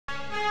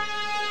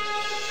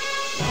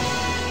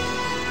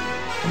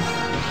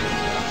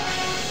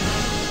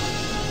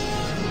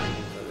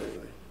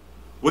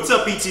What's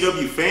up,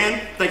 BTW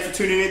fan? Thanks for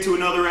tuning in to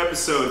another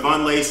episode of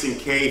Unlacing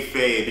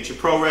Kayfabe. It's your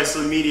pro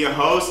wrestling media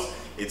host.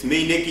 It's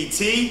me, Nicky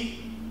T.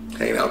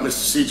 Hanging out,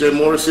 Mr. CJ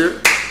Morris here.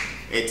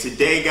 And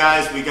today,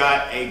 guys, we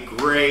got a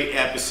great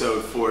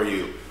episode for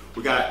you.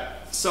 We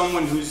got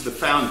someone who's the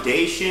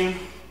foundation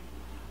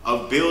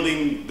of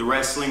building the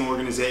wrestling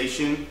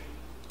organization.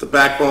 The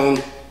backbone.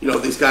 You know,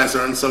 these guys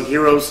are unsung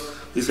heroes.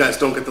 These guys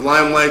don't get the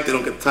limelight. They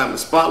don't get the time in the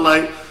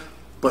spotlight.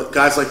 But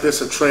guys like this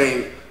have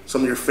trained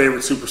some of your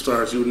favorite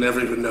superstars you would never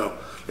even know.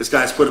 This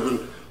guy's put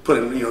in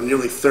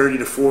nearly 30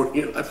 to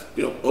 40,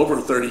 over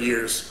 30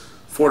 years,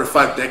 4 to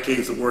 5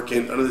 decades of work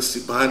in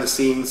behind the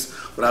scenes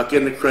without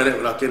getting the credit,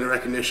 without getting the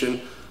recognition.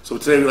 So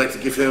today we'd like to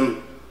give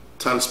him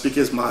time to speak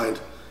his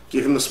mind,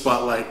 give him the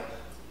spotlight,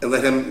 and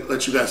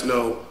let you guys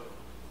know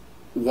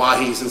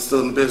why he's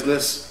instilled in the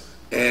business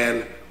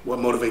and what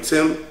motivates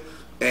him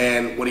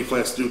and what he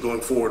plans to do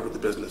going forward with the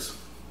business.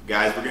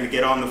 Guys, we're going to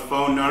get on the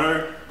phone none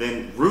other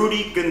than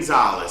Rudy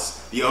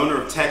Gonzalez, the owner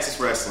of Texas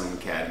Wrestling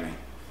Academy.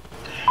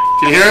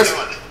 Can you hear us?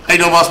 How you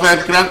doing, boss man?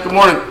 Good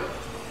morning.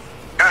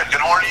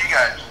 Good morning to you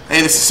guys.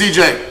 Hey, this is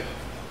CJ.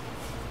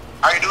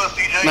 How you doing,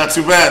 CJ? Not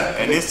too bad.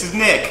 And this is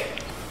Nick.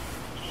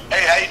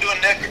 Hey, how you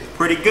doing, Nick?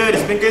 Pretty good.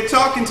 It's been good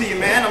talking to you,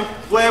 man. I'm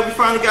glad we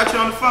finally got you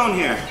on the phone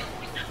here.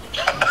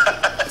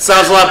 It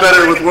sounds a lot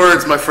better with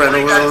words, my friend,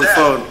 over on the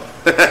phone.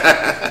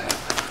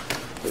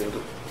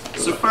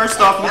 So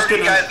first off, where are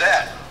you guys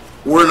at?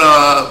 We're in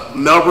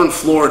Melbourne,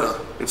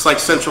 Florida. It's like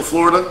Central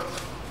Florida.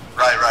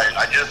 Right.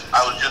 I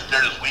was just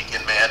there this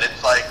weekend, man.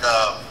 It's like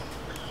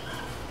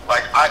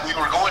we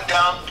were going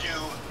down to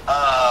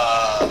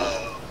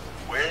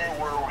where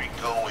were we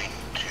going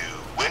to?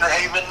 Winter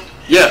Haven.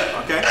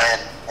 Yeah. Okay.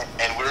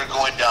 And we were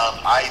going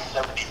down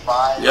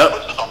I-75. Yep.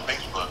 Which is on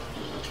Facebook.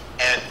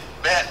 And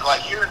man,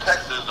 like here in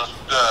Texas,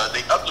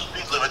 they up the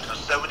speed limit to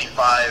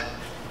 75,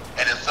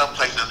 and in some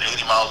places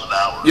 80 miles an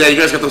hour. Yeah, you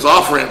guys got those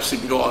off ramps you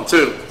can go on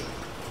too.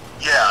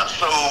 Yeah,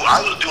 so I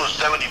was doing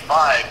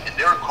 75, and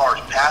there were cars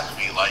past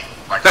me, like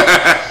I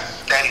was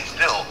standing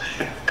still.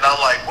 And I'm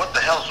like, what the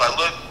hell? So I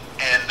looked,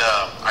 and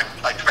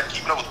I tried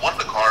keeping up with one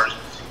of the cars.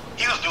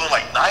 He was doing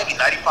like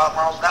 90, 95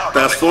 miles an hour.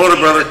 That's Florida,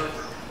 brother.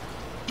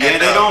 Yeah,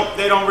 they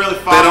don't really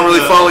follow. They don't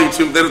really follow you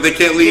too. They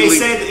can't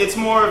legally. They say it's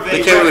more of a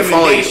recommendation,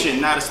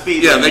 recommendation, not a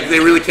speed limit. Yeah, they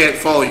really can't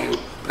follow you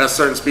past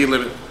a certain speed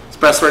limit. It's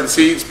past certain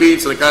speed,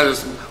 so they kind of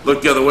just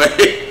look the other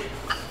way.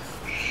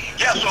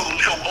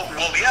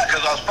 Yeah,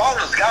 because I was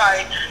following this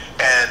guy,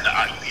 and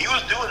he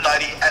was doing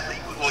 90.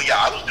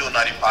 I was doing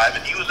 95,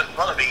 and he was in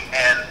front of me,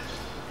 and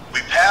we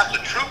passed a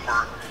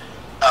trooper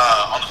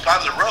on the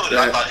side of the road, and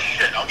I thought,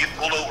 shit, I'll get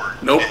pulled over.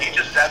 Nope. And he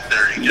just sat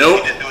there. He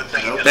didn't do a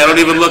thing. Nope. They don't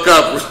even look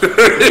up.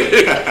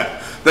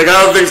 They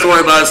got other things to worry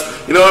about.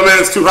 You know what, man?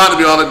 It's too hot to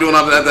be doing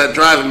all that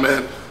driving,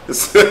 man.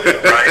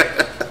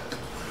 Right.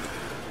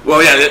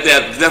 Well, yeah,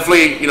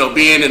 definitely.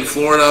 Being in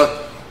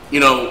Florida,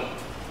 you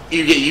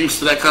get used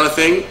to that kind of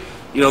thing.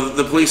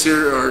 The police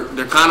here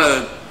they're kind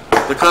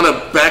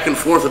of back and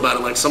forth about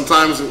it. Like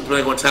sometimes depending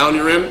on what town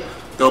you're in,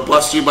 they'll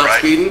bust you about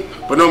speeding.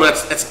 But no,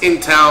 that's in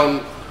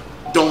town.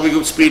 Don't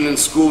be speeding in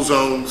school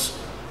zones,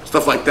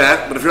 stuff like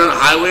that. But if you're on a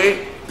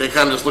highway, they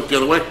kind of just look the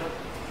other way.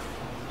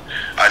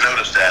 I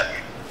noticed that.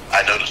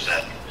 I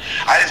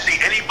didn't see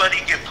anybody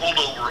get pulled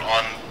over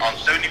on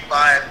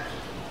 75.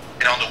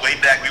 And on the way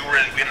back, we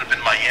ended up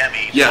in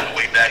Miami. Yeah. So on the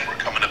way back, we're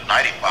coming up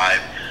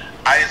 95.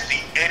 I didn't see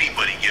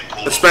anybody get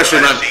pulled over.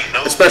 Especially not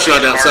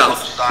down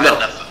south. No.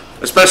 Nothing.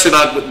 Especially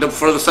not the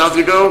further south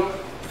you go,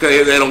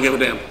 because they don't give a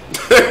damn.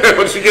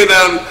 Once you get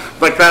down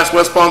like past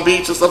West Palm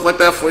Beach and stuff like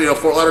that, Fort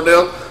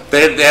Lauderdale,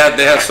 they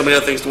have so many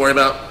other things to worry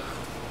about.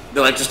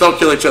 They're like, just don't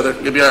kill each other.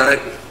 You'll be all right.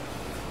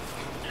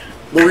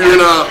 What were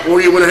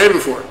you in Winter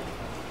Haven for?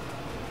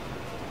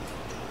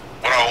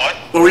 What?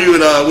 What were you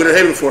in Winter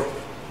Haven for?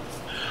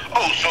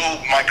 Oh, so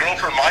my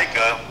girlfriend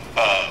Micah,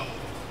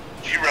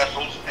 she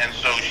wrestles, and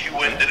so she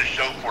went and did a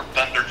show for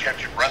Thunder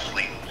Championship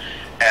Wrestling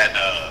at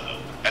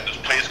this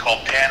place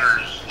called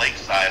Tanner's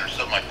Lakeside or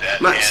something like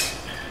that. Nice.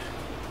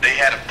 And they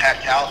had a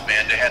packed house,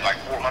 man. They had like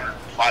 400,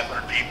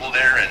 500 people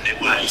there, and it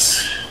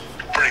was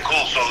pretty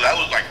cool. So that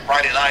was like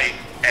Friday night,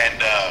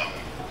 and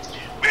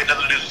we had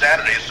nothing to do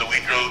Saturday, so we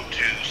drove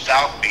to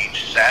South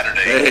Beach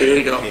Saturday. Hey, there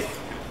you go.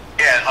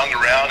 Yeah, and hung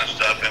around and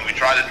stuff, and we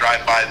tried to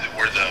drive by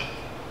where the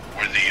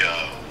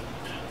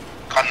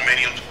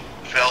condominiums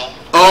fell.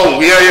 Oh,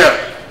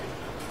 yeah.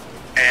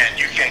 And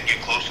you can't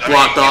get close.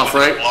 Blocked off,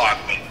 right?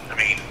 Blocked, but,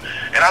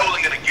 and I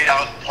wasn't going to get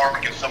out and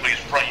park in somebody's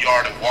front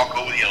yard and walk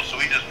over, so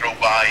we just drove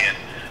by and,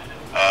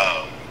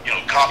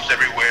 cops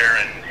everywhere,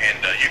 and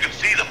you could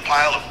see the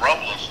pile of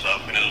rubble and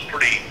stuff, and it was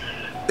pretty...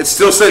 It's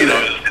still sitting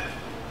there.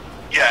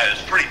 Yeah,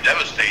 it's pretty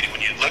devastating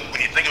when you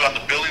think about the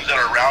buildings that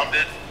are around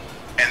it,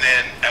 and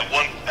then at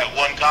one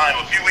time,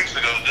 a few weeks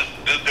ago,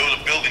 there was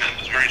a building in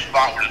this very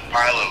spot where this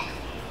pile of,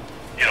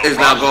 it's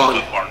now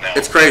gone.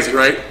 It's crazy,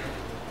 right?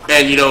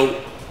 And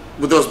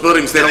with those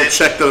buildings, they don't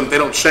check them. They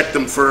don't check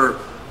them for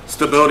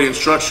stability and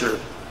structure.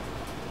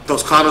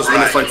 Those condos have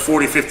been there for like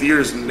 40, 50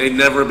 years, and they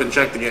never have been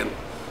checked again.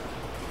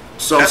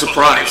 So I'm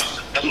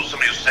surprised. That's what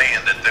somebody was saying,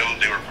 that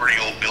they were pretty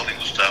old buildings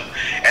and stuff.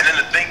 And then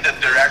to think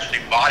that they're actually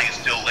bodies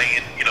still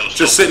laying,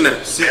 just sitting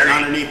there, sitting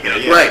underneath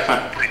it. Yeah.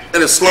 Right.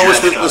 And the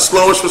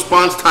slowest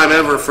response time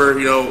ever for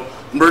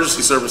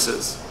emergency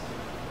services.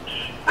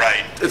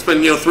 Right. It's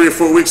been 3 or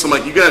 4 weeks. I'm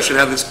like, you guys should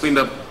have this cleaned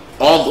up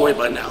all the way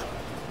by now.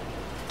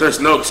 There's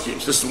no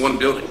excuse. This is one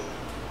building.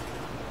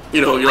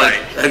 You're like,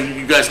 have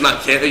you guys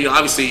not care?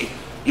 Obviously,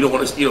 you don't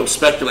want to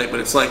speculate, but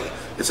it's like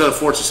it's an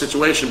unfortunate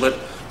situation. But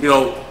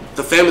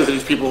the families of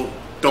these people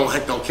don't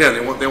care.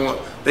 They want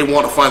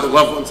to find their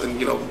loved ones,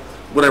 and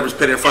whatever's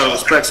pay their final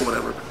respects or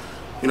whatever.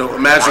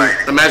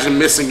 Imagine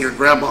missing your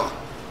grandma.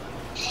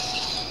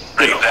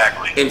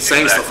 Exactly.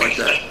 Insane stuff like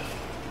that.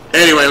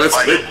 Anyway,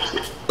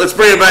 let's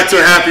bring it back to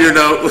a happier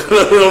note.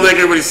 We don't make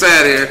everybody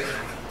sad here.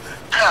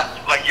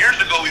 Like years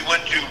ago, we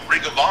went to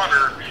Ring of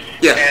Honor,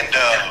 and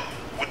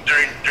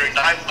during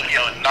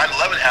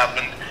 9/11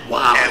 happened.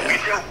 Wow. And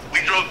we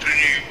drove through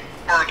New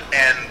York,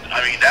 and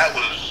I mean that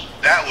was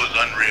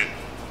unreal.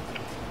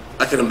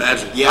 I can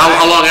imagine. Yeah.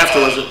 How long after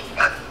was it?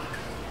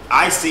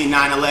 I see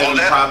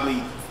 9/11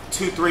 probably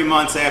 2-3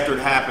 months after it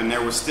happened.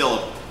 There was still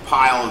a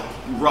pile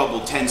of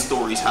rubble 10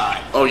 stories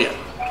high. Oh yeah.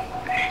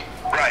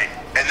 Right.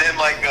 And then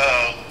I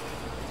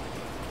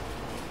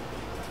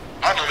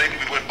don't know, maybe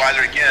we went by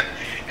there again,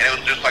 and it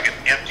was just like an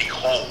empty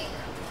hole.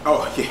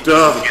 Oh yeah.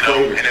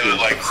 And it was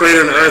like a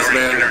crater in the earth,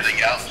 man. And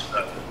everything else.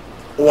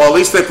 Well, at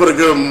least they put a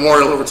good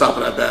memorial over top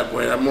of that bad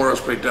boy. That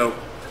memorial's pretty dope.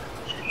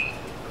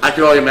 I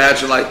can only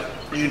imagine,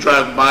 you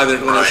drive by there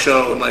during a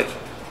show and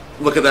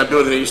look at that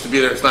building that used to be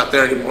there. It's not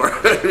there anymore.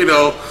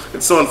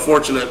 It's so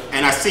unfortunate.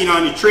 And I seen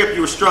on your trip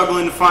you were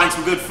struggling to find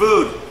some good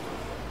food.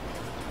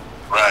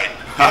 Right.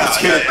 I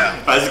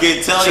was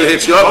gonna tell you.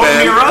 Hit you up,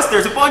 man. Near us,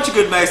 there's a bunch of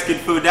good Mexican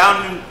food.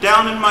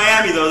 Down in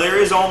Miami, though, there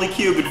is only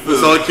Cuban food.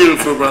 It's only Cuban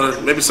food, brother.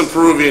 Maybe some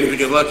Peruvian if you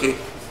get lucky.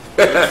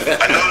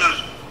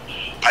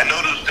 I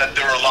noticed that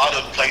there are a lot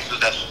of places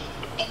that's.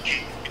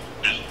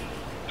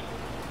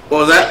 What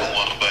was that?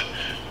 But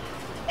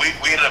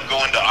we ended up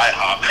going to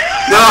IHOP.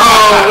 No.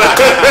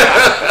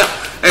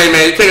 Hey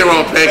man, you can't get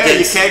wrong with pancakes. Hey,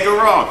 you can't go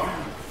wrong.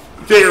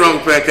 You can't get wrong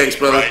with pancakes,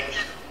 brother. Right.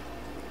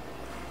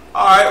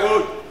 All right,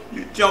 well,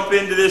 you jump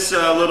into this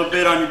a little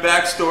bit on your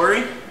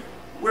backstory.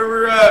 Where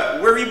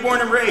were you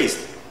born and raised?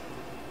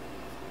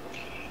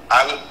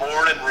 I was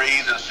born and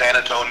raised in San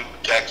Antonio,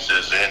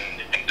 Texas,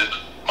 and this is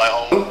my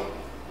home.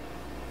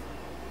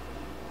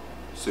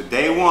 So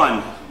day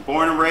one,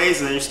 born and raised,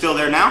 and then you're still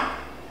there now?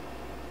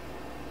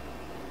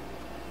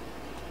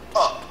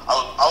 I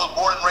was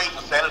born and raised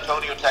in San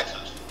Antonio,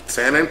 Texas.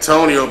 San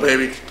Antonio,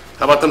 baby.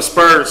 How about them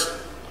Spurs?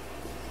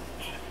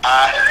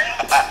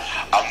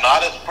 I'm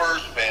not a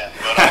Spurs fan,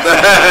 but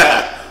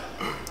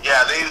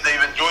yeah,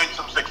 they've enjoyed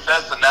some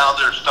success, and now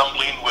they're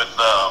stumbling with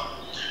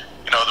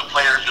the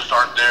players just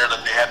aren't there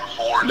that they had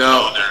before.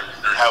 No, so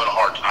they're having a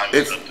hard time.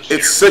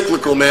 It's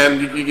cyclical,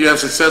 man. You have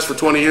success for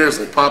 20 years,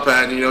 like Pop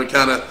had, and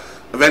kind of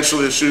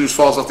eventually the shoes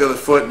falls off the other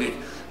foot.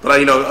 But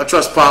I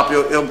trust Pop.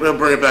 He'll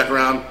bring it back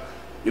around.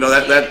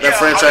 That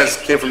franchise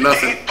came from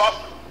nothing.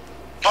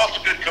 Pop's a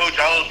good coach.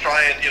 I was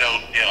trying,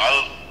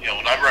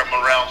 whenever I'm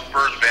around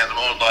Spurs fans, I'm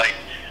always like,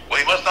 well,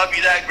 he must not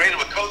be that great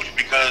of a coach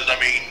because, I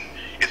mean,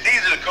 it's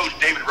easy to coach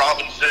David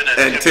Robinson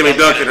and Timmy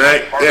Duncan,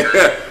 right?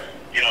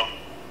 Yeah.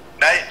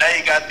 Now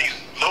you got these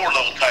lower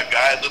level type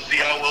guys. Let's see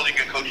how well you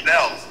can coach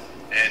now.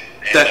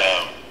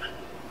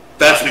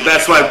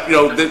 That's why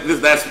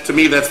that's to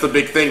me that's the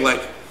big thing.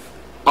 Like,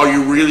 are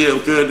you really a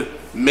good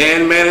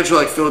man manager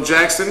like Phil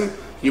Jackson?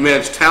 You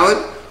manage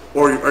talent,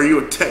 or are you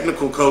a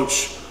technical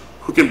coach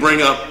who can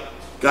bring up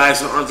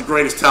guys that aren't the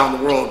greatest talent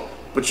in the world,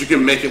 but you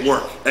can make it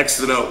work,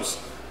 X's and O's.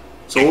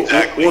 So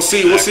we'll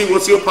see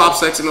what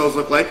Pop's X and O's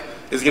look like.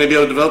 Is he going to be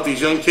able to develop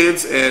these young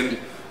kids and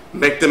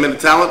make them into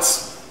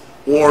talents,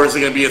 or is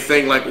it going to be a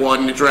thing like, well, I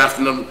need to draft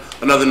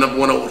another number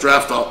one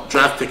overall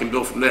draft pick and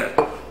build from there?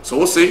 So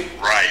we'll see.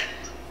 Right.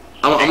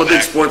 I'm a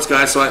big sports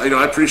guy, so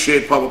I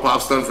appreciate what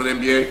Pop's done for the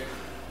NBA,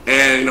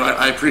 and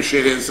I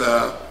appreciate his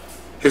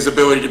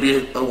ability to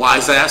be a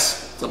wise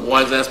ass. I'm a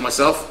wise ass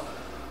myself,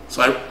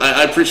 so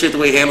I appreciate the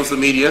way he handles the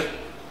media.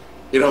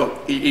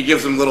 He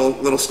gives them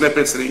little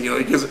snippets, and he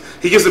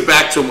gives it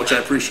back to them, which I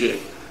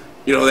appreciate.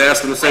 They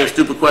ask him the same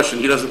stupid question.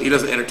 He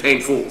doesn't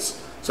entertain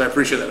fools, so I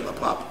appreciate that about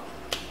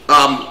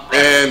Pop.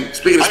 And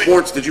speaking of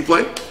sports, did you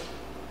play? And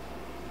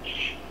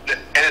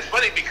it's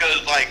funny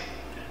because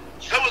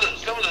some of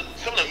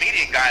the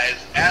media guys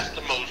ask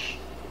the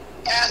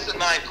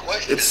nine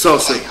questions. It's so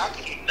simple. How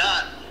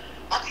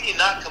can you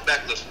not come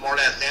back with a smart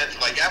ass answer?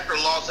 Like after a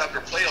loss, after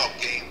a playoff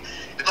game,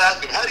 they'll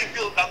ask him, "How do you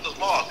feel about this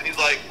loss?" And he's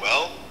like,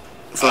 "Well,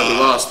 it's like we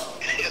lost."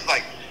 It's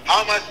like,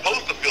 how am I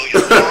supposed to feel,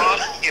 you moron?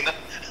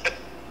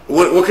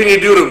 What can you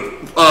do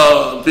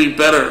to be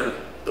better?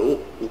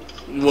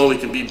 Well, we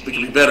can be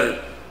better.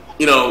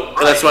 And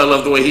that's why I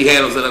love the way he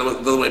handles it,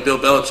 and the way Bill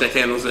Belichick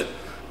handles it.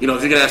 If you're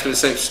gonna ask me the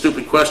same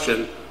stupid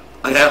question,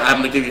 I'm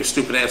gonna give you a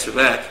stupid answer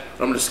back.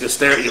 I'm just gonna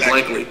stare at you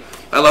blankly.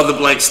 I love the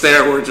blank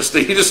stare where he just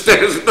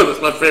stares at them.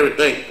 It's my favorite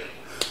thing.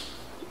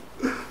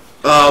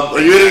 Are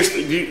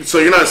you so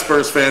you're not a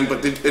Spurs fan,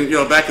 but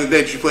back in the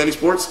day, did you play any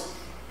sports?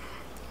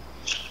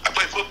 I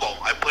played football.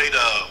 I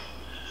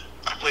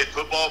played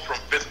football from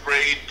 5th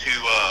grade to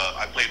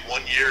I played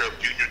 1 year of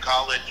junior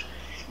college,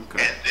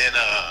 and then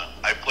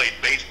I played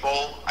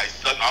baseball.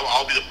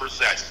 I'll be the first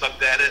to say I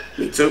sucked at it.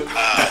 Me too.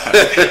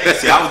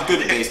 See, I was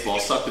good at baseball,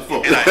 sucked at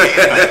football.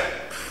 And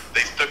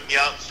they stuck me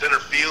out in center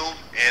field,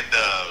 and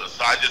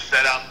so I just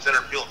sat out in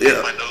center field and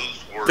picked my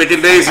nose for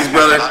picking daisies,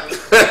 brother.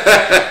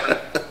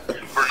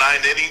 For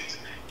 9 innings.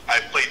 I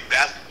played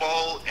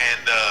basketball,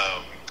 and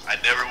I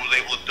never was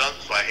able to dunk,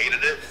 so I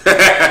hated it.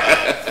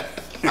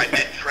 I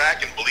did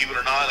track, and believe it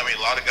or not, I mean,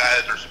 a lot of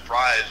guys are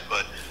surprised,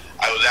 but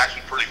I was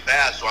actually pretty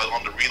fast, so I was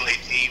on the relay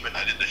team, and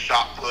I did the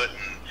shot put,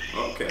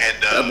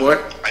 and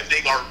boy. I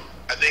think our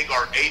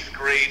 8th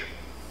grade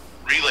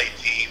relay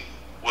team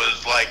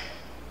was like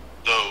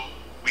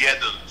we had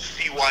the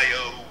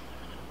CYO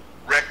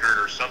record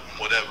or something,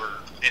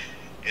 whatever,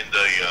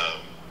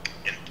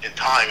 in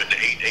time in the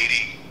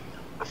 880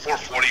 or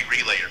 440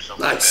 relay or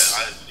something like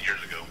that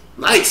years ago.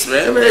 Nice,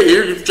 man.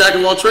 You're jack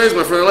of all trades,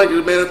 my friend. I like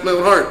you, man. That's my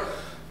own heart.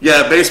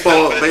 Yeah,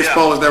 baseball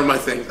was never my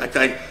thing.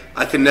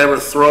 I could never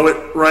throw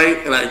it right,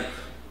 and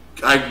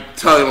I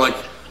tell you, like,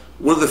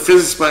 what are the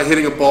physics behind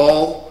hitting a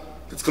ball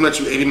that's coming at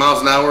you 80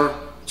 miles an hour?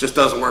 Just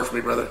doesn't work for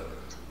me, brother.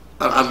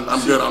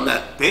 I'm good on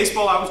that.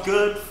 Baseball, I was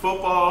good.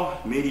 Football,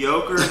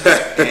 mediocre.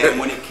 And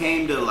when it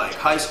came to like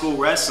high school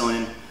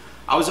wrestling,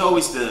 I was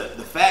always the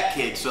fat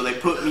kid, so they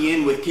put me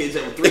in with kids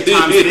that were 3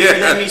 times bigger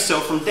than me. So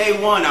from day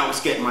one, I was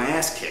getting my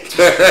ass kicked.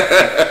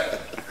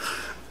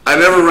 I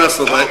never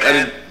wrestled. I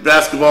did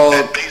basketball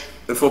and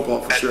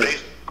football for sure.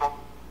 What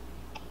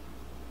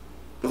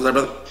was that,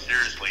 brother?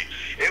 Seriously,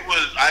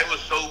 I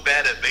was so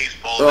bad at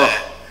baseball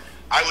that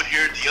I would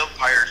hear the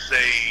umpire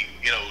say,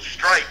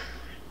 strike,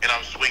 and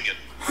I'm swinging.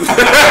 I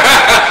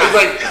was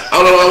like, I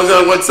don't know, I was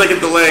on a 1 second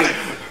delay.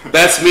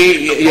 That's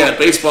me. Yeah,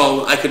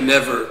 baseball, I could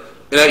never.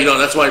 And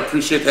that's why I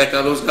appreciate the heck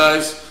out of those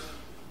guys.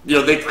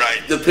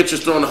 The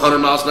pitcher's throwing 100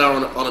 miles an hour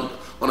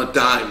on a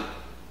dime,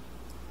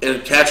 and the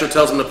catcher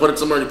tells him to put it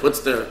somewhere, and he puts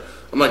it there.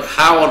 I'm like,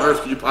 how on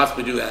earth could you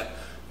possibly do that?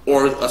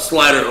 Or a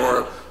slider,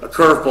 or a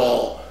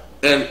curveball,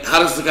 and how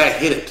does the guy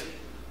hit it?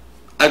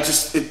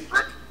 That's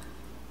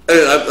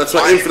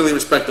why I infinitely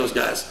respect those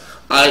guys.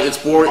 It's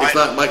boring. It's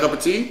not my cup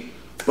of tea,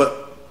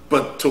 but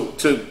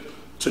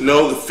to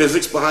know the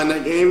physics behind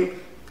that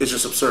game is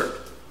just absurd.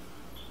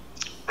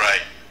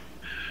 Right.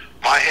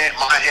 My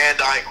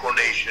hand-eye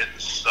coordination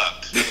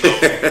sucked. So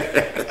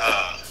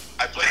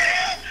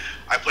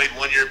I played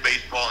 1 year of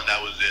baseball, and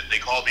that was it. They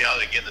called me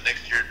out again the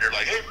next year, and they're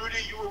like, "Hey,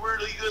 Rudy, you were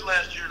really good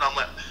last year." And I'm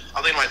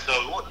thinking to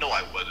myself, "What? No,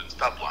 I wasn't.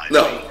 Stop lying."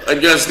 No,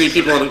 you guys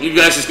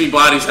just need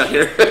bodies out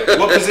here.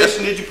 What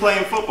position did you play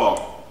in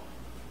football?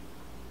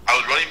 I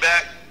was running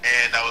back,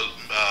 and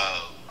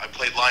I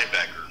played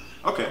linebacker.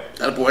 Okay.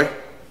 Attaboy.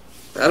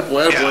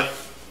 Yeah.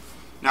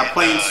 Now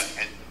playing.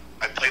 And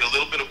I played a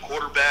little bit of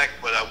quarterback,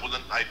 but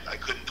I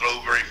couldn't throw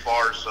very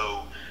far.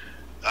 So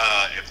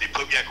if they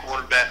put me at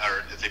quarterback,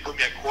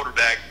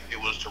 it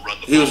was to run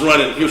the ball. He was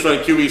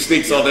running QB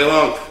sneaks all day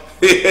long.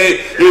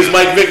 He was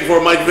Mike Vick before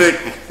Mike Vick.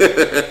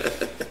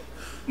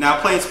 Now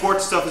playing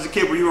sports stuff as a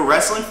kid, were you a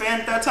wrestling fan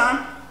at that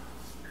time?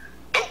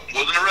 Nope,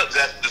 wasn't a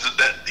wrestling.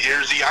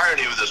 Here's the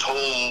irony of this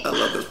whole. I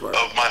love this part.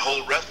 Of my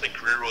whole wrestling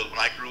career was when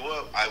I grew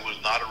up, I was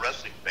not a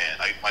wrestling fan.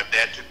 My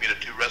dad took me to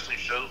 2 wrestling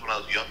shows when I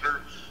was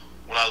younger,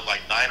 when I was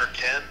like 9 or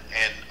 10,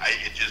 and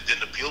it just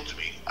didn't appeal to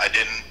me. I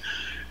didn't.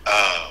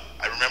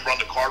 I remember on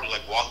the card was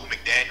like Wahoo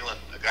McDaniel and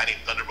a guy named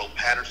Thunderbolt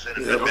Patterson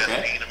and Beth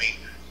Dean. I mean,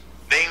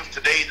 names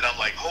today that I'm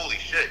like, holy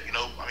shit,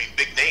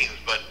 big names,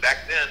 but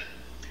back then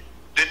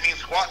didn't mean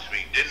squat to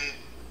me.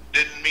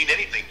 Didn't mean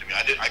anything to me.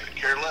 I could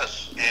care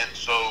less, and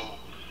so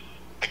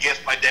I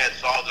guess my dad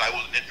saw that I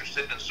wasn't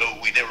interested, and so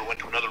we never went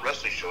to another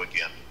wrestling show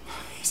again.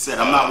 He said,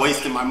 "I'm not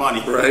wasting my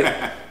money." Right.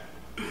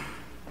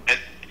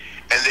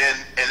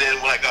 And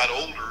then when I got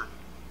older,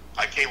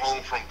 I came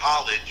home from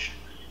college,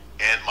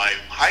 and my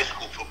high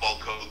school football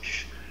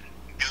coach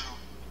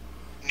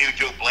knew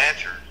Joe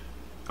Blanchard.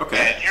 Okay.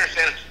 And here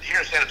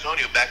in San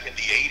Antonio, back in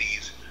the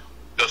 '80s,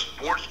 the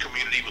sports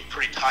community was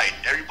pretty tight.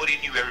 Everybody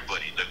knew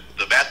everybody.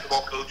 The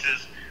basketball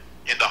coaches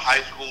in the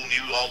high school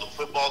knew all the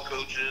football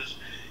coaches,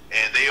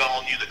 and they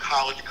all knew the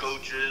college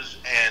coaches,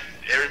 and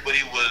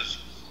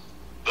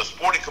the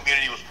sporting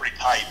community was pretty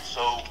tight.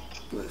 So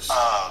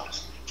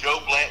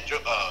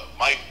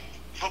my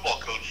football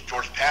coach,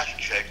 George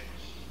Pasterchek,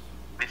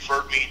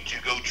 referred me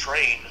to go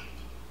train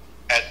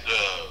at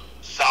the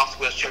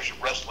Southwest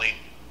Championship Wrestling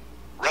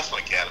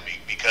Academy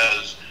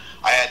because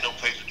I had no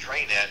place to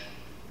train at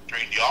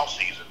during the off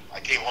season. I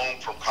came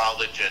home from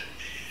college and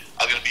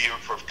I was going to be here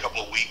for a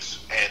couple of weeks,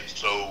 and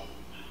so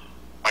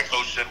my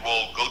coach said,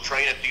 "Well, go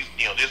train at these.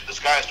 This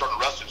guy is starting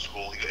wrestling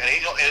school."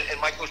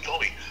 And my coach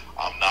told me,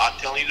 "I'm not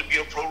telling you to be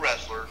a pro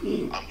wrestler.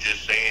 I'm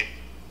just saying,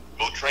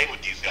 go train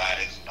with these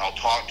guys. I'll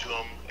talk to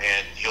him,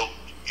 and he'll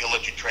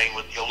let you train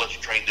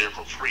there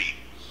for free."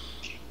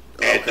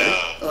 Okay.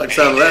 I like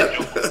sound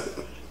of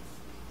that.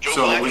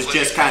 So it was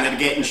just kind of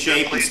get in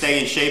shape and stay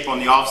in shape on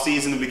the off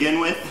season to begin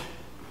with?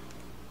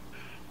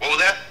 What was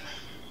that?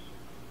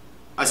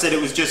 I said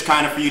it was just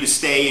kind of for you to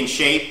stay in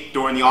shape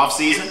during the off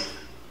season?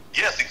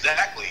 Yes,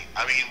 exactly.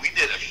 I mean, we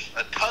did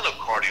a ton of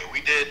cardio.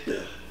 We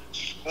did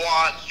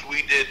squats,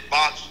 we did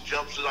box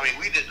jumps.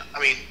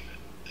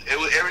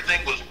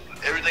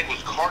 Everything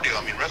was cardio.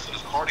 I mean, wrestling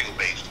is cardio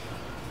based.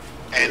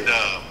 And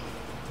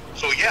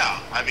so yeah,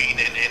 I mean,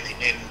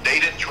 and they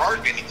didn't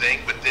charge me anything.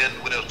 But then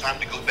when it was time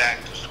to go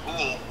back to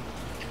school,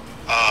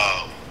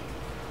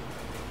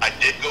 I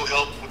did go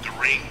help with the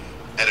ring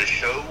at a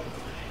show,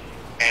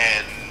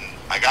 and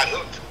I got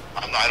hooked.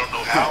 I don't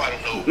know how. I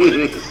don't know what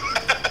it is.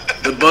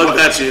 The bug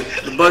got you.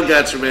 The bug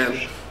got you,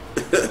 man.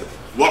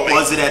 What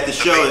was it at the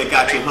show that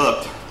got you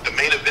hooked? The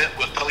main event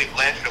was Tully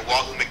Blanchard and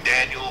Wahoo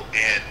McDaniel,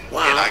 and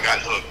I got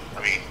hooked.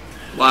 I mean,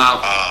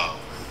 wow.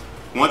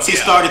 Once he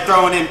started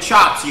throwing in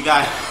chops, you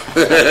got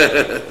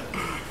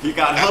you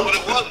got That's hooked. what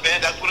it was,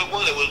 man. That's what it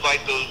was. It was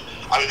like those.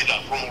 I mean,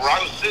 from where I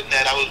was sitting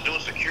at, I was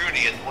doing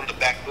security at one of the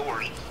back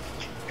doors,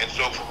 and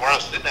so from where I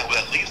was sitting at was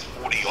at least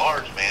 40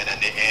 yards, man.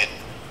 And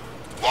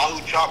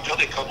Wahoo chopped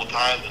Tully a couple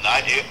times, and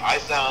I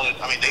sounded.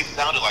 I mean, they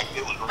sounded like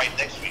it was right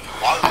next to me.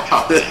 Wahoo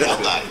chopped the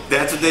hell out of me.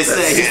 That's what they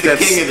say. He's the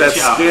king of the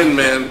chop. That's skin,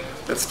 man.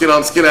 That's skin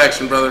on skin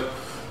action, brother.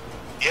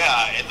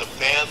 Yeah, and the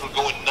fans were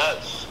going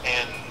nuts,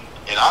 and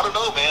I don't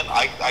know, man.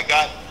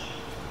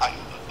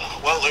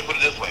 Well, let me put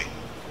it this way.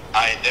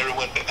 I never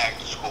went back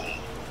to school.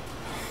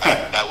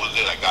 That was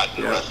it. I got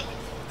into wrestling.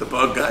 The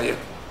bug got you.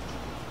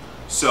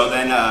 So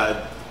then,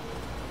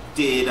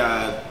 did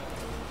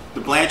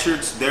the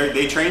Blanchards,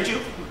 they trained you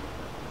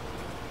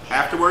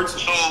afterwards?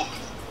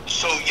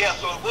 So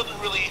it wasn't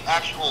really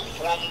actual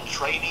formal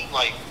training.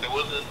 Like, there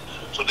wasn't.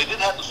 So they did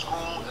have the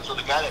school, and so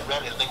the guy that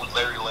ran it, his name was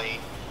Larry Lane,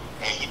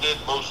 and he did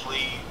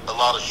mostly a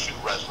lot of shoot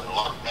wrestling, a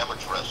lot of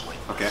amateur wrestling.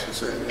 Okay.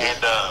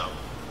 And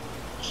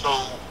so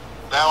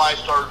now I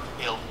start,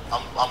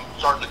 I'm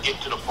starting to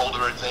get to the fold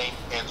of everything,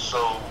 and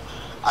so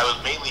I was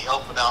mainly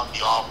helping out in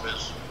the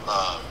office,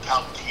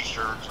 counting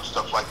T-shirts and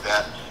stuff like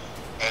that,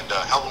 and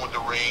helping with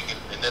the ring,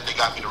 and then they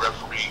got me to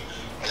referee.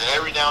 And then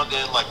every now and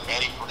then, like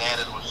Manny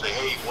Fernandez would say,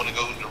 "Hey, you want to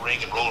go to the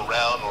ring and roll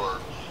around?" Or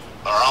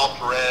Al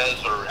Perez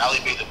or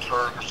Ali Bay the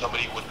Turk or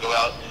somebody would go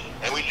out,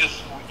 and we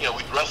just,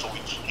 we'd wrestle.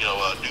 We'd,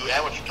 do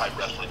amateur type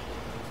wrestling.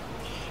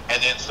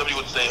 And then somebody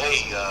would say,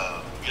 "Hey,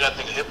 you're not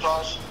thinking hip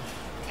toss?"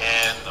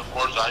 And of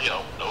course,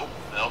 nope.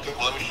 Okay,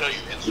 well, let me show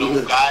you. And so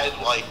guys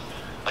like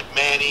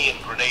Manny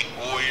and Grenade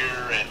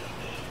Boyer and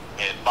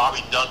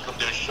Bobby Duncombe,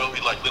 they show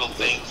me like little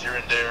things here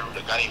and there.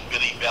 A guy named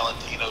Billy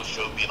Valentino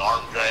showed me an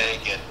arm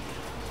drag, and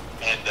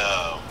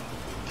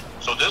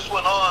so this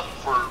went on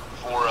for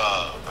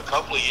a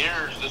couple of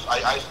years.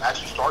 I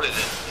actually started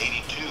in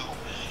 '82,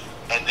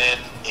 and then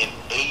in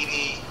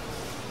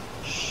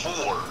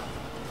 '84,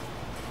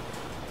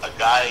 a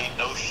guy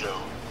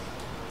no-showed.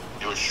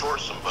 It was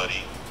short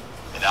somebody,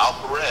 and Al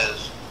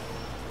Perez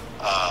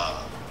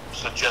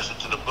suggested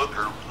to the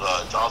booker,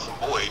 Jonathan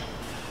Boyd,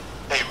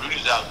 "Hey,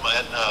 Rudy's out.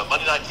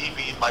 Monday Night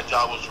TV, my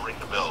job was to ring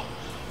the bell."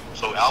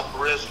 So Al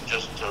Perez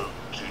suggested to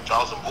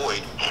Jonathan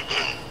Boyd,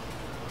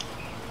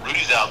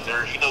 "Rudy's out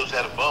there. He knows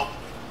how to bump."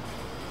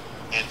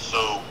 And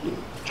so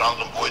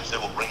Jonathan Boyd said,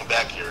 "Well, bring him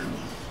back here."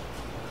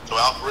 So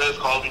Al Perez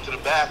called me to the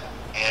back,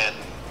 and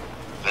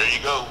there you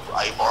go.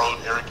 I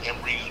borrowed Eric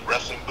Embry's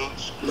wrestling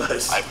boots.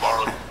 Nice. I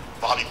borrowed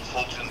Bobby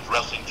Fulton's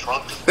wrestling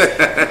trunks.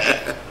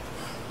 And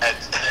at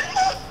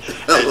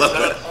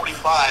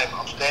 7:45,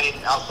 I'm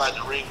standing outside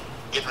the ring,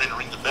 getting ready to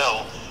ring the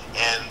bell.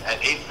 And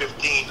at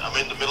 8:15, I'm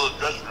in the middle of the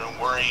dressing room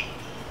wearing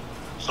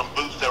some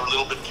boots that were a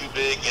little bit too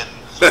big and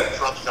some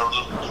trunks that were a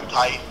little bit too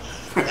tight.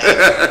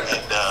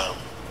 And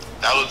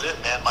that was it,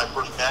 man. My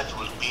first match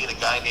was being a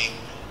guy named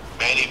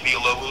Manny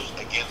Villalobos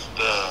against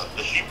the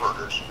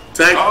Sheepherders.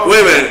 Wait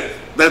a minute.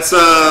 That's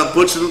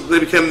Butch. They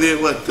became the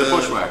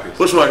Bushwhackers.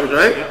 Bushwhackers,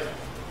 right? Yep.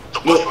 The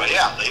Bushwhackers,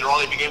 yeah. Later on,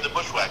 they became the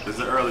Bushwhackers.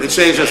 They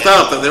changed their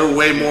style, though. They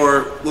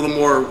were a little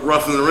more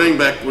rough in the ring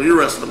back when you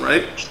wrestled them,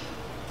 right?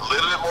 A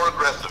little bit more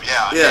aggressive,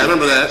 yeah. Yeah, I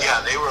remember that.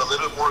 Yeah, they were a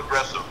little bit more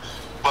aggressive,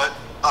 but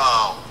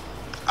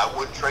I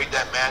wouldn't trade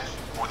that match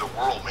for the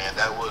world, man.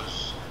 That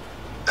was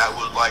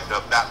like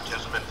a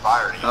baptism in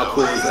fire. How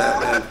cool is that,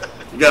 man?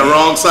 You got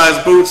wrong size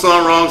boots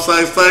on, wrong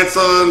size tights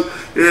on.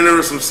 You're in there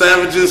with some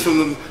savages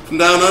from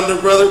down under,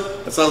 brother.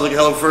 That sounds like a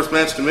hell of a first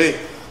match to me.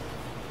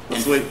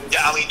 That's sweet.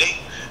 Yeah, I mean they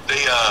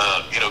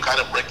kind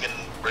of breaking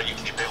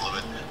kayfabe a little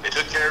bit. They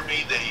took care of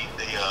me. They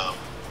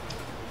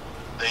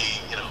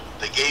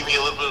gave me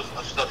a little bit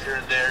of stuff here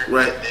and there.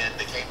 Right. And then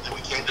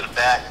we came to the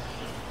back,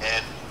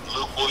 and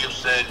Luke Williams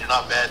said, "You're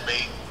not bad,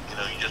 mate. You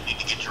just need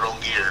to get your own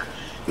gear."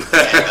 And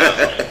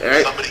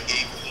Right. somebody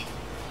gave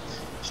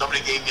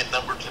me a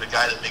number to the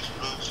guy that makes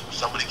boots.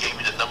 Somebody gave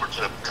me the number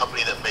to the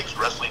company that makes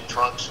wrestling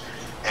trunks,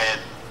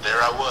 and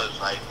there I was.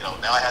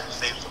 Now I had to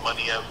save some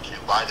money up to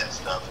buy that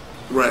stuff.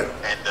 Right.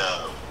 And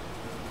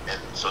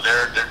so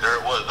there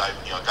it was. I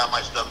got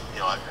my stuff.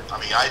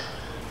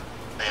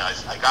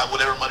 I got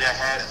whatever money I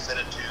had and sent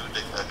it to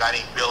a guy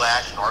named Bill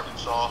Ash in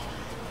Arkansas,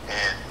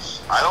 And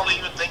I don't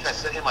even think I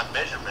sent him my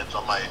measurements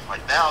on my,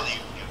 like now you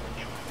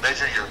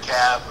measure your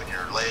calf and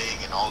your leg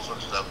and all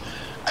sorts of stuff.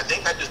 I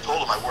think I just told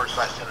him I wore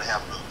size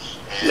 10.5 boots.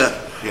 And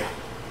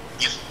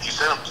he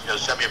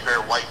sent me a pair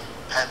of white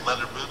patent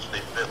leather boots. They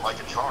fit like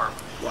a charm.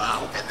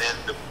 Wow. And then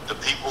the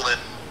people that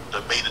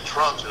made the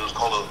trunks, it was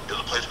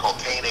a place called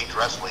K&H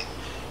Wrestling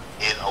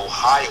in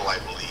Ohio, I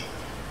believe.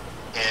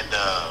 And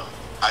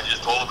I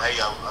just told him, hey,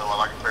 I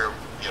like a pair of,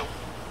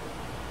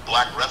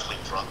 black wrestling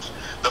trunks.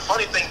 The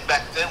funny thing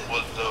back then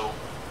was, though,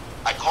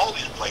 I called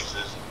these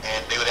places,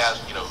 and they would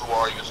ask, who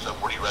are you and stuff,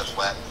 where do you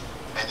wrestle at?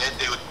 And then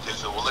they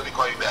said, well, let me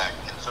call you back.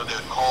 And so they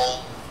would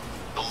call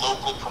the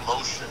local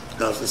promotion.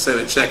 I was going to say,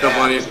 they check up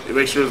on you,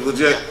 make sure it's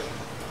legit.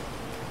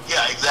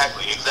 Yeah,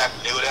 exactly.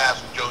 They would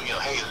ask Joe,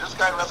 hey, is this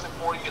guy wrestling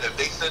for you? And if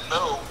they said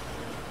no,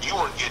 you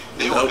weren't getting,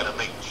 they weren't going to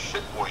make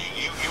shit for you.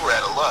 You were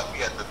out of luck.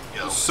 You had to,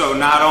 So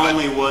not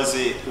only was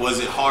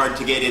it hard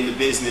to get in the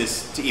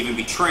business to even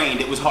be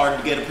trained, it was hard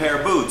to get a pair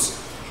of boots.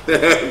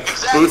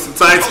 Exactly. Boots and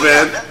tights,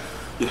 man.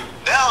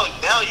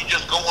 Now you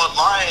just go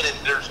online and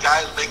there's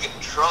guys making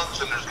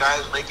trunks and there's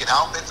guys making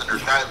outfits and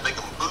there's guys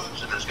making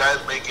boots and there's guys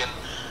making.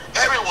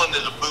 Everyone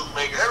is a boot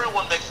maker.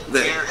 Everyone makes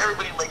gear.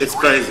 Everybody makes. It's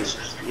crazy.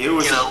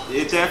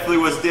 It definitely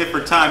was a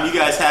different time. You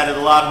guys had it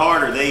a lot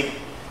harder. They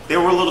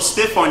were a little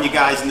stiff on you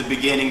guys in the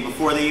beginning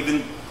before they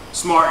even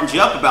smartened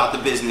you up about the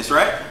business,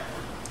 right?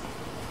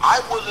 I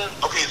wasn't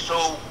okay.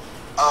 So,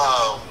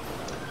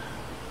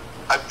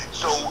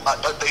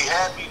 they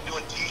had me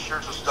doing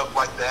T-shirts and stuff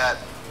like that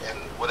and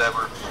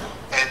whatever,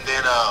 and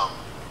then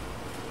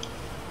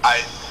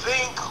I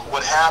think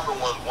what happened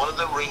was one of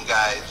the ring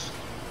guys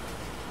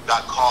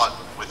got caught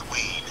with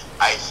weed.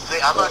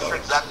 I'm not sure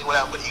exactly what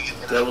happened, but he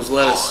ended that up was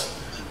lettuce.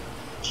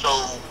 So,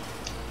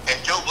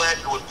 and Joe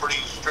Blanchard was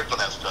pretty strict on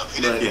that stuff.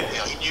 He didn't,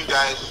 he knew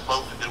guys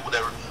smoked and did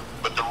whatever,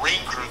 but the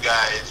ring crew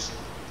guys.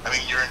 I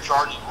mean, you're in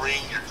charge of the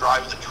ring, you're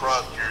driving the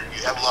truck,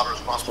 you have a lot of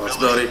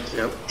responsibility.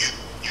 Yep.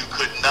 You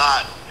could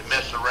not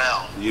mess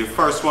around. You're the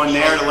first one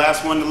there, the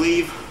last one to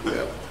leave?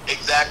 Yep.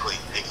 Exactly.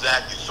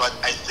 So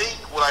I think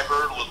what I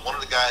heard was one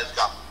of the guys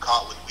got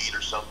caught with weed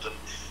or something,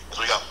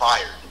 so he got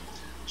fired.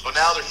 So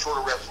now they're short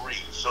of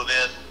referees. So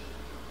then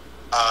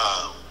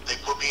they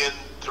put me in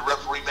to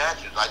referee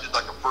matches. I did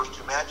like the first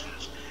 2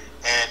 matches.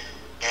 And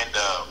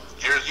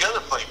here's the other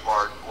funny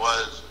part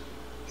was,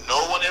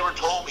 no one ever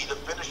told me the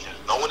finishes.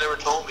 No one ever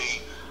told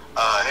me,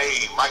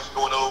 hey, Mike's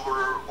going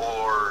over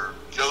or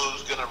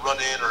Joe's going to run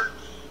in. Or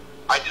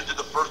I just did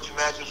the first 2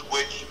 matches,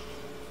 which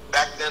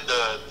back then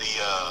the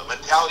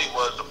mentality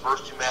was the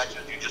first 2 matches,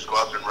 you just go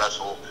out there and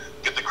wrestle,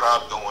 get the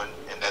crowd going,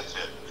 and that's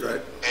it.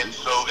 Right. And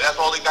so that's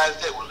all the guys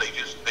did was they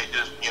just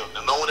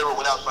no one ever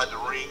went outside the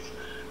ring.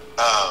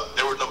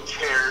 There were no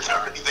chairs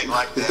or anything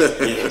like that.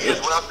 You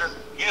just went out there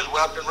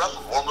and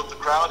wrestled, warmed up the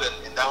crowd,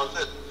 and that was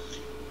it.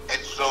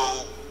 And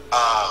so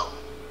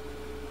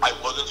I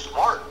wasn't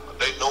smart.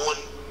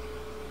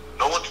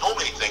 No one told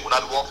me anything. When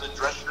I'd walk in the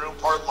dressing room,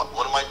 one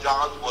of my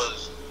jobs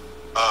was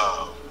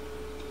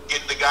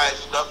getting the guy's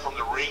stuff from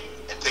the ring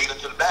and taking it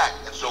to the back.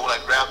 And so when I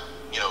grabbed,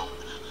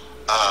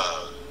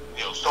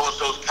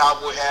 so-and-so's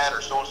cowboy hat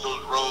or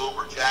so-and-so's robe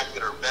or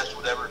jacket or vest,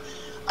 whatever,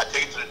 I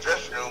take it to the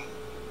dressing room.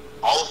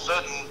 All of a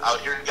sudden, I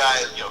would hear the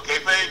guys,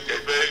 K-Babe,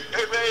 K-Babe,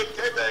 K-Babe,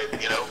 K-Babe,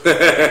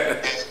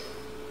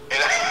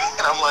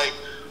 and I'm like,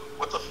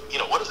 what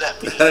does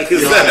that mean?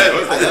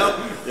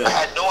 I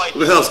had no idea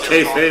what the hell's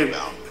K-Babe?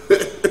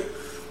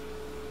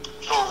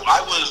 So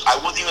I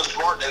wasn't even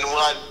smart. And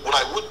when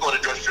I would go in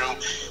the dressing room,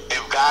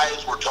 if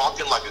guys were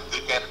talking like a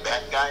good guy and a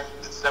bad guy,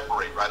 they'd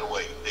separate right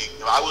away.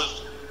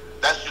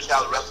 That's just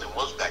how the wrestling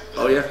was back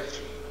then. Oh yeah,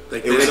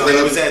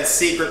 it was that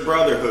secret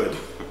brotherhood.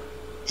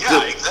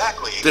 Yeah,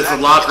 exactly.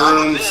 Different locker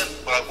rooms. I was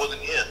in, but I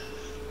wasn't in.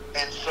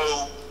 And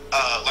so,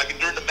 like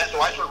during the match, so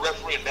I started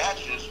refereeing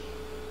matches,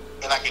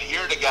 and I could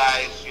hear the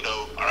guys,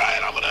 all right,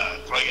 I'm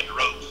gonna throw you in the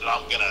ropes, and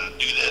I'm gonna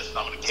do this, and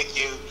I'm gonna kick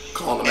you.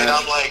 Call the and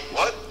match. I'm like,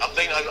 what?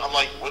 I'm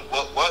like,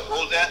 what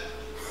was that?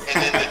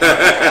 And then they turn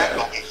back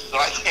on me,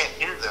 so I can't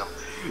hear them.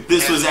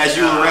 This was as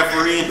you were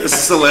refereeing? This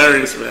is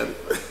hilarious, man.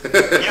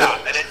 Yeah,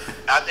 and then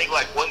I think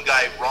like one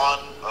guy,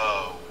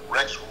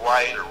 Rex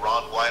White or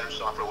Ron White or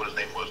something, I forget what his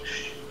name was.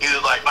 He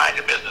was like, mind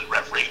your business,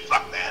 referee,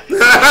 fuck that.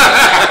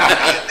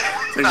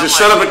 Just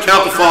shut up and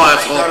count the fall,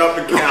 asshole. Shut up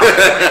and count. What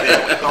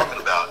are you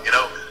talking about,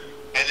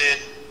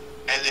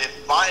 And then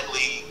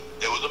finally,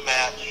 there was a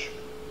match.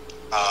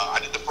 I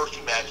did the first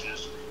 2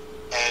 matches.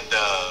 And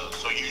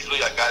so usually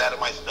I got out of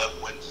my stuff,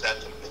 went and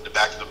sat in the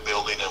back of the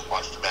building and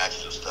watched the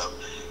matches and stuff.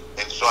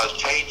 And so I was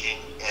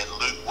changing, and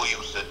Luke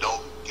Williams said,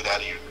 don't get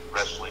out of your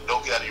wrestling,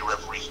 don't get out of your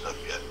referee stuff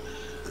yet.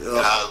 Yep.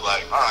 And I was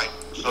like, all right.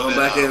 So going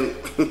back in.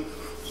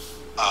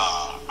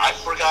 I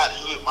forgot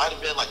who it might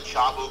have been, like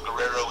Chavo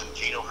Guerrero and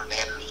Gino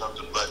Hernandez or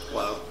something. But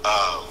wow.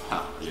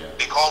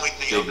 They called me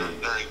to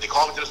they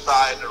called me to the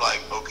side. And they're like,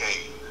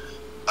 okay,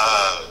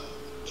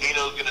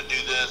 Gino's gonna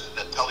do this, and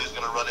then Tully's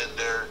gonna run in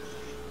there,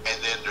 and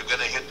then they're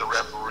gonna hit the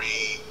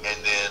referee, and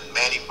then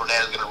Manny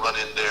Fernandez is gonna run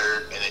in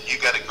there, and then you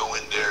got to go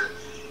in there.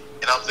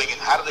 And I'm thinking,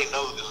 how do they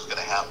know this is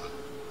gonna happen?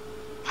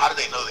 How do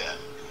they know that?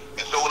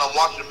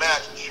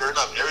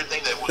 enough,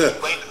 everything that was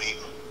explained to me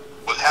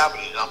was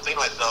happening, and I'm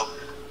thinking to myself,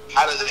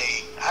 how do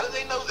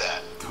they know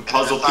that? The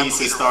puzzle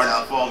pieces starting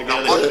to fall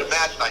together. I'm watching the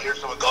match, and I hear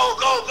someone go,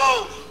 go,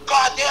 go,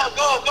 goddamn,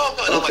 go, go,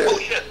 go, and I'm like, oh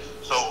shit.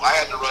 So I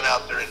had to run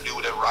out there and do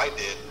whatever I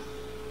did,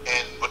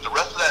 but the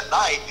rest of that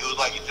night, it was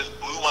like it just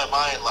blew my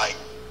mind. Like,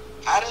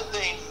 how did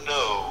they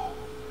know?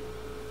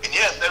 And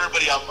yes,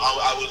 everybody,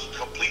 I was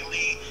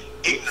completely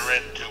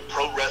ignorant to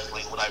pro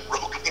wrestling when I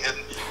broke in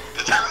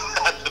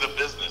to the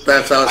business.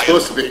 That's how it's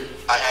supposed to be.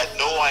 I had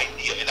no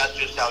idea, and that's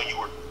just how you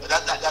were.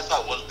 That's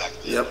how it was back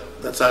then. Yep,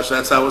 that's how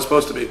it was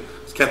supposed to be.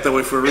 It's kept that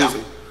way for a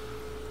reason.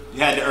 You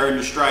had to earn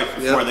your stripe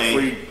before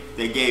they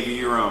gave you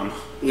your own.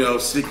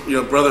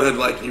 Brotherhood,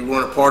 like you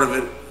weren't a part of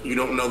it. You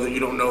don't know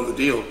the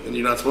deal, and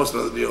you're not supposed to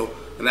know the deal.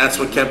 And that's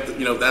what kept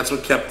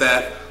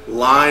that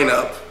line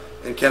up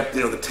and kept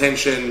the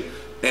tension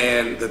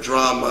and the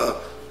drama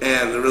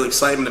and the real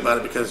excitement about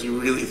it, because you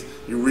really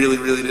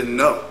didn't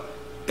know.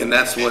 And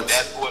that's what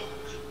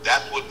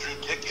drew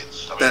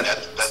tickets. I mean,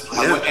 that's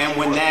how. And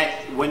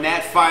when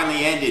that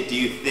finally ended, do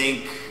you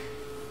think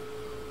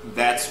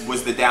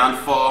was the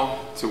downfall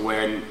to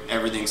where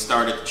everything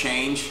started to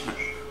change?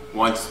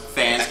 Once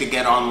fans could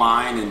get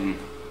online and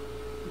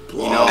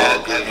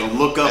and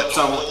look up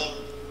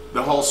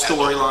the whole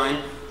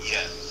storyline.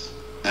 Yes,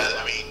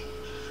 I mean,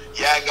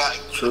 yeah,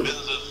 the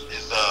business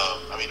is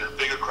I mean, there's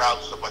bigger crowds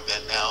and stuff like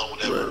that now,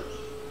 whatever. Right.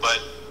 But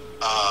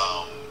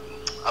I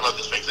don't know if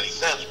this makes any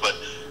sense, but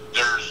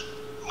there's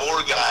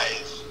more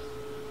guys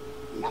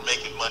were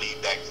making money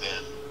back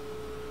then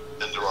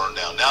than there are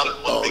now. Now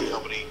there's one big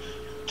company,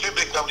 two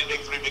big companies,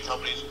 maybe three big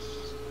companies,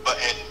 but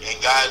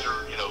and guys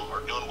are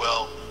doing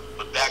well.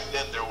 But back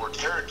then there were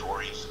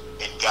territories,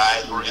 and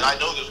guys were, and I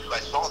know this because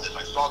I saw this.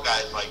 I saw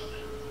guys like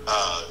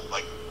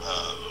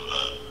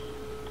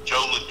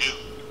Joe LeDuc,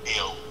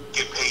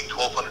 get paid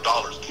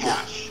 $1,200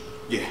 cash.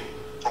 Yeah.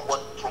 For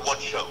one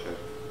show.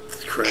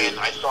 That's crazy. And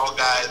I saw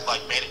guys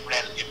like Manny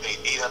Fernandez get paid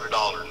 $800,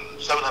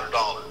 $700,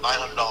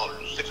 $900,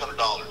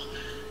 $600.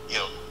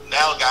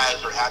 Now guys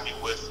are happy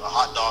with a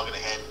hot dog and a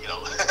hand,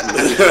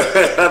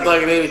 Hot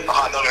dog and a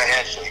hot dog and a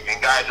handshake.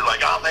 And guys are like,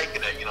 I'm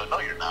making it. No,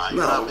 you're not.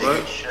 You're not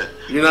making shit.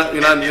 You're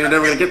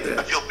never gonna get there.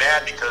 I feel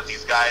bad because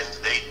these guys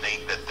today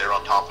think that they're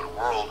on top of the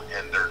world,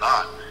 and they're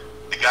not.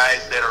 The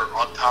guys that are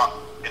on top,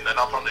 and not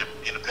on the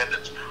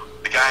independents,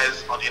 the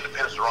guys on the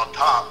independents are on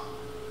top.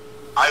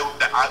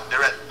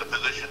 They're at the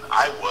position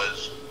I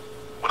was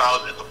when I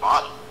was at the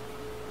bottom.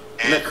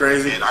 Isn't that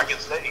crazy? And I can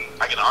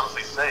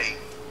honestly say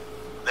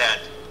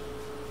that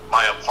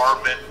my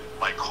apartment,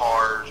 my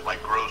cars, my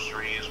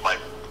groceries, my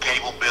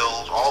cable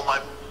bills, all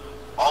my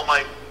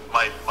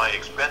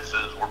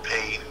expenses were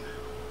paid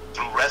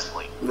through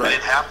wrestling. Right. I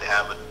didn't have to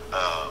have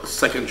a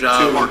second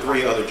job, 2 or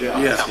 3 other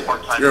jobs.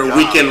 Yeah, you're a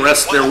weekend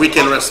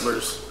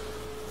wrestlers.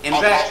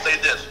 I'll say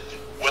this: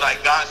 when I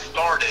got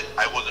started,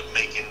 I wasn't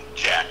making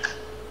jack.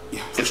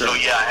 Yeah, and so I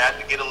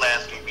had to get a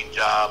landscaping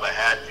job. I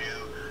had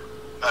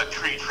to a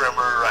tree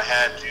trimmer. I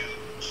had to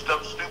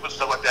stupid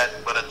stuff like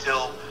that. But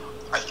until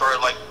I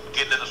started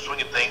getting into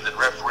swinging things and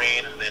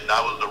refereeing, and then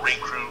I was the ring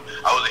crew.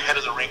 I was the head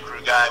of the ring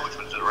crew guy, which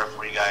was the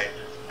referee guy.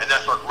 And then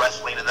I started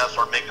wrestling, and then I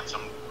started making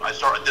some. I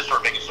started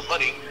making some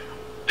money.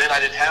 Then I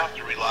didn't have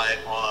to rely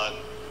on,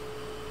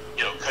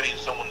 cutting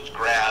someone's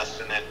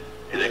grass and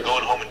then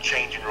going home and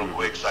changing real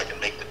quick so I can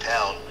make the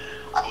town.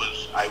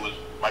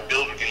 My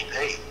bills were getting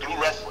paid through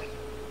wrestling.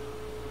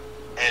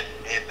 And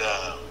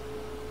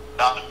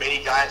not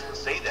many guys can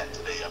say that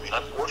today. I mean,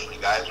 unfortunately,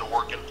 guys are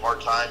working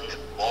part-time at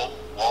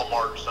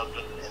Walmart or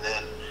something, and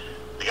then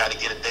they got to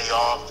get a day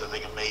off so they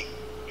can make,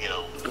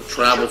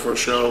 travel for a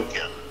show.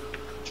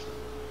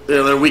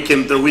 Yeah, they're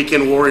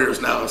weekend warriors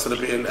now instead of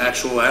being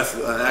actual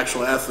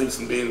athletes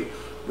and being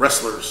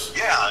wrestlers.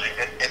 Yeah,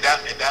 and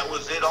that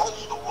was it.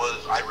 Also,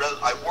 was I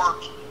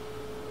worked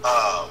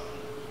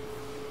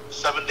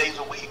 7 days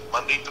a week.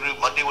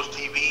 Monday was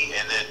TV,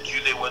 and then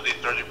Tuesday, Wednesday,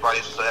 Thursday,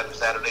 Friday,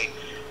 Saturday,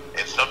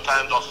 and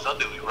sometimes on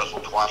Sunday we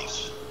wrestled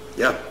twice.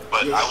 Yeah.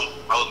 But I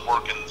was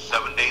working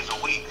 7 days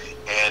a week,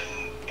 and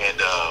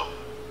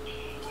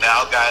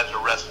now guys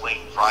are wrestling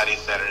Friday,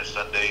 Saturday,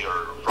 Sunday,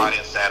 or Friday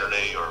and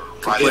Saturday, or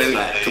Friday and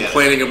Sunday.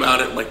 Complaining about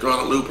it like they're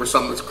on a loop or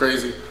something that's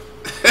crazy.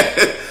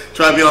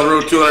 Trying to be on the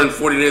road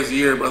 240 days a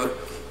year, brother.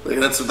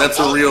 That's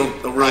a real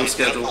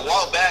schedule. A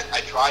while back,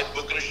 I tried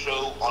booking a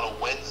show on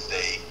a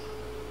Wednesday,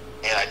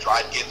 and I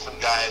tried getting some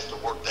guys to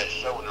work that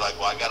show, and they're like,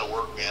 "Well, I got to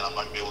work, man. I'm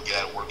not gonna be able to get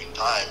out of work in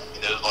time."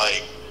 And it was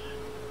like,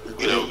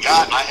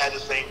 I had the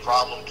same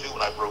problem too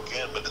when I broke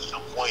in, but at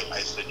some point,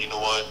 I said, "You know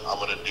what? I'm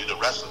gonna do the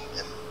wrestling."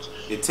 And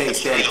it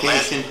takes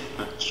dedication.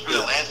 Screw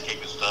the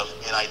landscaping stuff,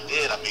 and I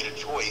did. I made a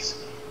choice,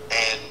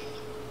 and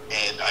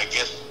I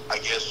guess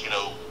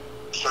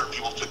certain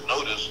people took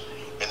notice,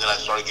 and then I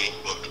started getting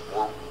booked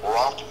more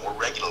often, more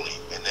regularly,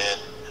 and then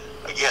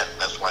again,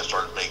 that's when I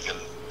started making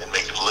a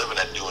living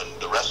at doing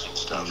the wrestling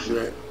stuff.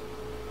 Right.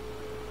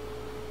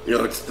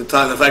 It's the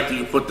fact that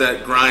you put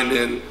that grind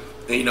in,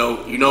 and you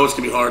know it's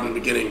gonna be hard in the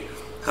beginning.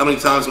 How many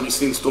times have we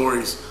seen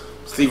stories?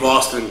 Steve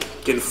Austin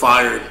getting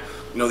fired.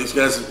 These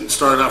guys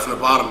started out from the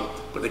bottom,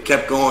 but they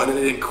kept going and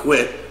they didn't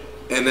quit.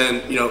 and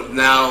then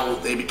now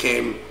they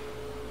became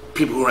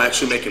people who are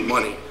actually making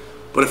money.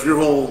 But if your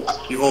whole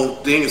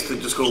thing is to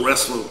just go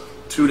wrestle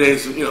 2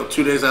 days,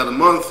 2 days out of the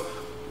month,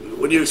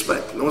 what do you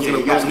expect? No one's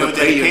you got no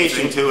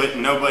dedication to it,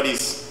 and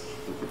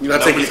you're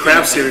not taking your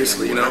craft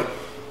seriously, You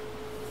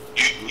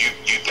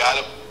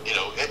gotta,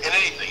 in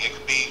anything. It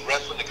could be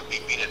wrestling, it could be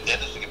being a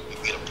dentist, it could be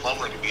being a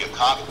plumber, it could be a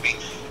cop, it could be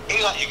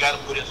anything. You gotta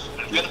put in.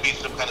 There's gonna be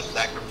some kind of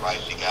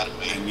sacrifice you gotta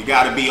make. And you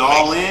gotta be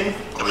all in,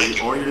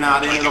 or you're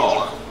not in at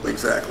all.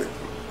 Exactly.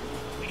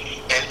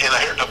 And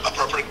I heard a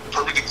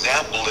perfect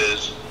example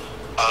is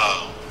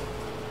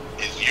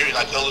years.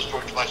 I tell this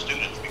story to my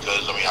students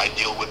because I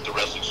deal with the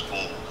wrestling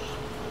school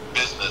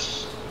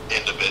business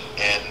end of it,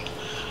 and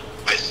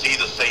I see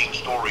the same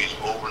stories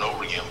over and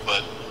over again.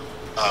 But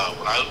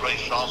when I was running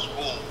Shawn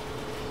School,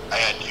 I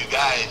had 2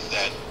 guys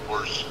that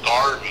were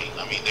starving.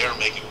 They were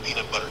making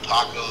peanut butter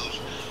tacos.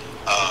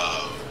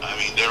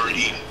 They were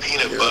eating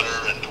peanut butter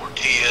and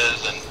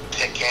tortillas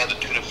and cans of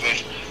tuna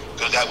fish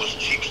because that was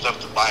cheap stuff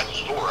to buy at the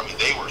store.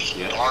 They were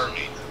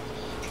starving.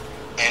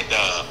 And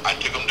I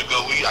took them to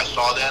go eat. I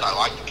saw that. I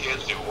liked the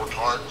kids. They worked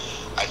hard.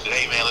 I said,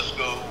 hey, man, let's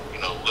go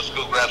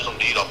grab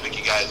something to eat. I'll pick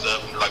you guys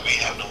up. And they're like, we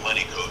have no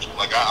money, coach. I'm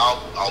like,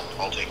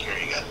 I'll take care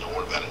of you guys. Don't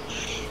worry about it.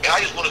 And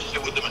I just want to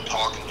sit with them and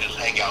talk and just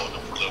hang out with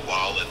them for a little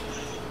while.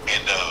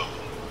 And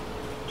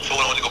so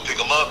when I went to go pick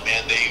them up,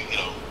 man, they,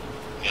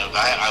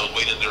 I was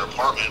waiting in their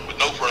apartment with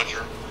no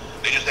furniture.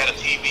 They just had a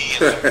TV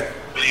and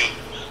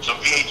some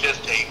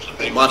VHS tapes.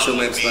 And Macho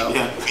Man style.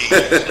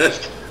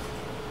 VHS.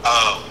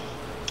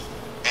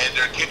 And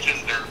their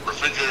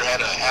refrigerator had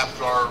a half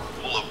jar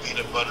full of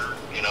peanut butter,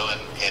 and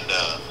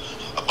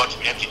a bunch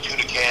of empty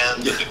tuna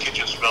cans. And the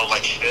kitchen smelled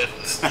like shit.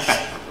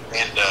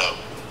 And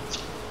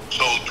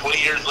so 20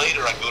 years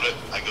later, I go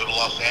to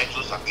Los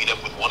Angeles. I meet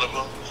up with one of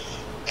them,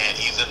 and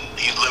he's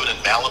living in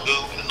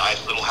Malibu in a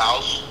nice little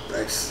house.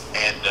 Nice.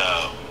 And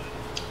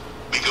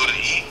we go to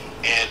eat,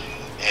 and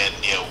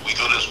we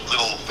go to this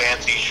little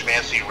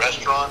fancy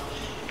restaurant.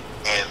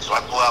 And so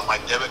I pull out my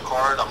debit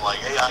card. I'm like,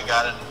 hey, I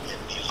got it.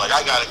 He's like,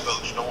 I got it,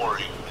 coach. Don't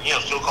worry.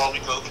 Still calls me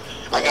coach.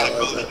 I got it,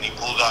 coach. And he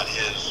pulls out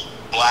his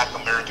Black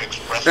American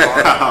Express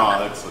card.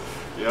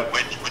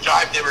 Which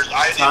I didn't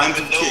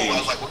even know. I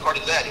was like, what card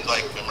is that? He's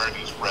like, American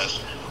Express.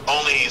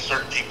 Only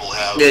certain people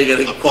have. Yeah, you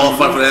got to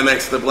qualify for the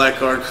MX, the black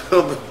card.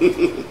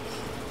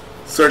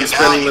 Certain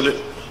spending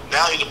limit.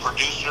 Now he's a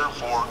producer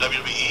for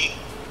WWE.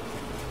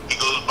 He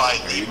goes by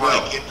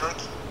Brian Kendrick.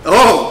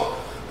 Oh,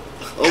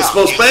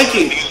 supposed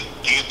spanking.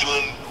 He's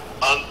doing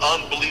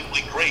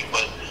unbelievably great,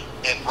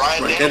 and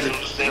Brian Danielson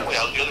was the same way.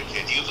 I was the other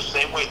kid. He was the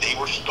same way. They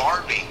were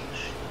starving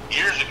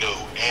years ago,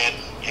 and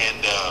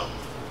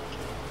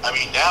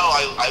now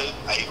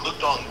I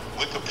looked on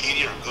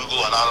Wikipedia or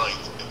Google, and I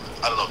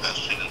don't know if that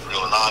shit is real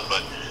or not,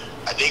 but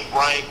I think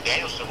Bryan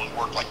Danielson was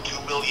worth like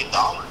 $2 million.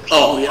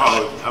 Oh yeah,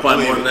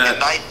 probably more than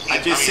that. I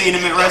just seen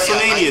him at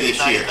WrestleMania this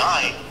year.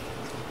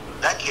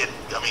 That kid,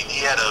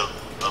 he had a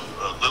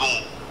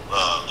little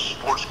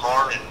sports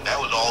car, and that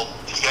was all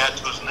he had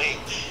to his name.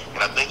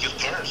 And I think his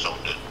parents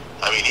owned it.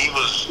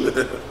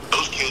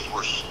 Those kids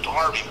were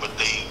starving, but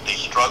they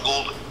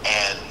struggled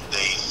and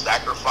they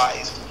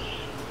sacrificed,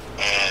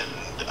 and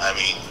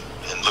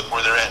and look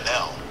where they're at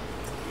now.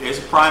 There's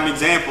a prime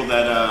example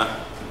that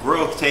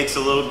growth takes a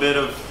little bit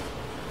of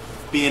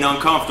being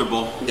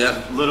uncomfortable.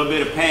 Yeah. A little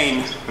bit of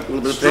pain. A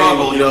little bit of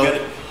struggle.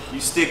 pain, you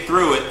stick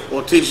through it.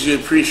 Well, it teaches you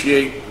to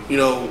appreciate,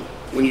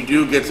 when you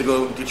do get to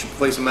go get your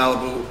place in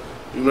Malibu,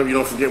 you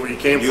don't forget where you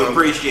came from. You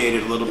appreciate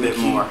it a little bit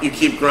more. You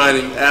keep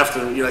grinding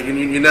after.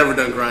 You're never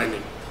done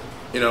grinding.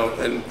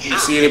 And you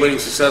see anybody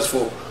who's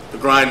successful, the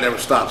grind never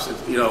stops.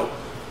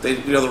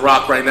 The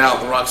Rock right now.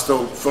 The Rock's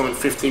still filming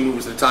 15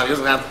 movies at a time. He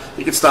doesn't have.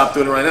 He could stop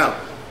doing it right now.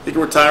 He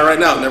can retire right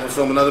now and never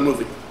film another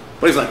movie.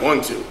 But he's not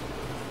going to.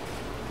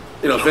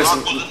 The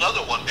Rock was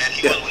another one, man.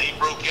 He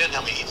broke in.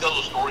 He tells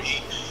a story.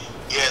 He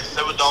had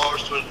 $7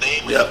 to his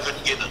name, and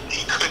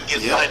he couldn't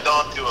get signed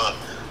on to a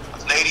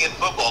Canadian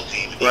football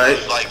team. He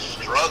was like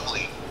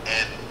struggling,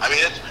 and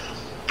it's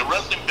the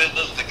wrestling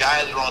business. The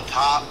guys that are on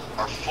top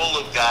are full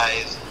of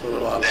guys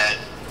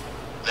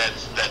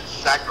that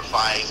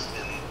sacrificed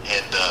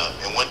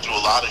and went through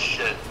a lot of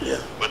shit.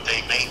 Yeah. But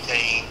they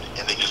maintained,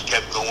 and they just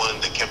kept going.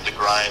 They kept the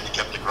grind. They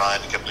kept the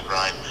grind. They kept the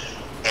grind.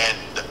 And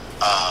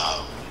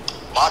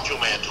Macho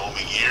Man told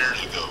me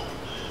years ago,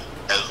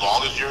 as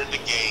long as you're in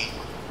the game,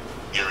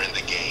 you're in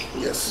the game.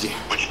 Yes.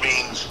 Which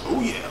means,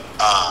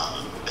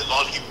 as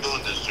long as you keep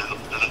doing this,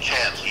 there's a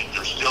chance.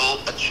 There's still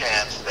a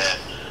chance that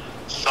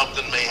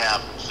something may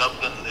happen.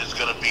 Something is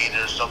going to be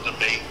there. Something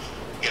may,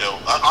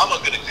 I'm a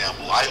good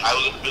example. I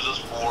was in the business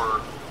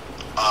for,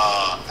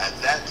 at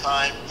that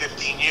time,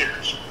 15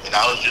 years, and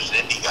I was just an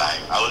indie guy.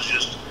 I was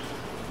just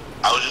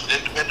an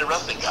independent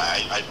wrestling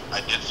guy.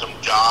 I did some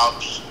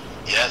jobs.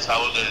 Yes, I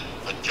was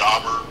a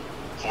jobber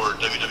for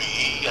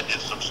WWE. I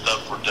did some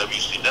stuff for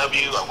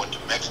WCW. I went to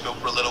Mexico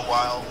for a little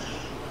while,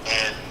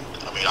 and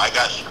I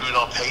got screwed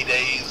on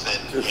paydays,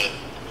 and this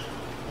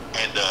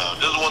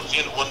is one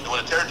thing. When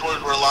the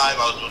territories were alive,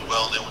 I was doing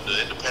well. And then when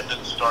the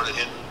independents started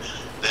hitting,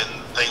 then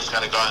things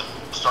kind of got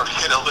started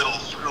getting a little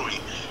screwy.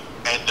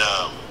 And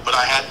but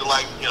I had to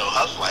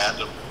hustle. I had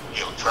to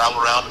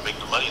travel around to make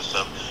the money and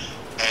stuff.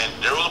 And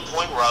there was a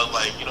point where I was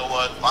like, you know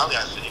what? Finally,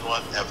 I said, you know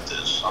what? F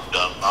this. I'm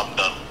done. I'm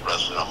done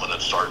wrestling. I'm gonna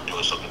start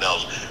doing something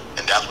else.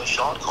 And that's when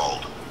Shawn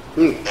called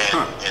and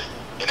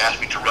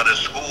asked me to run his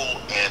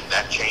school, and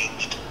that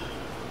changed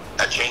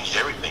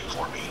everything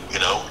for me.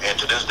 And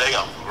to this day,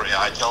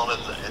 I tell him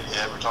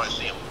every time I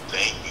see him,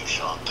 thank you,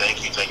 Shawn.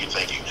 Thank you.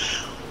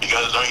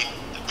 Because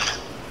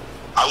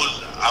I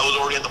was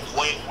already at the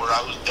point where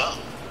I was done.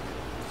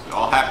 It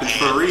all happens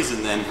for a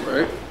reason, then.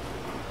 Right.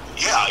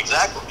 Yeah,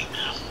 exactly.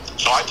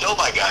 So I tell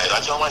my guys, I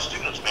tell my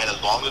students, man,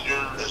 as long as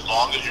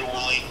you're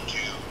willing to,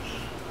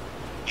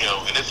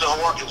 and it's a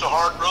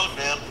hard road,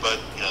 man. But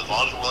as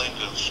long as you're willing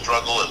to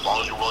struggle, as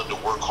long as you're willing to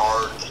work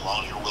hard, as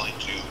long as you're willing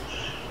to,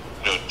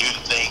 do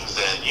the things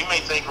that you may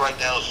think right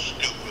now is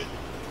stupid,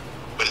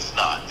 but it's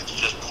not. It's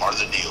just part of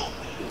the deal.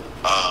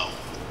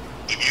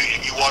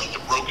 If you watch the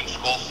Broken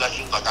Skull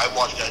sessions, like I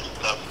watch that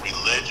stuff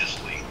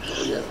religiously.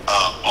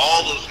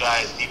 All those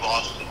guys Steve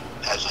Austin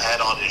has had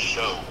on his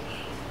show,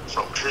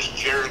 from Chris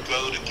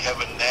Jericho to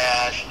Kevin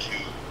Nash to,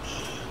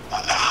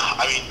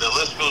 the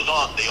list goes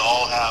on. They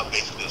all have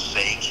basically the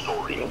same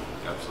story.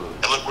 Absolutely.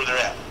 And look where they're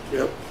at.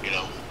 Yep.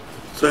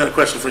 So I had a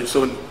question for you.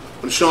 So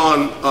when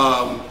Shawn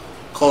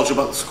called you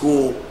about the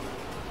school,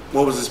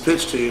 what was his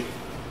pitch to you?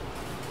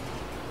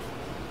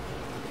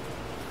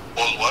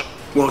 What?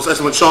 Well,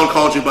 when Shawn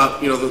called you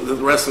about the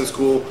wrestling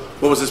school,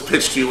 what was his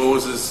pitch to you? What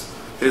was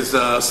his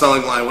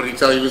selling line? What did he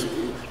tell you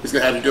he's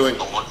going to have you doing?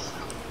 I want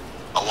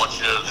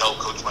you to help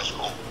coach my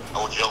school. I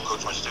want you to help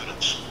coach my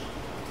students.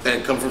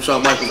 And come from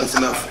Shawn Michael, that's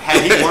enough.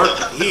 Had he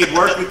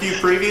worked with you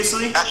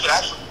previously? Actually,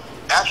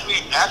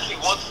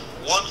 once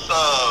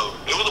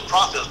it was a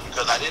process,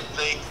 because I didn't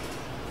think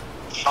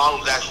Shawn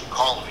was actually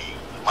calling me.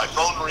 My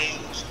phone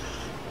rings,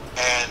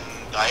 and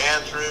I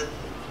answer it,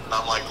 and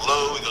I'm like,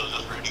 hello. He goes,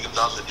 this is Rudy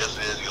Gonzalez. I said, yes,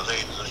 it is. He goes,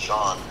 hey, this is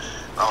Shawn.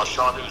 And I was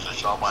Shawn, who's this?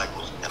 Shawn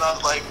Michaels. And I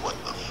was like, what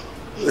the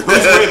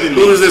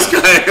Who is this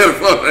guy?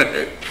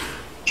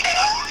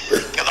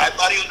 Because I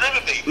thought he was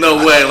ribbing me.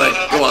 No way, I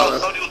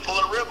thought he was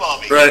pulling a rib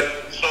on me. Right.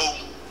 So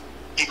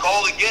he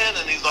called again,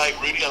 and he's like,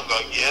 Rudy, I'm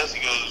like, yes.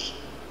 He goes,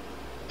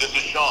 this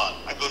is Shawn.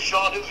 I go,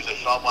 Shawn who? He said,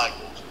 Shawn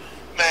Michaels.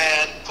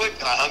 Man, click,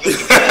 and I hung up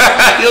the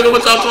phone. You don't know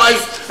what's up twice?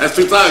 That's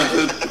 2 times,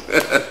 dude.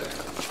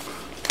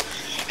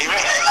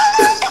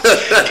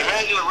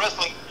 Imagine a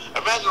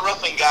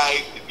wrestling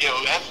guy,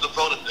 answer the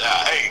phone and,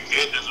 hey,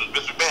 kid, this is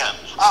Mr. Man.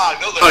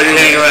 You're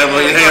hanging right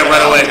away.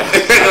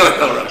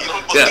 You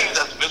don't believe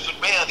that's Mr.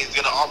 Man. He's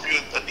going to offer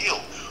you a deal.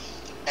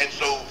 And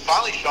so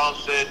finally Shawn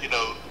said, he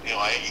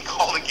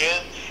called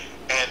again,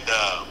 and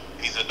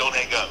he said, don't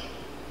hang up.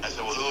 I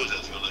said, well, who is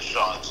this? He goes, it's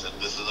Shawn. I said,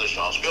 this is a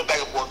Shawn. So we went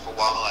back and forth for a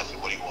while, and I said,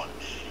 what do you want?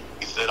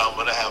 He said, I'm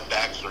going to have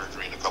back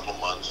surgery in a couple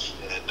months,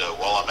 and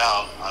while I'm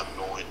out, I'm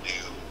going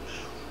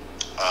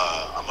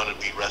to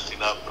be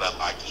resting up, but I'd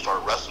like to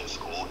start wrestling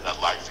school, and I'd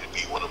like to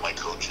be one of my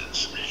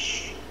coaches.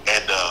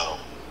 And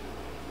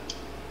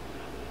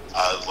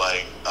I was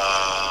like,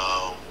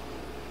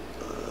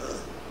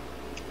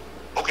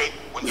 okay.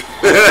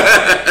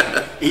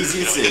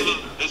 Easy to see.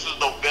 This is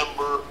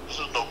November,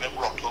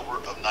 October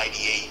of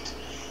 '98,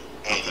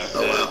 and he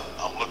said,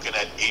 I'm looking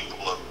at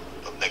April of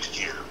next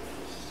year.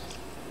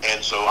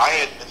 And so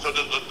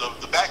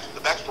the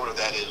backstory of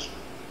that is,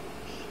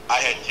 I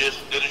had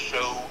just did a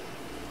show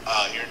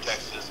here in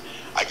Texas.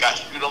 I got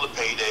screwed on the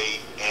payday,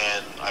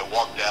 and I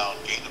walked out,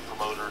 gave the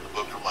promoter, the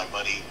booker, my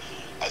money.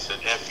 I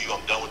said, F you,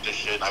 I'm done with this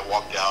shit. And I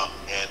walked out,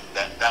 and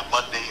that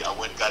Monday, I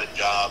went and got a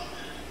job,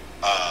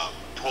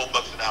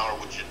 $12 an hour,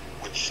 which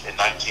in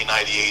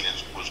 1998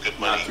 was good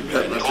money.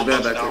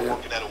 $12 an hour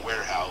working at a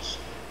warehouse.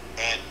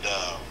 And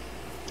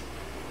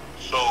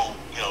so,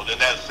 then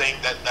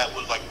that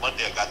was like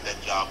Monday, I got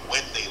that job.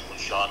 Wednesday is when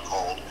Shawn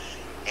called.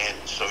 And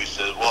so he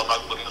said, well, I'm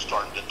not looking to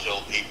start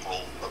until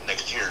April of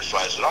next year. So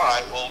I said, all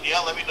right, well,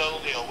 yeah, let me know,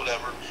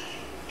 whatever.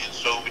 And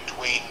so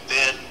between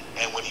then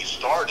and when he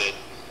started,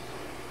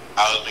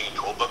 I was making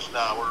 $12 an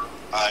hour.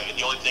 And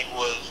the only thing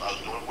was, I was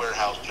doing a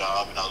warehouse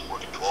job, and I was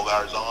working 12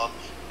 hours on,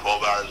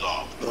 12 hours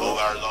off, 12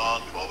 hours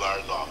on, 12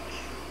 hours off.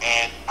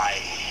 And I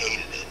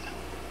hated it.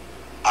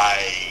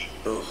 I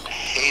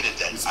hated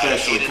that.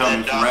 Especially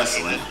coming from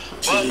wrestling.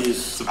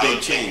 It's a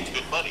big change.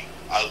 Good money.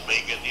 I was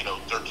making,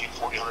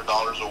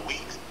 $1,300-$1,400 a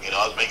week.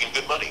 I was making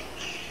good money.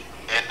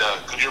 And,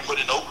 because you're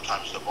putting in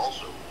overtime stuff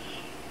also.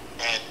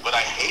 But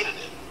I hated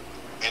it.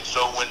 And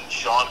so when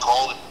Shawn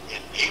called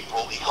in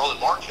April, he called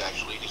in March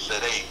actually, he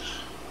said, hey,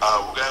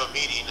 we're going to have a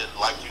meeting and I'd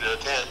like you to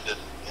attend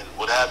and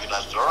what have you. And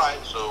I said, all right.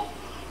 So,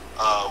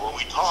 when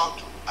we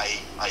talked,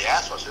 I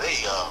asked him, I said,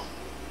 hey,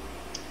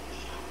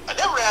 I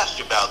never asked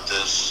you about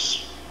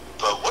this,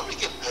 but what are we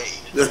getting paid?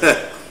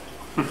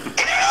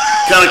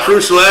 Kind of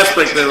crucial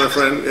aspect there, my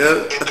friend.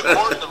 Yeah. In the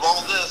course of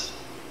all this,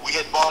 we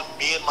had bought,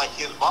 me and my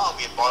kid's mom,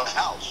 we had bought a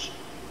house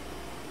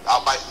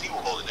out by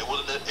SeaWorld, and it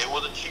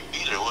wasn't cheap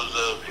either.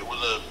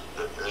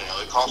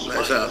 It cost some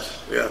nice money. house.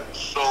 Yeah.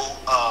 So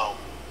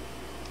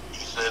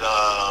he said,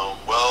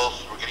 well,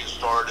 so we're getting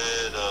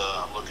started.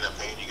 I'm looking at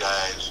paying you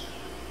guys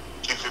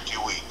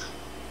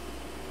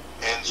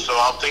So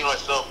I'm thinking to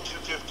myself,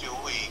 $250 a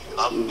week, and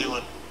I'm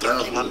doing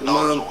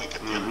 $1,300 a week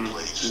at the other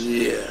place.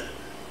 Yeah.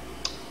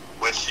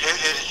 Which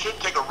it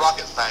shouldn't take a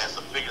rocket scientist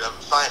to figure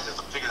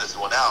this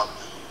one out.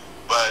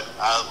 But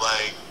I was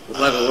like, it's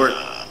not gonna work.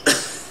 I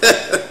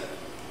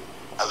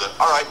said,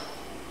 all right.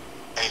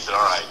 And he said,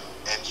 all right.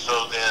 And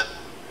so then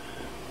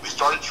we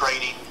started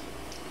training,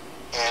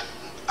 and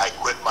I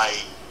quit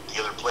the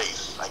other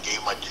place. I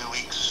gave my 2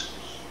 weeks,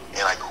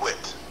 and I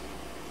quit.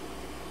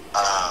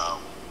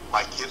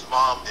 My kid's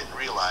mom didn't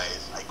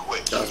realize I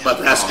quit. I was about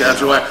to ask you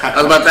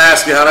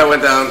how that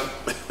went down.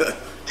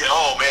 Yeah,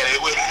 oh man, it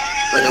was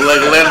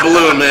like a lead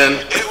balloon,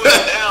 man. It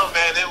went down,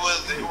 man. It was.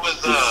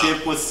 The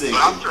ship was sinking.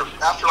 After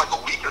like a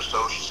week or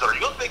so, she said, "Are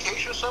you on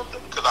vacation or something?"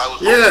 Because I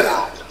was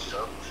yeah. And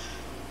stuff.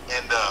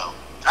 And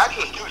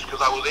actually, it was too,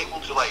 because I was able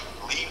to like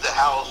leave the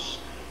house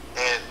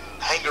and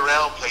hang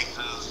around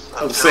places.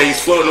 I would say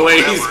he's floating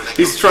away.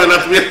 He's trying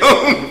not to be at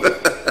home.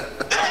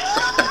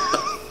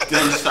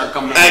 Then you start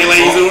coming. Acting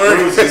like he's at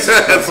work.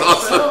 That's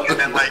awesome. And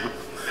then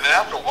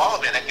after a while,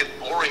 man, that gets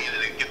boring and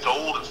it gets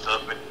old and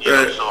stuff. And you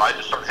know, so I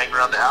just started hanging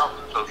around the house.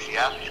 And so she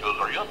asked me, she goes,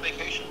 "Are you on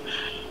vacation?"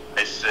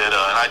 I said, and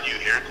I knew,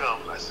 here it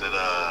comes. I said,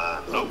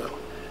 nope.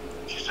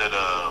 She said,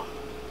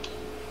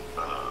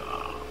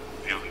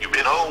 you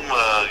been home?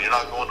 You're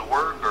not going to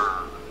work?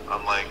 Or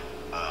I'm like,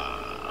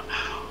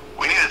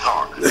 we need to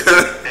talk. And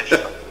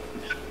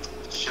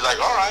she's like,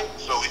 all right.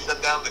 So we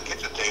sat down at the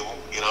kitchen table,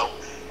 you know,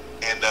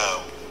 and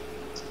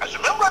I said,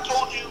 remember I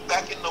told you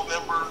back in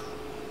November,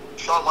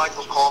 Shawn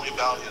Michaels called me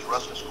about his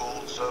wrestling school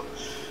and stuff?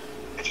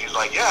 And she's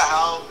like, yeah,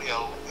 how, you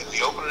know, is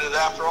he opening it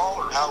after all,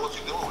 or what's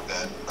he doing with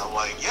that? And I'm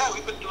like, yeah,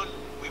 we've been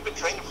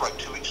training for like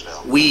 2 weeks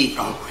now. And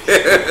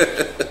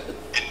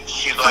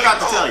she's like, I forgot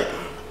to tell you.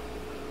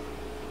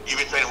 You've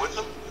been training with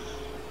him?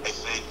 I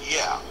said,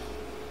 yeah.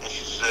 And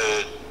she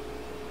said,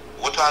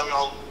 what time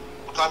y'all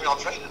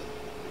training?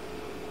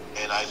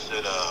 And I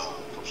said,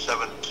 from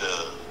 7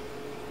 to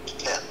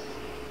 10.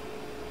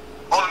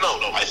 Oh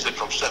no, I said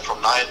from 9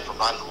 in the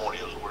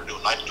morning. That's what we're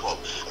doing, 9 to 12.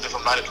 I said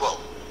from 9 to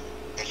 12.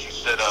 And she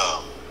said,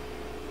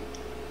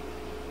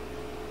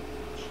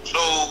 so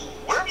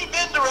where have you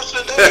been the rest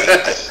of the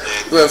day? I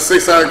said, well,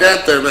 6-hour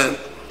gap there, man.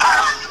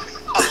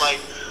 I'm like,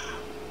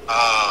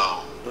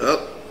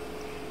 well.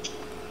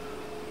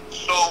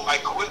 So I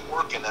quit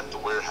working at the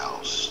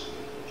warehouse.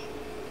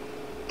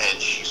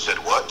 And she said,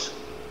 what?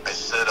 I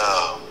said,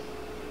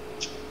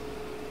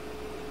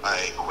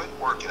 I quit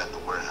working at the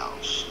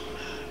warehouse.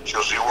 She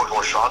goes, so you're working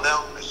with Shawn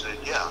now? I said,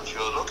 yeah. She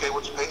goes, okay,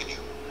 what's paying you?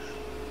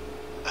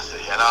 I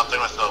said, yeah. And I'm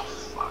thinking to myself,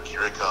 fuck,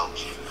 here it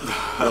comes.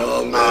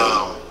 Oh,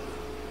 man.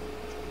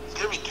 It's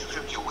going to be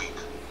 $250 a week.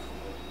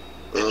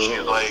 And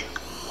she's like,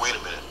 wait a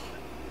minute.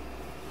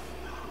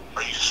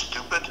 Are you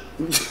stupid?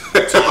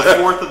 Took a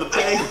fourth of the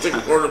pay.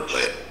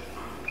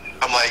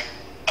 I'm like,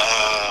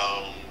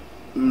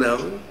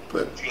 no,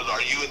 but she goes,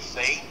 are you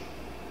insane?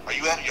 Are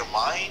you out of your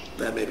mind?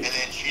 That maybe. And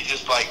then she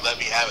just like let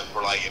me have it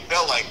for like, it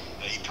felt like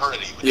an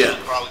eternity, but yeah. it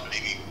was probably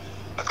maybe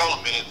a couple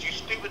of minutes. You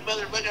stupid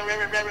mother, we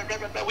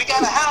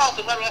got a house,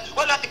 and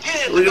what about the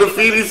kids? We're gonna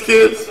feed these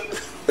kids.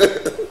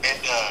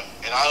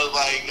 And I was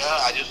like,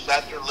 I just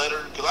sat there and let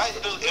her, because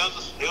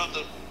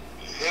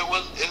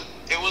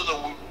it was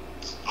a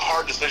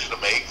hard decision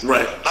to make.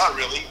 Right. Not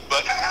really,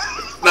 but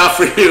not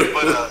for you.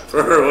 But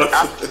for her.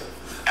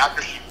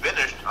 After she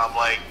finished, I'm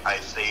like, I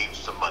saved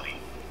some money.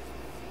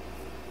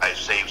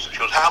 She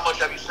goes, how much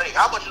have you saved?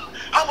 How much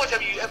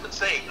have you ever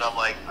saved? And I'm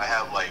like, I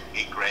have like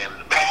 $8,000 in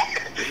the bank.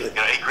 $8,000 in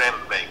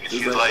the bank. And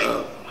she's like,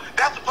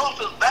 that's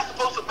supposed to last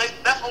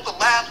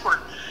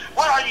for,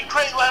 what are you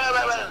crazy?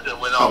 And it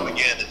went off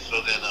again. And so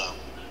then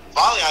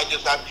finally after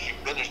she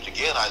finished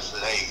again, I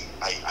said, hey,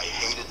 I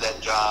hated that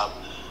job.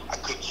 I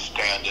couldn't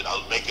stand it. I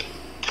was making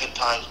 10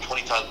 times,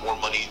 20 times more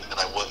money than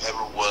I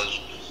ever was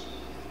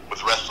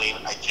with wrestling.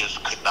 I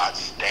just could not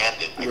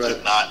stand it. I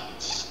could not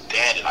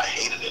stand it. I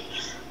hated it.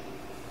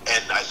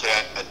 And I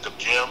said, at the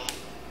gym,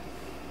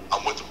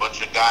 I'm with a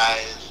bunch of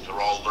guys. They're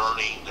all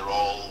learning. They're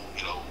all,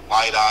 you know,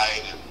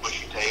 wide-eyed and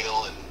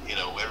bushy-tailed, and, you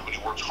know, everybody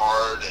works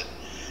hard. And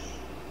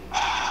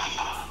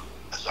I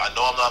said, I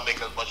know I'm not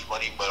making as much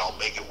money, but I'll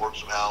make it work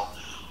somehow.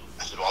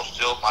 I said, well,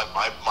 still,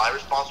 my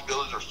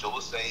responsibilities are still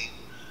the same.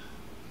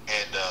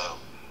 And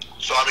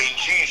so, I mean,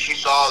 she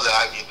saw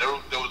that. I mean, there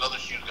was nothing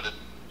she was going to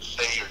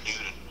say or do.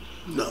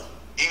 No.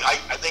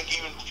 I think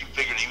even she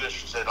figured, even if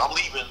she said, I'm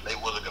leaving, it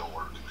wasn't going to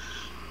work.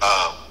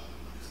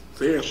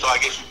 So I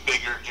guess she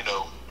figured, you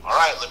know, all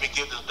right, let me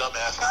give this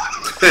dumbass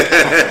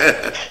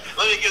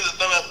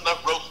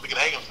enough ropes so we can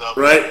hang himself.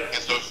 Right.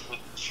 And so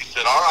she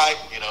said, all right,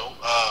 you know,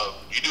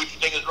 you do what you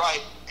think is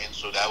right. And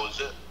so that was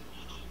it.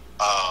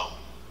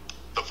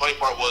 The funny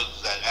part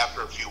was that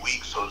after a few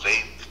weeks,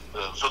 Jose,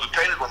 so the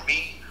trainers were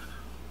me,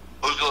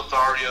 Jose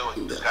Lothario,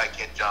 and this guy,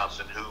 Ken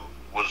Johnson, who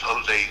was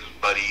Jose's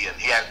buddy. And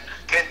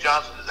Ken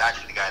Johnson is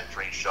actually the guy that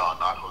trained Shawn,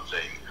 not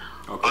Jose.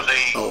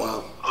 Okay.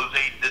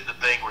 Jose did the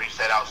thing where he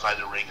sat outside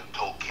the ring and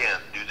told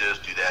Ken, do this,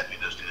 do that, do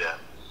this, do that.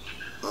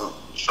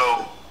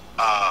 So,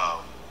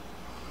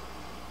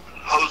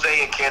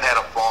 Jose and Ken had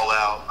a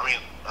fallout. I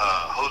mean,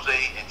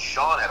 Jose and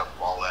Shawn had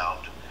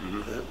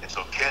And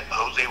so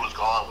Jose was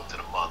gone within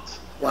a month.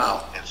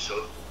 Wow. And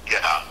so,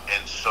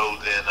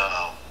 then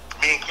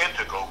me and Ken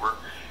took over.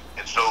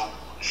 And so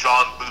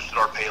Shawn boosted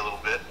our pay a little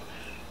bit.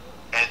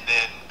 And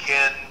then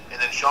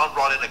Shawn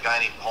brought in a guy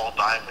named Paul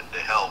Diamond to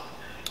help.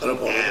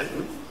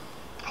 And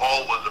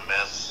Paul was a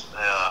mess.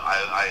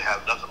 I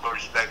have nothing but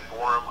respect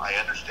for him. I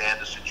understand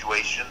the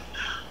situation.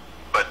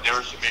 But there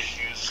were some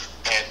issues.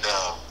 And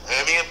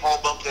me and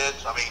Paul bumped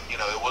heads. I mean,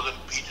 it wasn't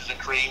peaches and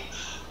cream.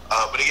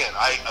 But again,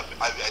 I've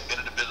been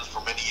in the business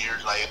for many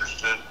years, and I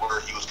understood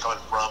where he was coming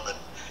from and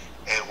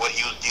what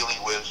he was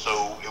dealing with.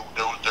 So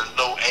there's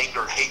no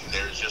anger, hate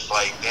there. It's just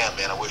like, damn,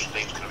 man, I wish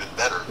things could have been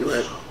better.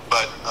 Right.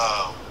 But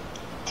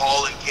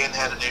Paul and Ken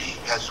had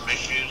some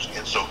issues,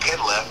 and so Ken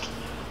left.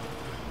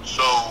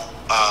 So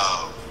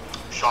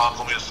Shawn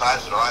pulled me aside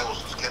and said, all right, well,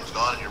 since Ken's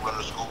gone and you're running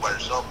the school by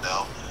yourself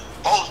now,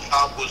 Paul's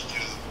job was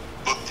to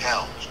book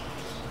towns.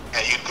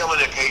 And he'd come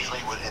in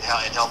occasionally and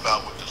help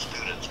out with the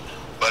students.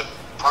 But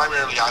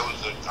primarily, I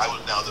was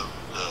now the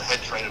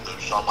head trainer of the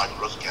Shawn Michael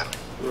Wrestling Academy.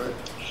 Right.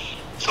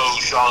 So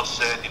Shawn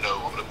said, I'm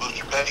going to boost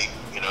your pay,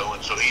 and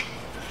so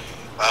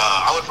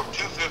I went from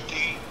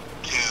 $250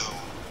 to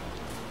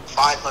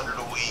 $500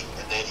 a week,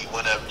 and then he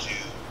went up to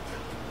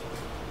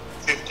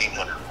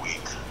 $1,500 a week.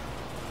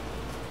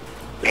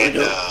 There we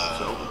go.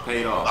 So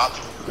paid off.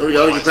 There we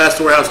go. You can pass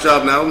the warehouse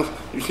job now.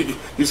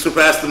 You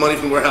surpassed the money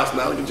from the warehouse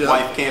now. Good job.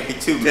 Wife can't be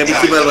too bad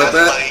about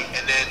that. Money,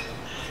 and then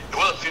it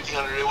wasn't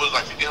 $1,500. It was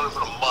like $1,500 for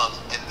the month,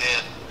 and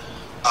then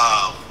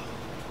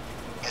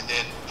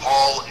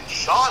Paul and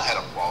Shawn had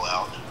a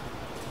fallout.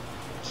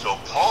 So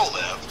Paul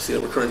left. See a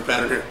recurring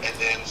pattern here. And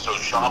then so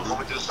Shawn pulled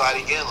me to the side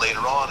again later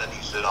on, and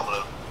he said, "I'm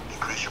going to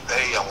increase your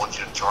pay. I want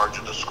you in charge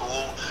of the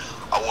school.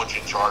 I want you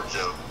in charge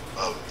of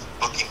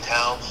booking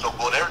towns." So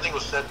when everything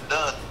was said and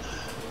done,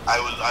 I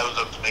was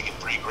up to making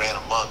 $3,000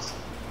 a month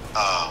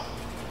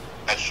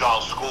at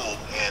Shawn's school,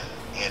 and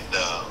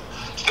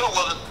still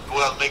wasn't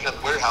what I was making at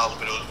the warehouse,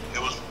 but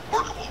it was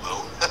workable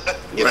though.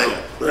 Right.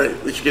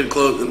 At least you're getting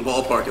close in the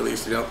ballpark, at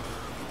least.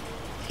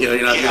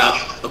 You're not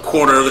a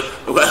quarter of the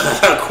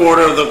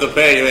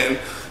pay, man.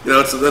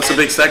 That's a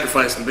big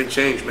sacrifice and a big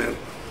change, man.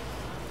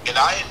 And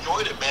I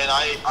enjoyed it, man.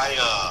 I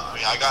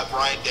got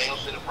Bryan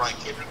Danielson and Brian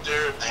Kendrick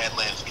there. I had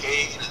Lance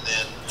Cade, and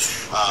then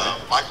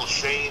Michael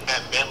Shane,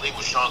 Matt Bentley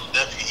was Shawn's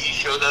nephew. He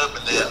showed up,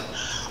 and then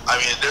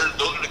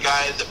those are the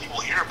guys that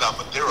people hear about.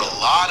 But there are a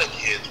lot of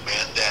kids,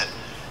 man, that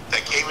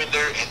came in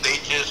there and they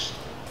just,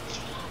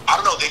 I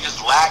don't know, they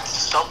just lacked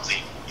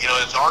something.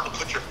 It's hard to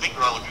put your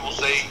finger on when people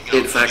say, do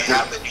you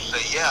have it? You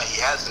say, yeah, he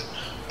has it.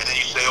 And then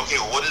you say,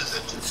 okay, well, what is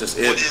it? It's just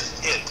it. What is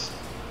it?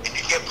 And you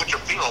can't put your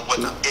finger on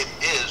what it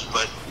is,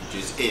 but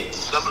just it.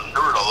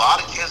 There were a lot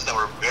of kids that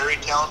were very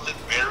talented,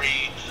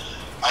 very,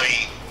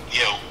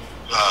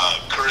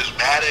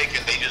 charismatic,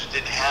 and they just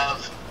didn't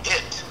have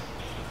it.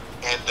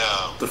 And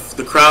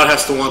the crowd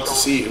has to want to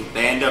see you.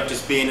 They end up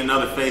just being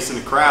another face in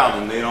the crowd,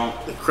 and they don't.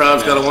 The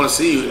crowd's got to want to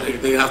see you.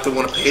 They have to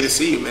want to pay to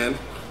see you, man,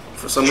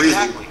 for some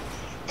reason.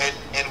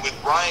 And with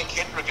Brian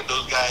Kendrick and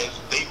those guys,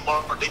 they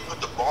put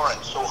the bar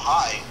at so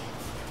high.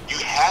 You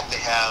had to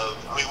have.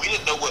 We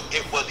didn't know what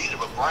it was either,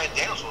 but Bryan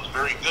Danielson was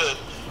very good.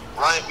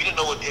 We didn't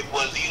know what it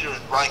was either,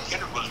 and Brian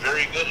Kendrick was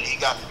very good, and he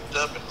got picked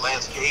up, and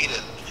Lance Cade,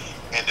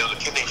 and there was a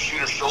kid named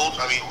Shooter Schultz.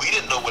 We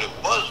didn't know what it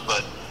was,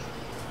 but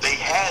they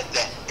had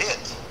that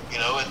it,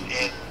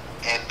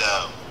 and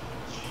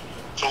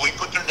so we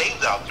put their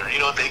names out there.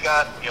 They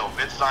got,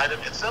 Vince signed them,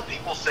 and some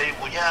people say,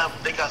 well, yeah,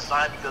 they got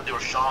signed because they were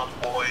Shawn's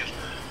boys.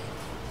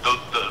 The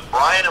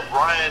Brian and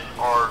Brian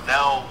are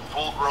now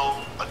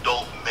full-grown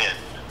adult men.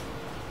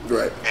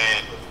 Right.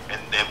 And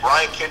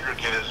Brian Kendrick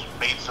has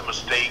made some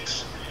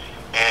mistakes,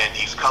 and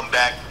he's come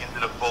back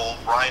into the fold.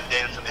 Bryan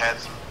Danielson had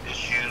some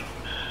issues,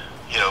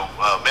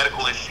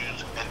 medical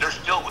issues, and they're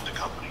still with the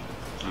company.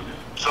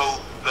 Mm-hmm. So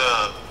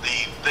the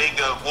thing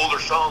of, well, they're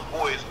Shawn's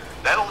boys,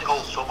 that only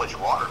holds so much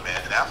water,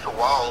 man. And after a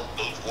while,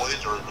 those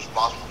boys are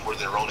responsible for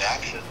their own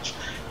actions,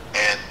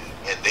 and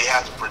they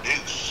have to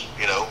produce.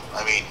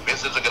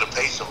 Vince isn't going to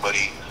pay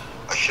somebody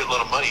a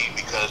shitload of money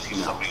because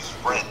he's somebody's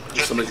friend.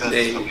 Just somebody's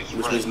name,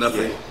 which means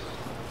nothing.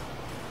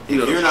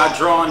 Yeah. If you're not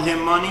drawing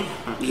him money,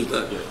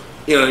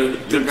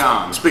 you're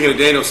gone. Speaking of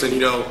Danielson,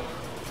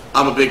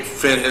 I'm a big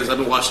fan of his. I've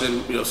been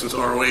watching him, since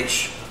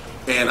ROH,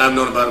 and I've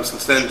known about him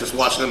since then. Just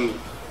watching him,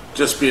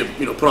 be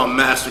put on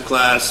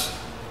masterclass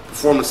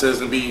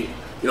performances and be,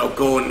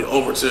 going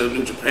over to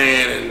New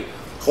Japan and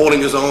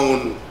holding his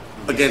own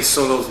against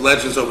some of those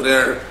legends over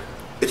there.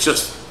 It's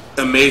just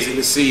amazing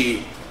to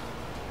see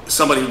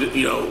somebody who,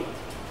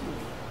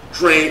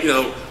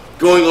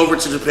 going over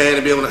to Japan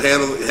and be able to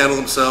handle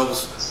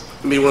themselves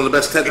and be one of the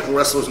best technical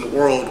wrestlers in the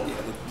world.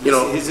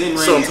 His in-ring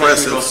so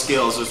impressive. Technical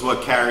skills is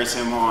what carries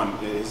him on.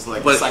 It's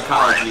like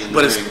psychology in the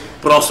ring.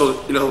 But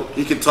also,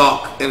 he can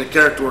talk and the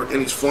character work, and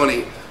he's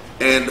funny.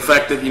 And the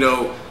fact that,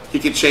 he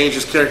can change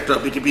his character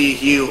up. He could be a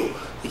heel.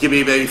 He could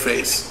be a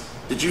babyface.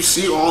 Did you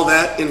see all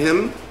that in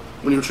him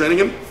when you were training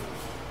him?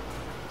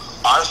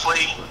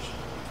 Honestly,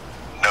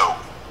 no.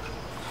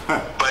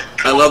 But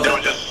I love that. There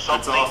was just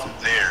something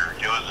there.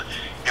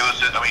 It It was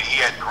just, I mean, he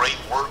had great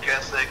work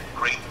ethic,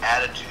 great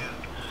attitude.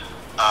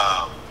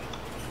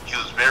 He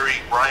was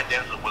Brian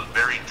Danielson was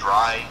very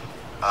dry.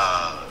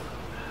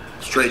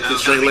 Straight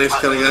laced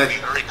kind of guy.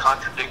 Very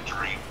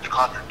contradictory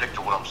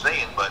what I'm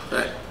saying, but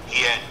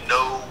he had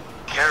no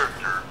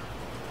character.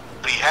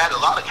 But he had a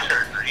lot of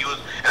character. And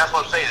that's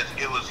what I'm saying.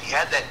 He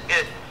had that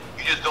it.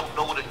 You just don't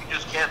know you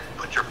just can't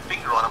put your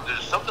finger on him.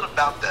 There's something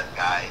about that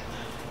guy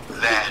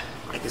that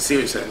I can see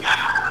what you're saying.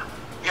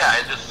 Yeah,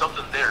 it's just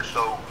something there.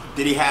 So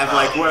did he have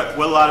like what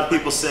a lot of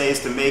people say is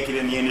to make it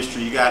in the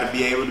industry, you got to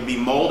be able to be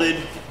molded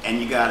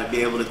and you got to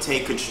be able to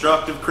take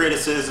constructive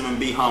criticism and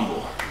be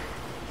humble.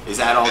 Is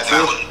that all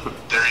true?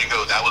 There you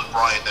go. That was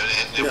Brian.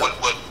 And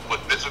what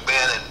Vince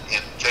McMahon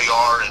and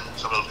JR and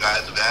some of those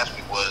guys have asked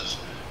me was,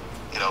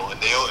 and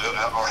they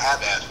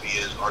have asked me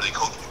is, are they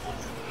coachable?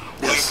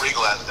 William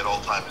Regal asks that all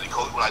the time. Is he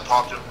coach? When I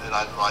talk to him, and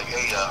I'm like,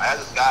 hey, I have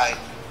this guy.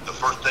 The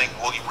first thing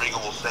William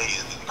Regal will say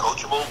is he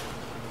coachable?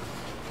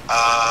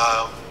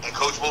 And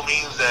coachable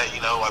means that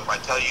if I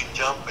tell you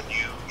jump and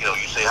you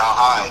say how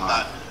high,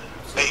 not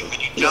hey,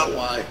 can you jump?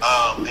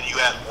 And you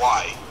ask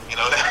why.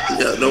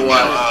 Yeah, no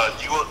why.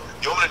 Do you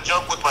want me to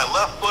jump with my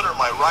left foot or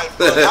my right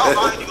foot? How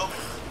high do you go?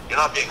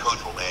 You're not being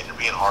coachable, man. You're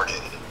being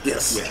hard-headed.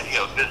 Yes.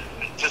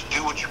 Just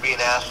do what you're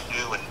being asked to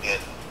do and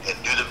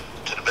do them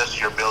to the best of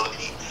your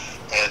ability.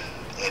 And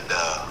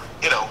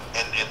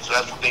so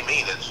that's what they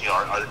mean. Is is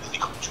he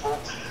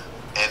coachable?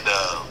 And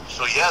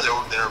so yeah,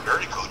 they're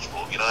very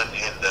coachable.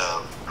 And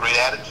great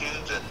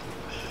attitudes, and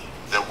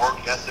their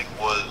work ethic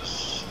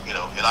was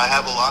And I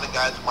have a lot of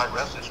guys in my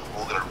wrestling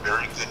school that are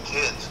very good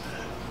kids.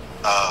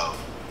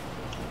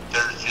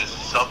 There's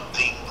just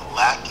something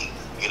lacking,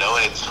 and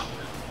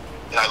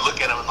I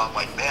look at them and I'm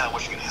like, man, I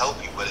wish I could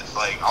help you, but it's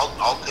like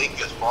I'll take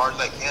you as far as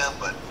I can,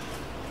 but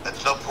at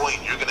some point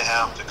you're gonna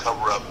have to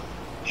cover up,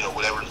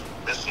 whatever's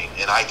missing,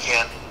 and I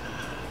can't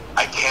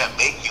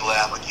make you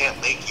laugh. I can't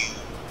make you,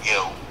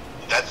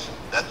 that's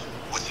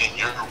within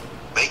your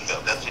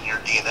makeup. That's in your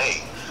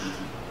DNA.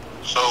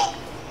 So,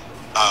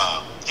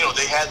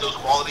 they had those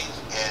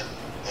qualities, and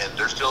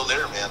they're still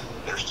there, man.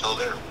 They're still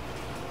there.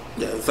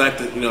 Yeah, the fact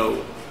that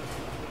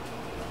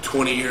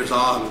 20 years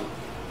on,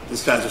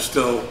 these guys are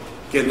still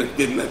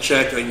getting that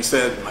check, like you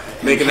said,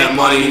 making that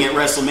money at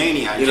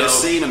WrestleMania. I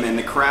just seen him, and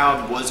the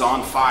crowd was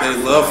on fire.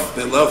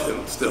 They love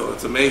him still.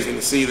 It's amazing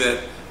to see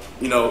that.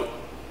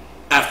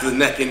 After the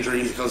neck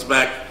injury, he comes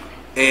back,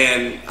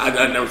 and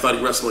I never thought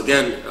he'd wrestle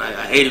again.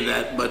 I hated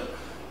that, but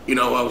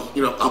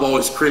I'm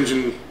always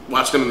cringing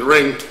watching him in the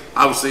ring.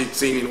 Obviously,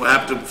 seeing what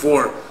happened to him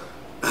before.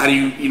 How do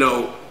you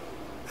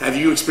have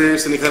you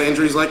experienced any kind of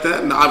injuries like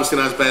that? And obviously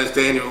not as bad as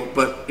Daniel,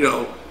 but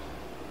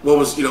what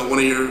was one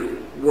of your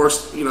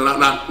worst?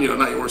 Not your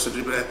worst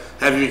injury, but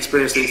have you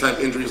experienced any type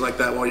of injuries like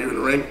that while you're in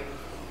the ring?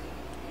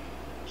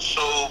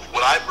 So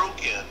when I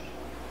broke in,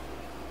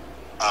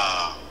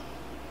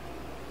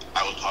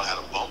 I was taught how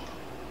to bump.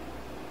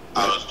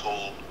 I was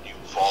told you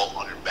fall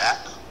on your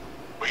back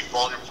or you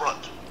fall on your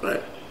front.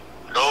 Right.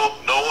 No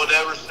one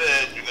ever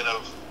said you're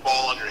gonna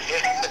fall on your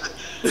head.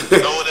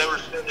 No one ever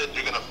said that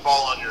you're gonna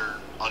fall on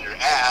your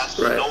ass.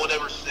 Right. No one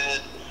ever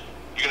said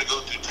you're gonna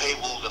go through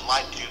tables and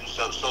light tubes.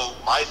 So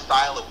my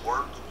style of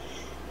work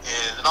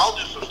is, and I'll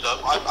do some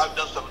stuff. I've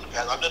done stuff in the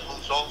past. I've done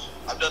moonsaults.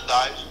 I've done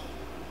dives.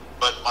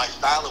 But my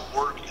style of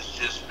work is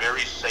just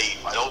very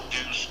safe. I don't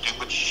do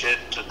stupid shit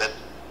that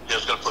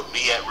is going to put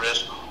me at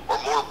risk,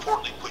 or more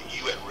importantly, put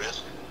you at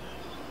risk.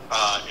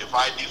 If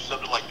I do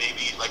something like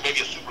maybe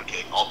a super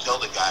kick, I'll tell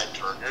the guy,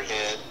 turn your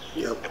head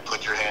and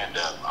put your hand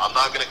up. I'm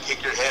not going to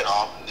kick your head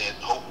off and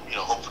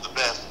hope for the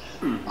best.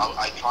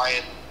 I try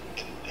and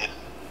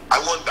I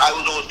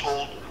was always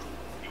told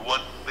you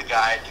want the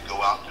guy to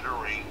go out to the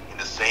ring in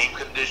the same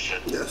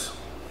condition. Yes.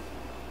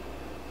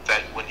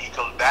 That when he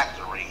comes back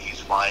to the ring, he's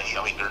fine.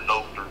 I mean, there's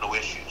no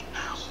issues.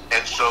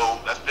 And so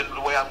that's been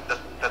the way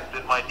that's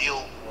been my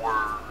deal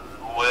for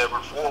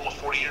almost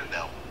 40 years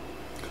now.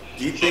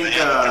 Do you think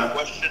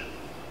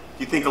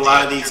a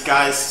lot of these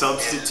guys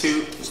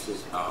substitute?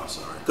 Oh,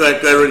 sorry. Go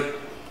ahead, Rudy.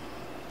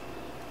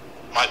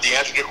 The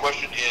answer to your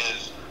question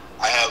is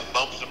I have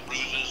bumps and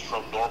bruises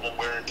from normal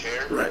wear and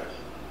tear. Right.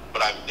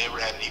 But I've never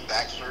had any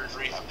back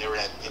surgery. I've never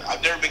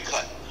been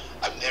cut.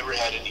 I've never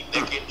had any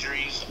neck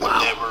injuries. Wow.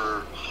 I've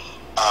never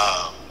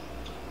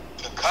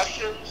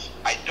concussions.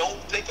 I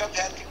don't think I've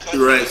had concussions.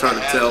 You're right, it's hard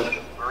to tell.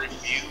 Very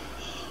few.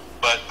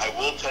 But I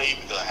will tell you,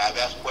 because I have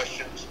asked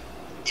questions,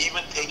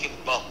 even taking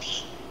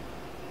bumps,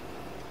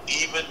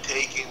 even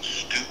taking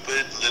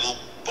stupid little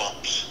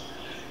bumps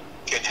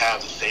can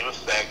have the same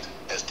effect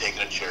as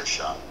taking a chair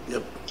shot.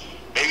 Yep.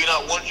 Maybe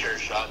not one chair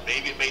shot.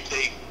 Maybe it may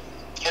take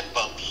 10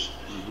 bumps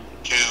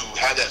to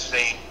have that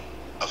same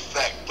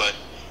effect. But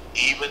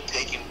even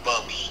taking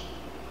bumps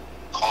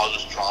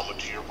causes trauma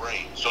to your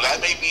brain. So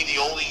that may be the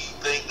only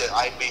thing that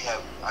I may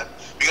have,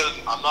 because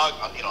I'm not,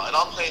 and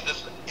I'm saying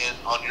this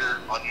on your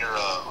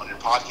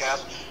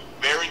podcast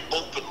very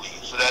openly,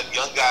 so that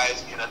young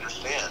guys can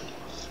understand.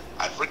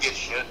 I forget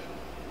shit.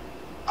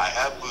 I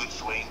have mood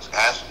swings.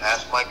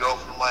 Ask my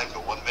girlfriend Micah.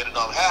 1 minute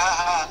I'm ha ha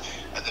ha,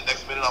 and the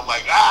next minute I'm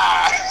like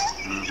ah.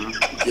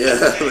 Yeah,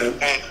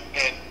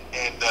 man.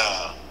 and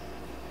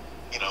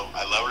you know,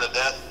 I love her to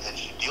death, and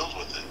she deals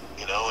with it.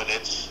 You know, and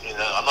it's, you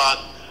know, I'm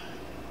not,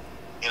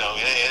 you know,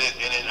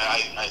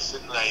 and I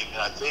sit and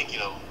I think, you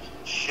know,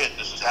 shit,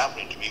 this is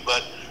happening to me,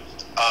 but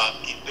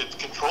it's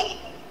controllable.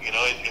 You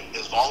know,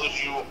 as long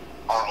as you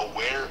are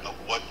aware of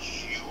what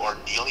you are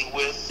dealing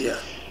with, yeah,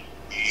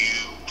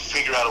 you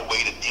figure out a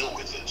way to deal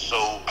with it.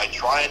 So I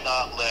try and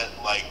not let,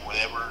 like,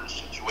 whenever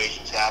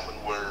situations happen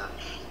where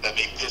that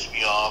may piss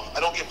me off, I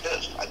don't get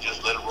pissed. I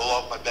just let it roll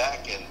off my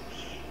back, and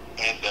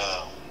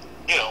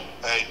you know,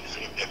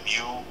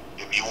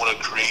 if you want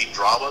to create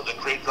drama, then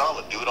create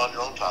drama. Do it on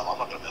your own time. I'm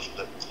not going to mess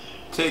with it.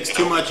 Takes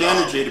too much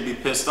energy to be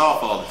pissed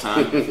off all the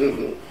time.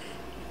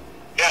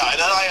 Yeah,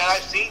 and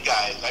I've seen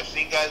guys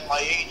my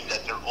age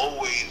that they're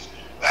always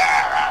rah,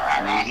 rah,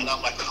 rah, rah, and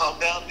I'm like, calm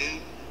down,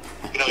 dude.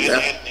 You know,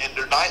 and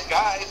they're nice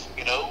guys.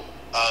 You know,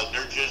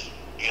 they're just,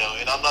 you know,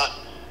 and I'm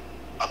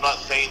not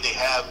saying they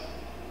have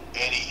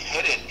any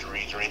head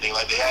injuries or anything,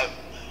 like they have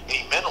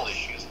any mental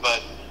issues,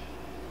 but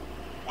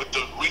with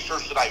the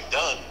research that I've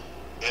done,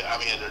 I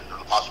mean,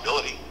 there's a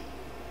possibility,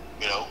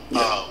 you know.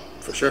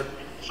 For sure.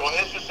 So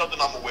it's just something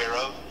I'm aware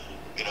of.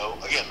 You know,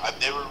 again, I've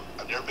never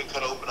been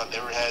cut open. I've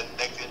never had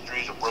neck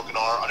injuries or broken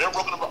arm. I've never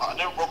broken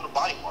a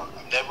body part.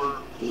 I've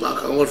never.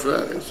 Knock on wood for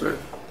that, yes, sir.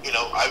 You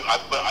know,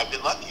 I've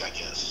been lucky, I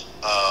guess.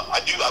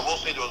 I will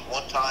say there was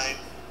one time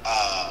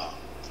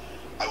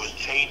I was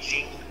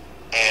changing,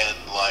 and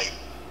like,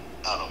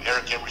 I don't know,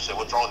 Eric Embry said,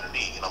 "What's wrong with your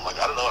knee?" And I'm like,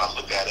 I don't know. And I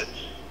looked at it,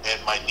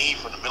 and my knee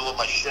from the middle of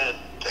my shin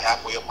to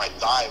halfway up my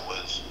thigh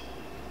was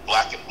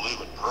black and blue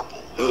and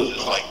purple. It was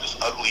just like this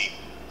ugly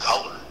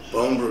color.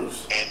 Bone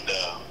bruise. And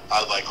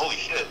I was like, holy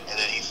shit. And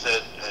then he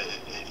said,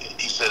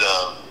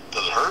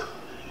 does it hurt?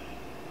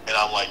 And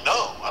I'm like,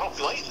 no, I don't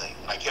feel anything.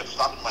 And I kept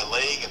stopping my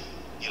leg and,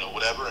 you know,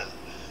 whatever. And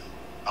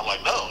I'm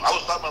like, no, I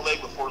was stopping my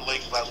leg before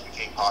leg slaps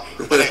became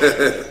popular. But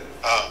anyway,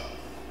 I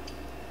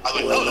was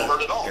like, no, it don't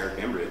hurt at all. Eric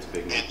Embry, it's a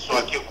big name. And so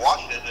I kept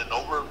watching it, and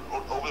over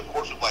the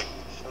course of like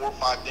 4 or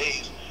 5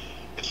 days,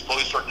 it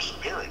slowly started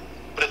disappearing.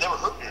 But it never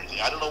hurt me or anything.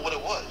 I don't know what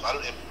it was. I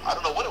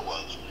don't know what it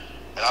was.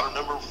 And I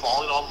remember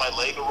falling on my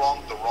leg the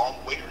wrong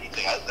way or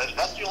anything.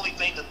 That's the only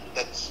thing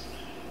that's,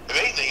 if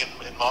anything,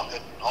 in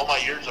all my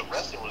years of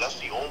wrestling, that's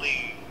the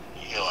only,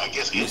 you know, I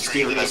guess,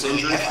 injury that I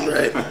really had.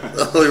 Right.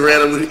 The only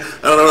randomly,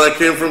 I don't know where that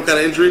came from, kind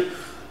of injury.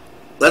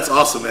 That's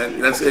awesome,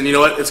 man. And you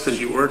know what? It's because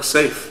you work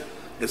safe.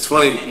 It's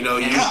funny, you know,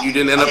 you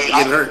didn't end up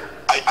getting hurt.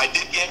 I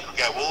did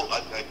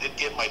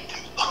get my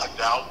tooth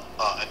knocked out,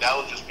 and that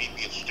was just me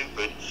being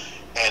stupid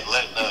and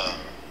letting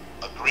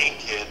a green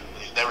kid,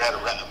 he's never had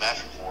a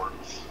match before,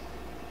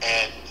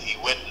 and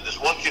this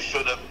one kid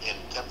showed up in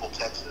Temple,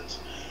 Texas,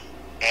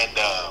 and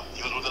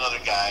he was with another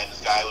guy, and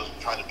this guy was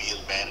trying to be his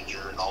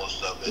manager and all this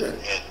stuff,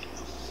 and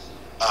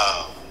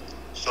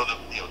so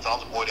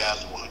Jonathan Boyd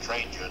asked him, well, who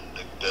trained you? And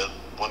the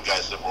one guy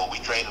said, well, we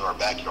train in our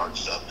backyard and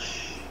stuff.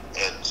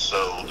 And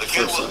so the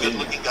kid was a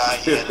good-looking guy.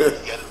 He had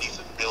a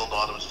decent build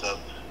on him and stuff.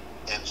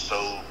 And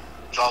so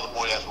Jonathan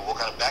Boyd asked, well, what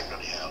kind of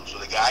background do you have? So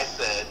the guy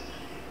said,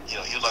 you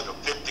know, he was like a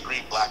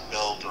 5th-degree black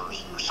belt or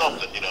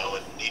something, you know,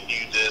 and he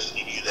knew this and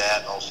he knew that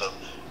and all stuff.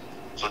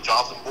 So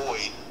Jonathan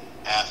Boyd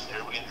asked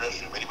everybody in the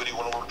dressing room, anybody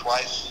want to work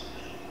twice?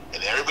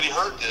 And everybody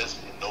heard this,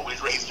 and nobody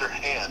raised their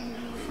hand.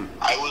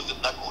 I was the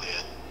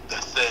knucklehead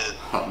that said,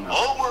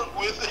 I'll work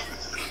with him.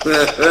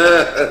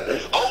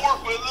 I'll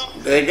work with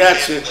him. They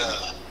got you.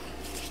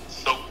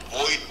 So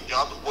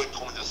Jonathan Boyd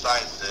pulled me to the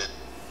side and said,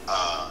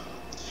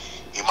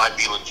 he might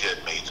be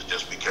legit, mate, so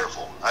just be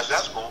careful. I said,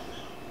 that's cool.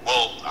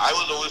 Well, I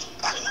was always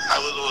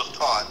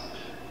taught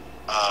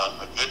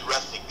a good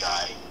wrestling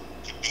guy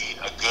can beat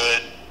a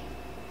good,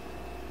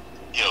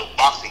 you know,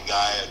 boxing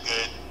guy, a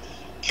good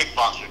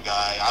kickboxer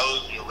guy.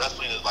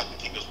 Wrestling is like the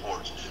king of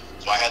sports.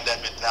 So I had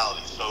that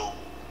mentality. So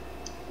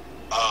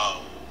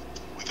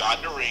we got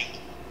in the ring,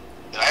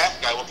 and I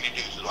asked the guy, what can you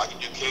do? He said, well, I can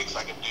do kicks,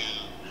 I can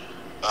do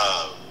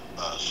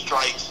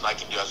strikes, and I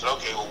can do. I said,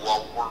 okay,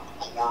 well,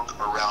 we'll work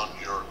around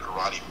your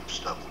karate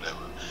stuff,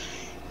 whatever.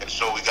 And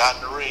so we got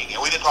in the ring,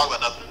 and we didn't talk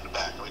about nothing in the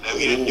back. I mean, we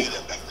didn't do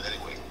that back then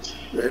anyway.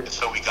 Right. And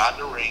so we got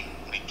in the ring,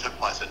 and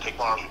I said, take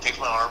my arm. He takes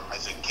my arm. I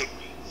said, kick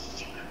me.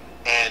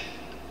 And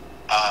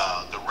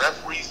the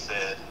referee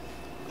said,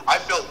 I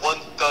felt one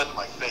thud in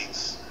my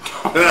face.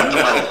 Oh,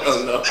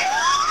 no.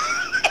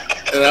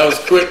 And that was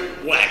quick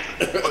whack.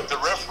 But the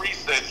referee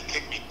said he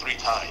kicked me 3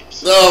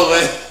 times. No,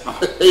 man.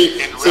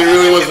 So he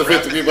really was the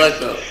 5th-degree black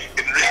belt.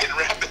 In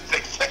rapid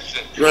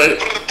succession. Right.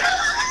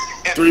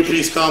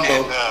 3-piece combo.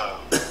 And,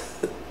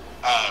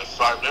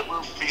 so I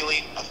remember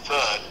feeling a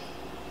thud,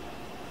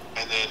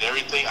 and then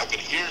everything, I could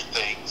hear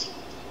things,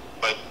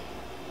 but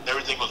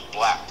everything was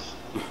black.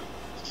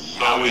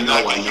 So and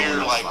I could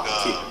hear like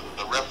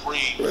the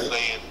referee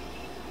saying,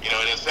 you know,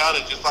 and it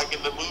sounded just like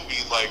in the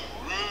movies, like,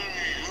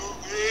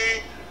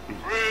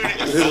 Rudy,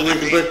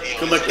 Rudy.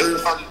 Come back here. It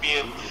started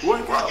being, where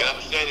I can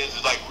understand it,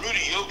 it's like, Rudy,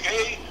 you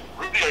okay?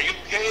 Rudy, are you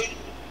okay?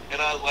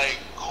 And I was like,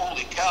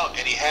 holy cow.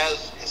 And he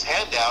has his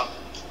hand out,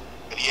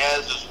 and he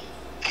has this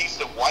piece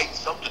of white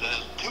something in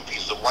his, 2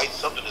 pieces of white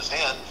something in his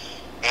hand,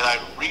 and I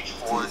reach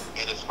for it,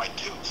 and it's my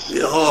tooth.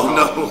 Oh,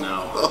 no.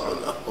 Oh,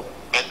 no.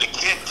 And the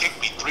kid kicked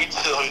me 3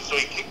 times, so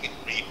he kicked me,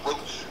 he broke,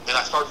 and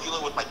I started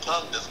feeling with my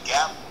tongue this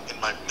gap in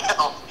my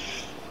mouth,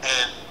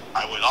 and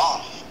I went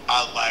off.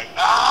 I was like,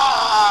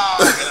 ah!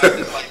 And I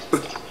just like,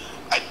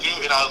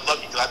 and I was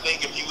lucky, because I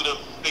think if you would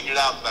have figured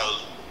out that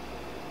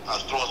I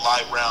was throwing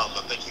live rounds,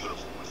 I think you would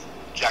have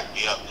jacked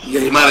me up.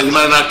 Yeah, you might have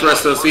knocked the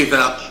rest of those teeth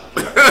out.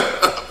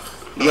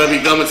 You might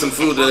be gumming some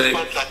food today. The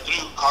punch I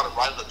threw caught him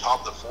right on the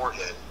top of the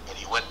forehead, and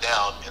he went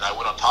down, and I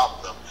went on top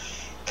of him,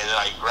 and then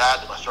I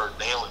grabbed him, I started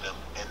nailing him,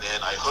 and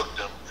then I hooked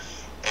him,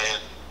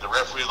 and the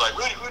referee was like,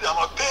 Rudy, I'm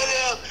like, pin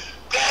him!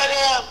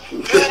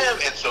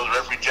 And so the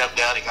referee jumped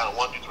down, he kind of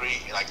 1, 2,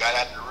 3, and I got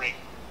out of the ring.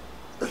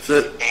 That's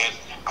it. And,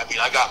 I mean,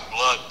 I got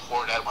blood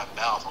pouring out of my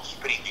mouth. I'm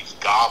spitting these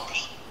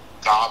gobs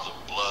of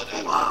blood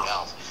out of my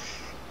mouth.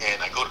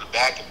 And I go to the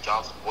back, and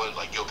Johnson Boyd is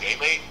like, you okay,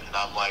 mate? And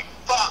I'm like,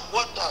 fuck,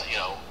 what the,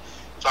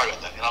 sorry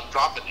about that. And I'm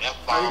dropping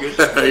F-bombs.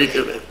 Are you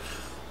good, man?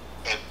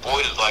 And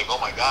Boyd is like, oh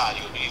my God,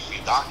 you need to see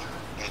a doctor.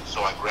 And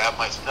so I grab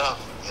my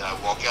stuff, and I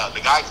walk out.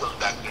 The guy comes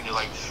back there, and you're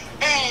like,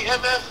 hey,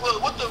 MF,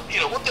 what the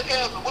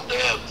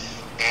F?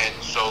 And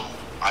so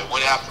I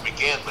went after him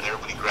again, but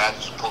everybody grabbed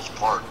us and pulled us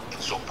apart. And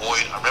so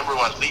Boyd, I remember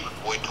when I was leaving,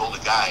 Boyd told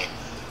the guy,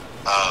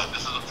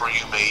 this isn't for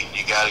you, mate.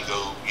 You gotta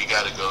go. You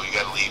gotta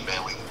leave,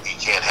 man. We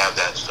can't have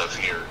that stuff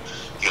here.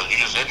 He goes, you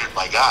just injured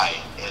my guy.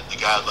 And the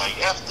guy was like,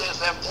 F this,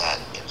 F that.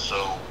 And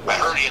so I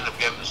heard he ended up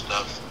giving his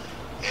stuff,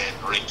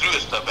 or he threw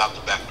his stuff out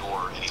the back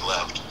door, and he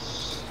left.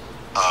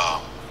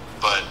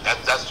 But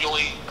that's the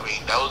only,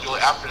 that was the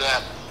only, after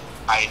that,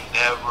 I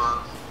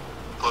never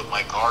put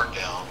my guard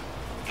down.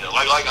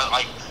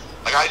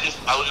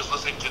 I was just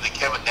listening to the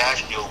Kevin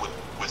Nash deal with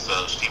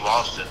Steve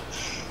Austin,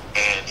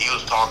 and he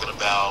was talking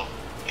about,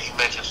 he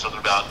mentioned something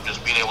about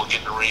just being able to get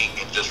in the ring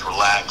and just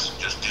relax and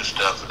just do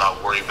stuff and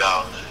not worry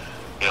about,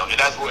 and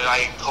that's where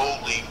I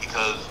totally,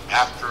 because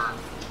after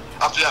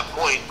that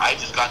point, I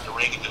just got in the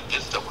ring and just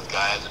did stuff with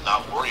guys and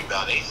not worry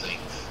about anything.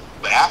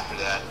 But after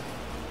that,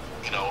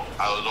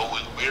 I was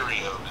always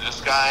weary of, does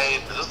this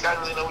guy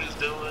really know what he's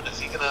doing? Is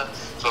he gonna?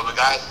 So if a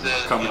guy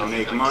says, coming to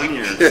make money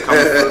or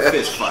coming for a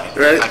fist fight,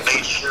 right? I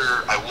made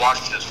sure I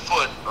watched his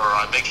foot, or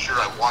I make sure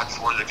I watch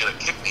where they're gonna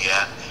kick me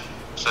at,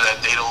 so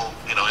that they don't,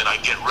 and I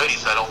get ready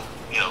so I don't,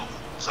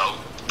 so I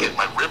don't get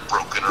my rib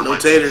broken or my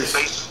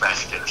face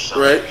smashed in or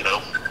something, right?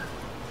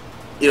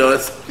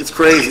 It's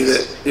crazy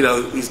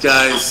that these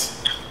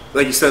guys,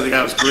 like you said, the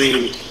guy was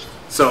green,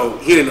 so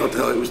he didn't know what the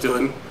hell he was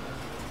doing.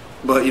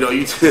 But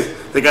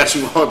they got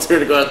you volunteered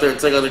to go out there and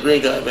take on the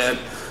green guy, man.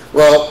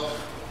 Well,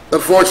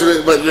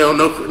 unfortunate, but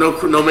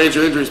no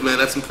major injuries, man.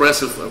 That's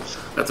impressive.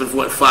 After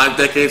 5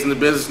 decades in the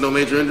business, no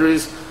major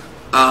injuries.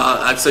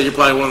 I'd say you're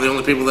probably one of the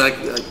only people that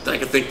I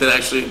can think that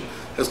actually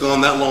has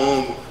gone that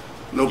long.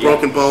 No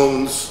broken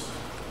bones,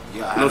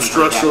 no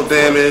structural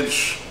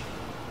damage.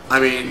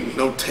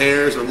 No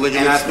tears or ligaments.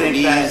 And I think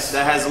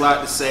that has a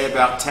lot to say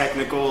about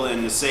technical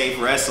and safe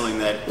wrestling,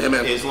 that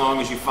as long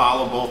as you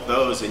follow both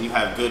those and you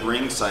have good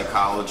ring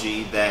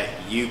psychology, that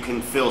you can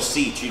fill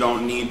seats. You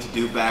don't need to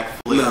do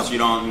backflips. No. You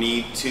don't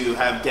need to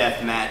have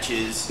death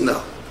matches.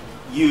 No.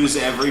 Use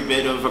every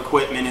bit of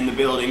equipment in the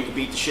building to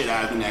beat the shit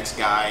out of the next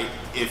guy.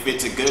 If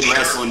it's a good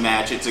wrestling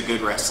match, it's a good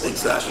wrestling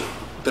match.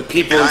 The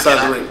people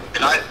inside the ring.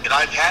 And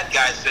I've had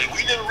guys say,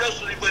 we never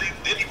wrestled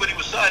anybody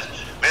with size.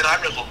 Man, I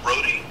wrestled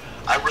Brody.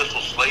 I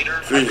wrestled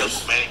Slater, I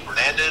wrestled Manny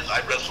Fernandez, I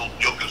wrestled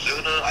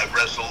Yokozona, I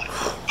wrestled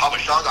Papa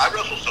Shango, I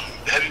wrestled some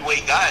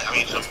heavyweight guys,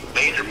 some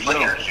major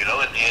players,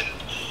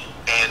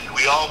 and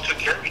we all took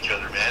care of each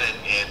other, man,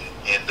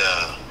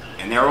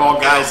 and they're all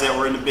guys that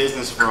were in the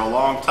business for a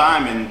long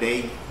time, and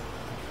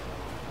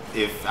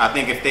I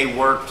think if they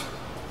worked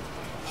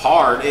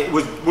hard,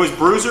 was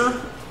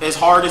Bruiser as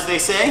hard as they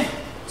say,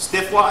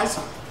 stiff-wise,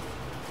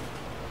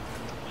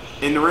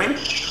 in the ring?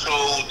 So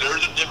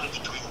there's a difference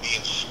between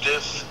being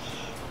stiff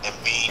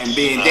and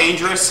being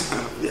dangerous.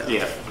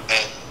 Yeah.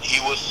 And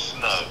he was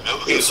snug.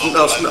 Okay,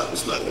 snug.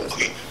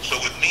 Okay, so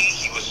with me,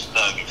 he was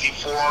snug. If he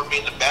forearmed me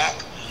in the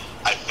back,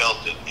 I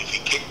felt it. If he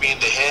kicked me in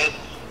the head,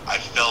 I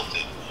felt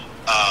it.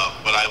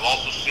 But I've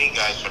also seen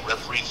guys, I've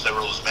refereed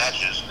several of his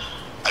matches,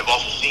 I've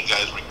also seen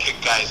guys where kick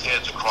guys'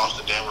 heads across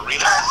the damn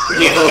arena.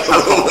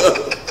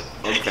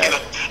 Okay.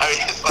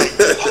 It's like,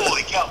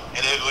 holy cow.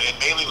 And it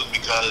mainly was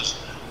because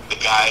the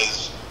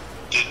guys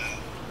didn't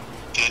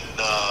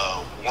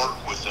work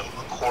with him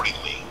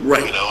accordingly.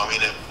 Right.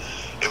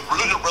 If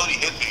Bruiser Brody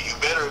hits you, you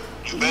better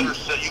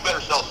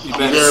sell something. You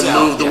better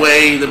move the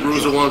way the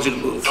Bruiser wants you to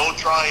move. Don't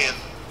try and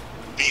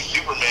be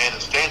Superman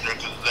and stand there,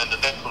 because then the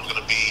next one's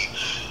going to be,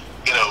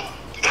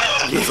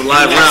 It's a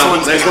live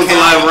round. Next one's a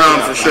live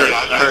round for sure.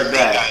 I heard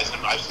that.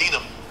 I've seen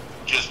them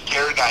just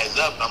tear guys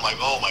up, and I'm like,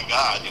 oh my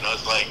God,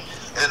 it's like,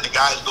 and then the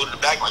guys go to the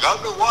back, like, I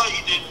don't know why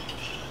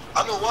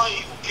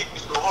you kicked me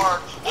so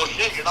hard. Well,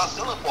 shit, you're not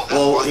selling for that.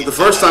 Well, the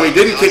first time he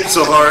didn't kick you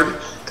so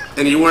hard,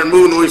 and you weren't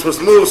moving the way you're supposed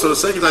to move, so the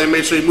second time he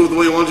made sure you moved the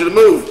way he wanted you to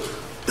move.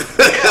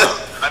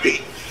 Yeah,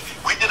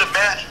 we did a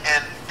match,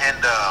 and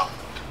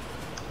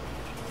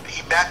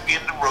he backed me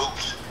in the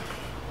ropes,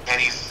 and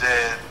he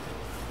said,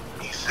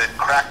 said,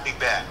 "Crack me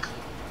back."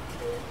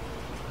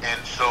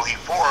 And so he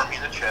forearmed me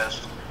in the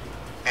chest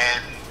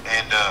and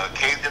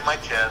caved in my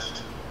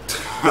chest.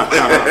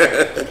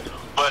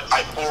 But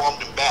I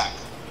forearmed him back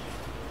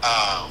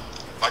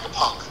like a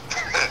punk.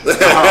 And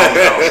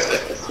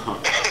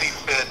he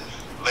said,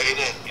 "Lay it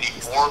in." And he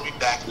forearmed me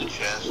back in the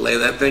chest. Lay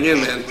that thing in,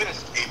 man. And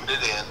finished caving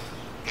it in.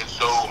 And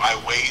so I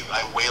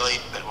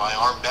waylaid my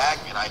arm back,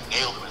 and I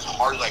nailed him as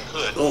hard as I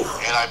could. Oof.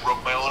 And I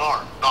broke my own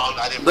arm. No,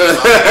 I didn't break my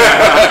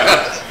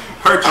arm.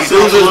 Hurt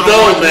yourself Bruiser's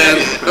going, man.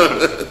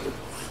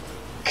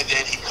 And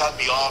then he cut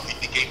me off.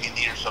 He gave me a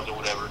knee or something,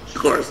 whatever. Of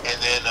course.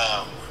 And then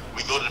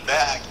we go to the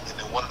back, and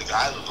then one of the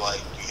guys was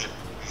like, "You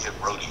hit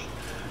Brody."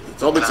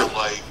 Told me And to. I'm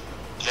like,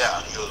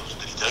 "Yeah." He goes,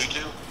 "Did he tell you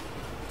to?"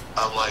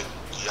 I'm like,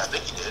 "Yeah, I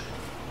think he did."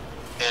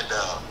 And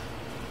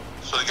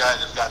so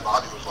this guy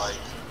Bobby was like,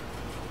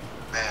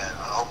 "Man,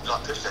 I hope he's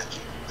not pissed at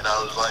you." And I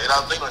was like, and I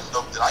was thinking to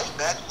myself, did I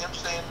imagine him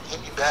saying,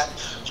 "Hit me back"?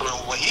 So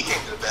when he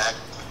came to the back,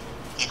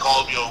 he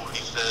called me over and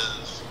he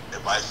says,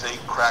 "If I say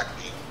crack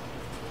me,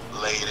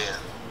 lay it in.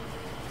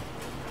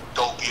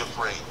 Don't be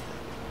afraid.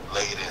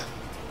 Lay it in."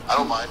 I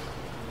don't mind.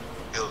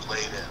 He goes, "Lay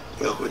it in."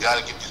 He goes, "We got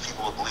to get these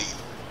people to believe.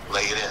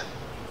 Lay it in.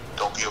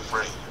 Don't be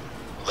afraid.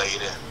 Lay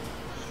it in."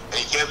 And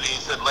he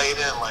said, "Lay it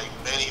in," like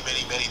many,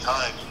 many, many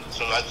times. And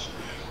so that's,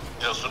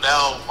 so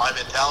now my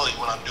mentality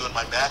when I'm doing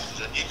my matches,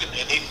 and he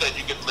said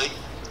you can lay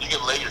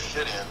your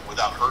shit in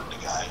without hurting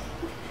the guy.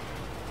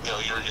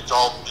 It's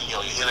all, you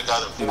hit a guy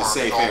that in a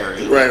safe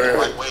area. Right.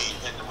 Right way, you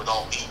hit him with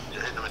all meat.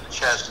 You're hitting him in the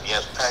chest, and he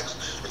has pecs.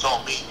 It's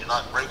all meat. You're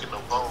not breaking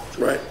no bones.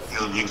 Right.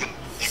 You can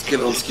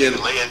Skin on skin.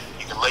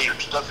 You can lay your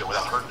stuff in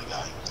without hurting the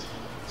guy.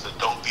 So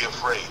don't be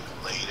afraid.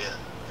 Lay it in.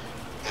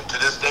 And to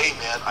this day,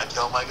 man, I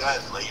tell my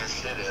guys, lay your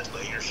shit in.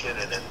 Lay your shit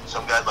in. And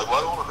some guys like, "Well,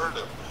 I don't want to hurt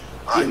him."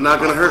 All right, You're not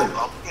gonna hurt him.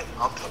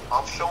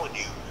 I'm showing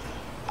you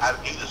how to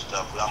do this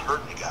stuff without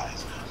hurting the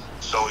guys.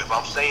 So if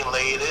I'm saying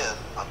lay it in,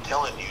 I'm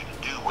telling you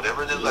to do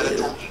whatever it is that I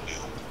told you to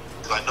do.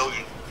 Because I know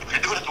if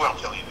you're doing it the way I'm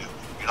telling you to do,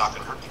 you're not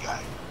going to hurt the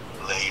guy.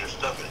 Lay your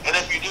stuff in. And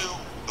if you do,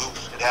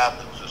 oops, it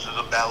happens. This is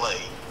a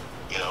ballet.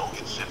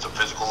 It's a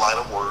physical line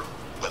of work,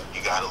 but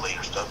you got to lay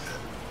your stuff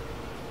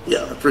in.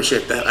 Yeah, I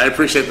appreciate that. I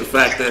appreciate the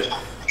fact that,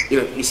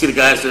 you see the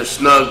guys, they're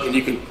snug, and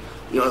you can,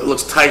 it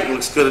looks tight, it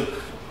looks good.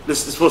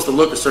 This is supposed to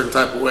look a certain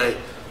type of way.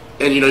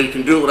 And, you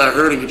can do it without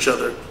hurting each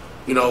other.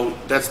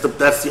 That's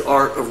the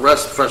art of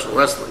professional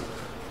wrestling.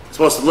 It's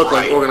supposed to look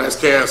like organized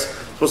chaos. It's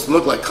supposed to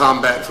look like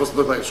combat. It's supposed to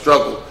look like a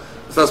struggle.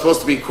 It's not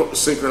supposed to be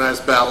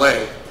synchronized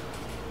ballet.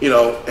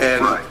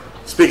 And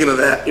speaking of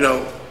that,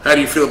 how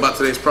do you feel about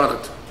today's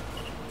product?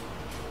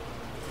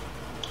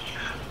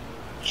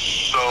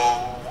 So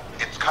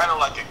it's kind of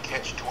like a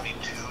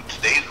catch-22.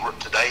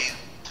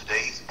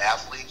 Today's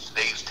athletes,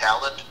 today's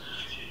talent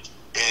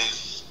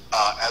is,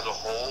 as a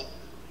whole,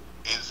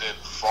 is in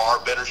far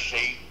better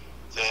shape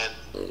than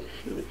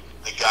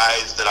the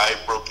guys that I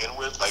broke in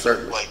with. Like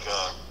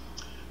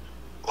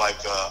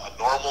a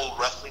normal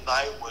wrestling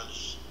night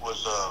was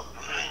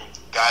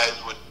guys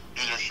would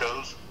do their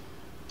shows,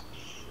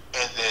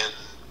 and then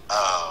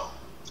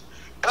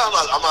and I'm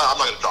not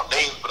going to drop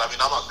names, but I mean,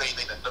 I'm not saying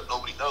anything that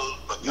nobody knows,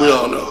 but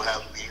guys would go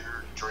have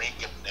beer, drink,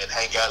 and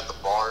hang out at the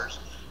bars.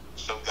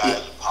 Some guys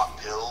would pop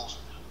pills.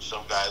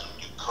 Some guys would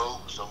do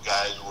coke. Some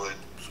guys would,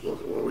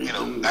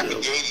 back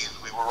in the 80s,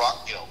 we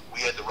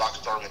had the rock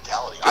star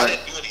mentality. I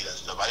didn't do any of that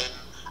stuff.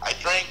 I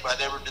drank, but I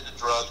never did the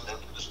drugs, never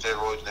did the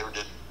steroids, never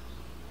did,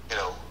 I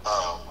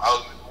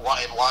was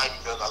in wine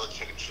because I was a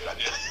chicken shit. I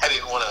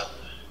didn't want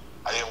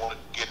to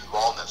get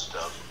involved in that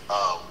stuff.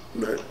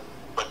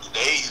 But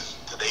today's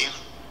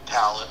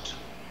talent,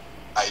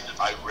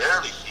 I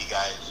rarely see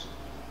guys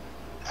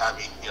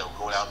having,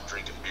 going out and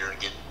drinking beer and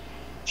getting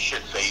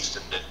shit-faced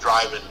and then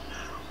driving.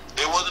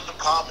 It wasn't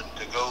uncommon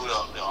to go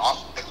to,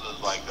 Austin, Texas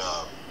is like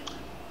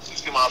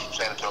 60 miles from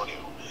San Antonio.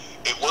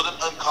 It wasn't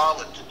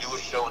uncommon to do a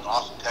show in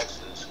Austin,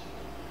 Texas,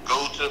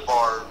 go to the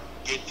bar,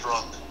 get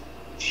drunk,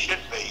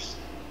 shit-faced,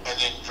 and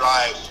then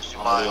drive 60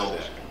 miles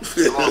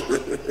drunk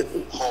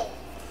home.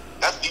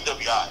 That's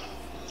DWI.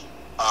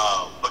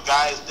 But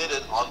guys did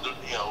it on the,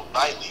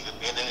 nightly,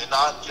 and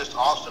not just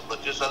Austin,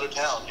 but just other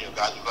towns.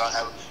 Guys would go out and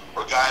have,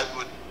 or guys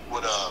would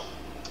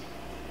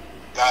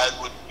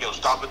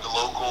stop at the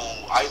local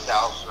ice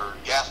house or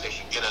gas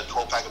station, get a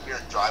 12-pack of beer,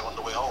 and drive on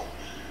the way home.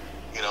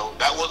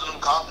 That wasn't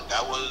uncommon.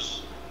 That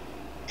was,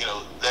 and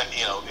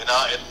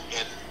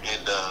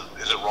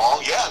is it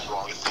wrong? Yeah, it's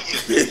wrong. It's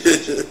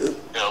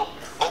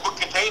open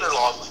container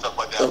laws and stuff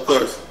like that. Of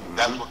course.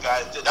 That's what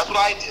guys did. That's what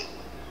I did.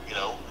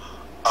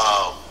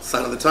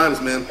 Sign of the times,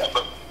 man. Yeah,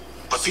 but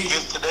the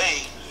kids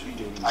today,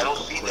 I don't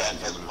see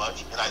that as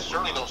much, and I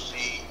certainly don't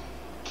see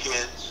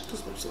kids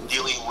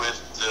dealing with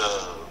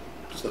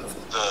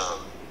the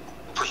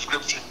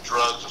prescription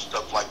drugs and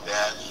stuff like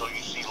that. So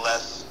you see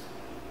less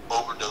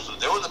overdoses.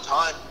 There was a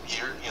time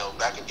here,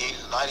 back in the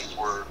 80s and 90s,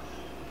 where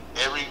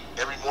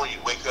every morning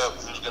you'd wake up,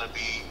 who's going to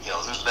be,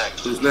 who's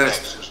next? Who's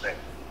next?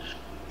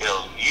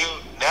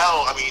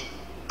 Now, I mean,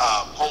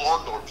 Paul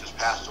Orndorff just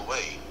passed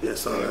away.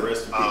 Yes,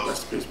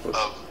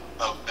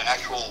 of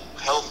actual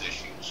health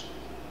issues,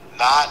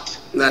 not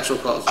Natural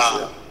causes,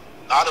 yeah.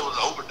 Not it was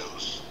an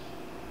overdose.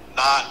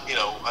 Not, you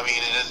know, I mean,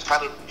 and it's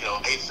kind of, you know,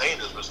 I hate saying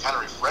this, but it's kind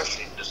of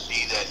refreshing to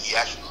see that he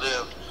actually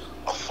lived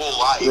a full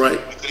life.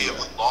 Right. Could he have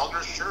lived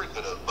longer? Sure, he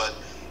could have, but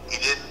he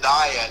didn't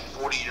die at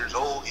 40 years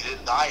old. He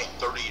didn't die at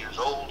 30 years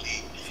old.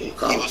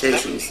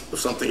 Complications or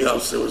something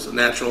else. It was a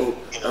natural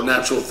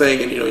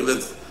thing, and, you know, he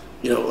lived,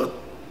 you know, a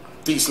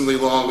decently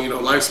long, you know,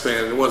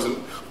 lifespan. It wasn't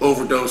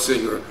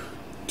overdosing or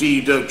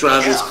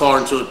driving his car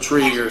into a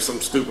tree or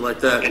something stupid like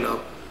that, you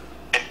know.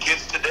 And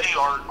kids today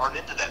aren't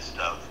into that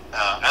stuff.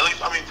 At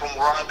least, I mean, from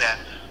where I'm at,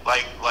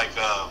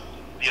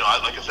 you know,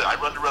 like I said, I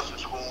run the wrestling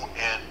school,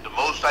 and the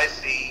most I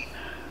see,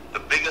 the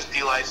biggest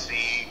deal I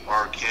see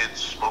are kids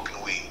smoking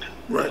weed.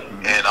 Right.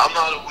 And I'm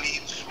not a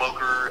weed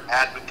smoker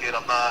advocate.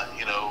 I'm not,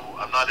 you know,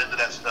 I'm not into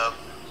that stuff.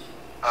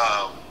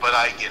 But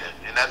I get it,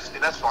 and that's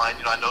fine.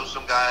 You know, I know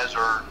some guys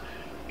are,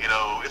 you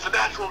know, it's a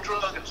natural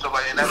drug and stuff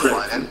like that, and that's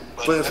fine.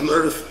 Plant from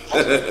earth.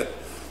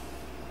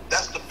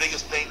 That's the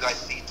biggest thing that I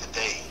see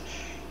today.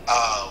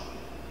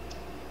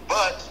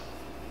 But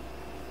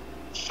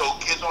so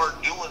kids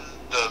aren't doing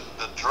the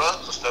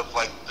drugs and stuff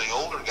like the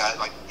older guys,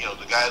 like, you know,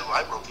 the guys who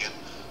I broke in,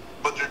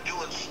 but they're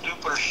doing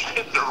stupider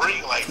shit in the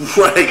ring, like,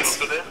 right. You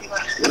know,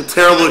 so a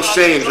terrible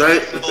exchange,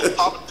 right? They're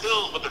popping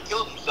pills, but they're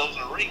killing themselves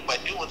in the ring by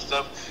doing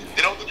stuff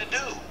they don't need to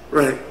do.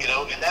 Right. You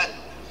know, and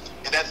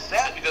that's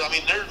sad because, I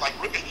mean, they're like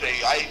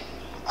Ricochet. I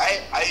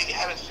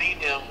haven't seen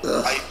him.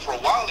 For a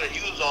while there, he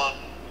was on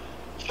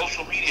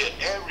social media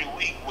every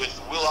week with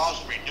Will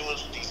Ospreay doing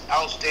these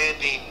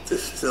outstanding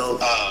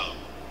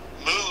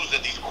moves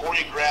and these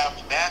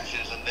choreographed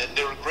matches, and then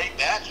they were great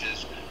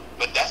matches,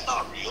 but that's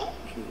not real.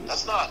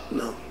 That's not,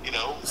 you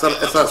know. It's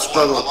not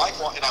struggle. I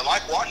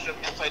like watching them,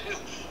 yes I do.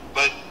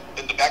 But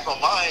in the back of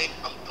my mind,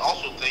 I'm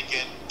also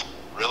thinking,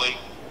 really?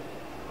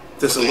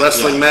 This is a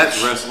wrestling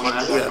match? Wrestling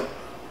match, yeah.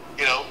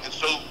 You know, and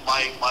so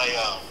my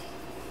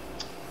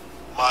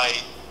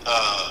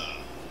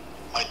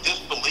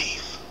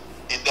disbelief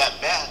in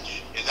that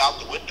match is out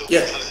the window.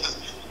 Yeah. Because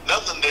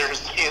nothing there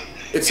is in.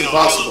 It's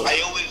impossible. I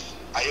always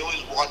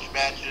watch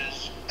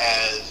matches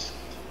as,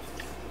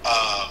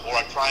 or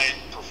I try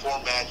and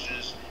perform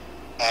matches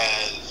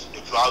as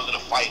if I was in a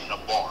fight in a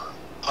bar.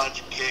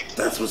 Punch, kick.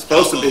 That's what's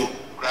supposed to be.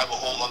 Grab a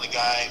hold on the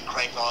guy,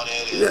 crank on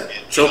it, and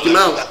choke him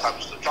out. That type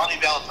of stuff. Johnny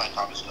Valentine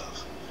type of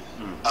stuff.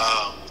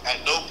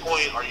 At no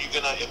point are you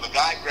gonna, if a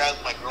guy grabs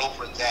my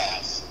girlfriend's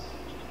ass,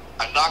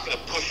 I'm not gonna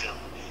push him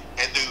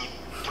and do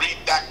 3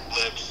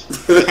 backflips.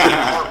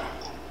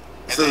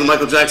 This is the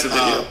Michael Jackson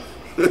video.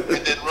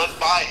 And then run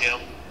by him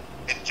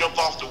and jump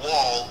off the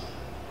wall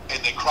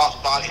and then cross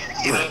body.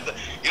 You know,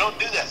 you don't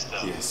do that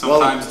stuff. Yeah,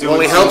 sometimes well,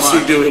 it helps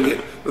you doing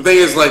it. The thing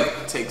is, like,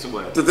 it takes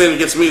away. The thing that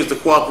gets me is the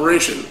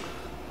cooperation.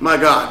 My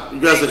God, you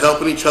guys are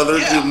helping each other,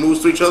 do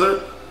moves to each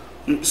other.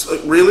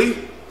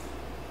 Really?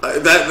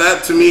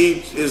 That to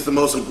me is the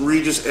most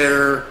egregious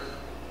error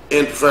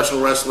in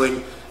professional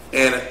wrestling.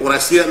 And when I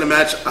see that in a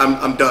match,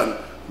 I'm done.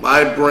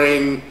 My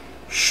brain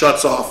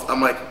shuts off.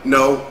 I'm like,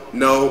 no,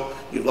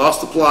 you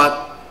lost the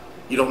plot.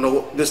 You don't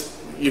know this.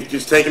 You've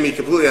just taken me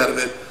completely out of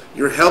it.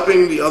 You're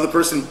helping the other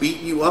person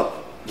beat you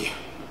up. Yeah,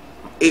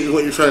 is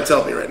what you're trying to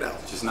tell me right now.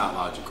 It's just not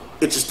logical.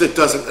 It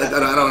doesn't. I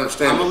don't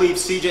understand. I'm gonna leave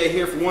CJ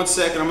here for 1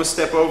 second. I'm gonna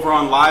step over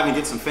on live and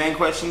get some fan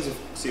questions.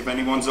 See if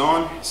anyone's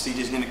on.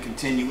 CJ's gonna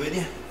continue with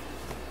you.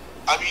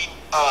 I mean,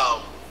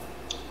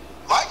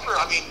 Michael,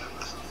 I mean,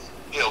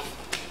 you know,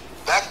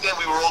 back then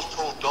we were always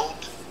told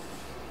don't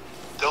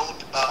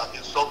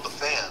insult the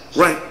fans.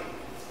 Right.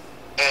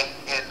 And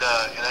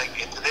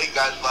today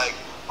guys are like,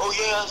 oh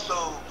yeah,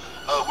 so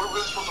we're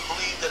really supposed to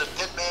believe that a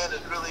dead man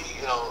is really,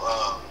 you know,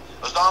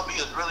 a zombie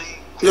is really,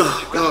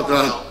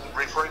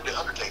 referring to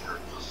Undertaker.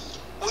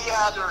 Well,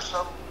 yeah, there are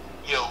some,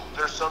 you know,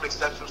 there's some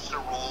exceptions to the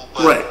rule,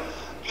 but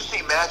you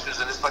see matches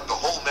and it's like the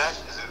whole match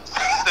is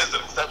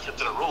an exception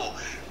to the rule.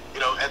 You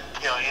know, and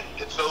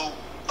so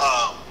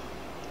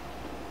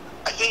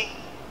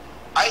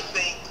I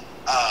think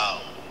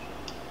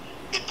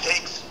it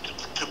takes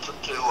to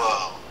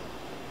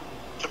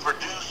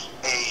produce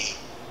a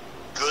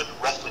good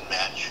wrestling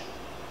match.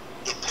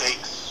 It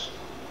takes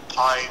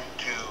time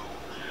to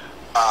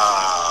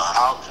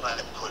how can I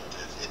put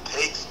this? It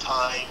takes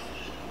time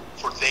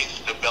for things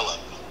to develop.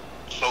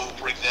 So,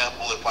 for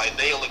example, if I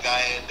nail a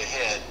guy in the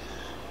head,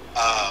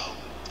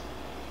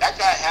 that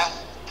guy has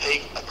to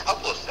take a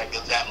couple of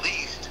seconds at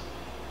least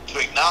to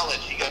acknowledge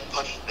he got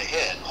punched in the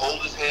head.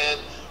 Hold his head,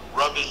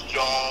 rub his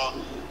jaw,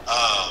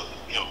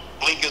 you know,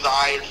 blink his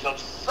eye or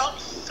something.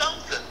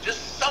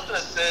 Just something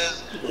that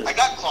says, I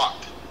got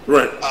clocked.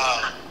 Right.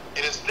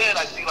 And instead,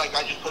 I see, like,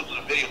 I just posted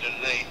a video the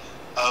other day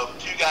of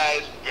 2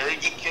 guys, very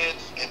good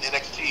kids in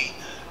NXT,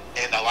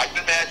 and I like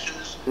their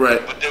matches.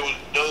 Right. But there was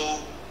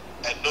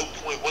at no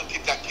point, one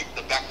kid got kicked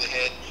in the back of the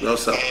head. No,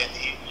 sir. And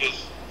he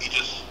just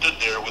stood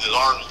there with his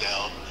arms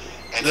down.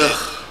 And then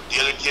the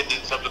other kid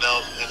did something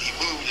else, and he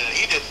moved, and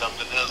he did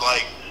something. And it was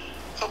like,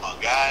 come on,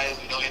 guys.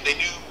 You know, and they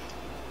do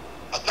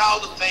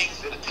 1,000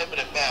 things in a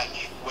 10-minute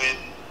match when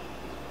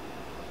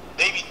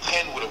maybe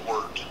 10 would have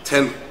worked.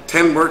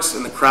 10 works,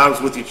 and the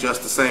crowd's with you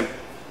just the same.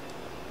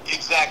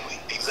 Exactly.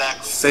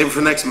 Exactly. Save it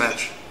for next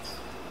match.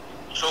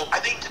 So I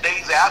think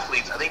today's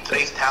athletes,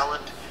 today's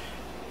talent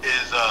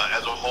is,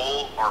 as a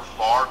whole, are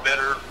far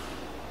better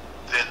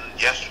than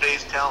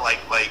yesterday's talent.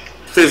 Like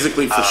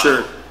physically, for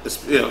sure.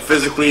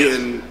 Physically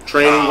and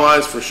training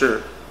wise, for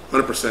sure,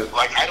 100%.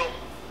 Like I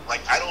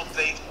don't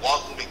think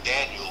Wahoo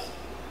McDaniel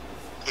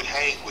could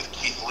hang with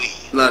Keith Lee.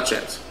 Not a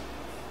chance.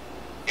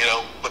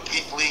 But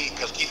Keith Lee,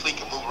 because Keith Lee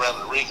can move around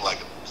the ring like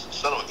a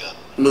son of a gun.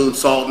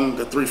 Moonsaulting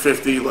the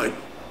 350,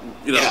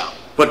 Yeah.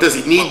 But does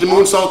he need to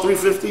moonsault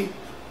 350?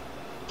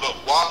 But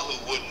Wahoo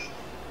wouldn't.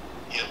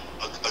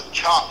 A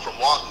chop from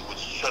Wahoo would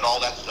shut all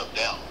that stuff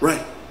down.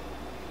 Right.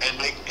 And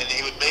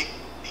he would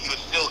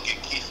still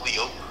get Keith Lee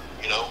over.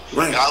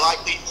 Right. And I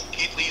like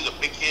Keith Lee's a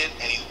big kid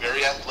and he's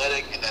very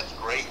athletic and that's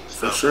great.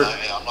 For sure.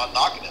 I'm not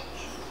knocking him,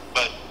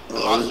 but a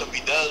lot of stuff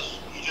he does,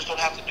 you just don't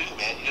have to do,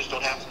 man. You just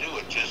don't have to do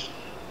it. Just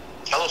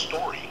tell a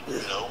story.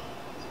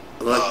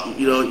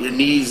 Your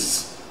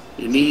knees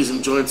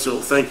and joints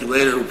will thank you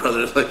later,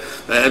 brother.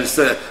 I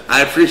understand.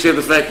 I appreciate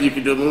the fact that you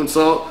can do a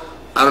moonsault.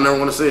 I don't ever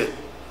want to see it.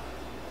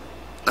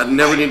 I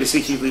never need to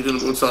see Keith Lee doing a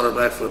moonsault or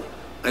back flip.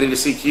 I need to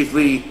see Keith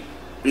Lee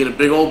being a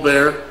big old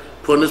bear,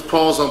 putting his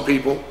paws on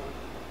people,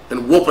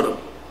 and whooping them,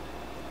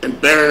 and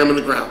burying them in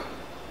the ground.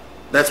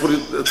 That's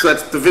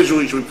the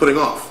visual you should be putting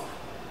off.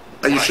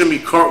 You shouldn't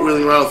be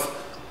cartwheeling around with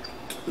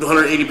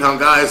 180-pound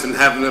guys and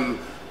having them,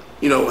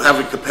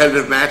 having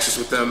competitive matches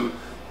with them,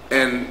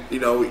 and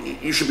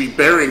you should be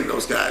burying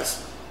those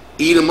guys,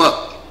 eat them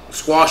up,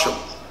 squash them.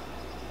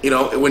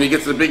 When you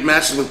get to the big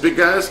matches with big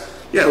guys,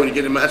 when you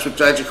get a match with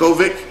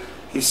Dijakovic,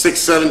 he's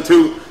 6'7",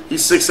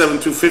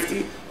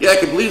 250. Yeah, I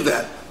can believe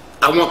that.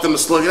 I want them to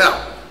slug it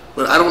out,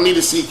 but I don't need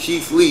to see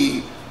Keith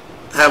Lee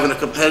having a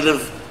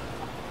competitive,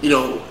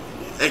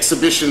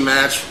 exhibition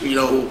match,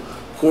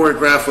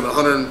 choreographed with a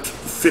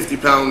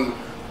 150-pound,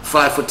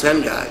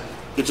 5'10" guy.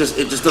 It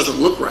just doesn't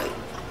look right.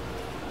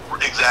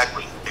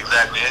 Exactly.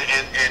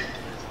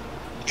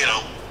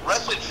 And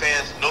wrestling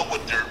fans know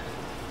what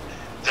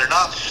they're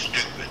not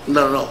stupid.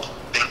 No.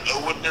 They know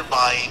what they're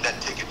buying that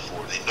ticket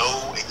for. They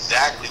know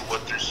exactly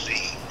what they're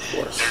seeing. Of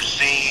course. They're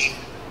seeing.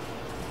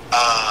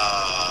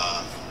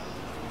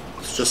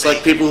 It's just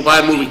like people who buy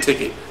a movie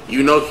ticket.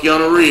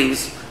 Keanu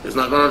Reeves is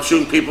not going to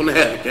shoot people in the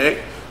head,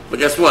 okay? But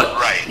guess what?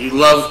 Right. You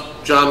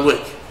love John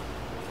Wick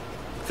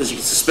because you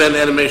can suspend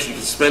animation, you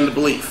can suspend the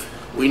belief.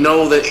 We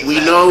know that. Exactly.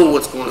 We know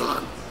what's going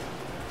on.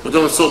 But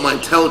don't insult my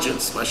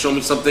intelligence by showing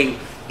me something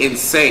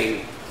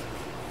insane.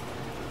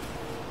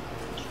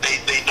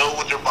 They know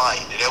what they're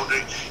buying. You go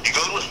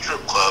to a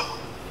strip club,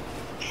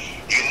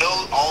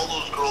 all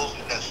those girls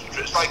in that strip.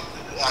 It's like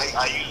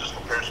I use this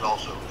comparison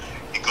also.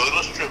 You go to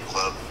a strip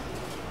club,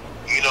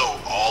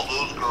 all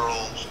those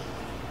girls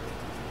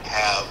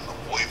have a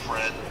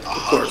boyfriend, a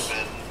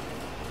husband.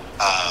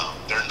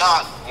 They're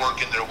not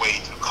working their way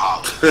through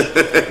college.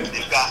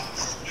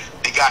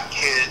 They got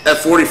kids. At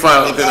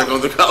 45, they're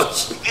going to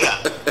college. Yeah.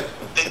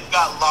 They've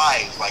got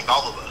lives like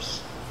all of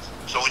us.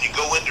 So when you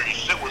go in there, you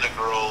sit with a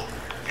girl,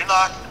 you're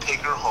not going to take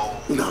her home.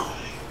 No.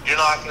 You're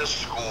not going to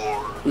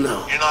score.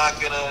 No. You're not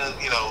going to,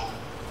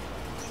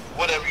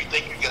 whatever you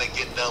think you're going to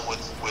get done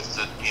with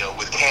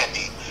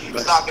Candy. Right.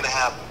 It's not going to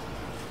happen.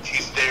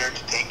 She's there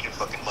to take your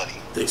fucking money.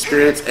 The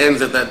experience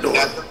ends at that door.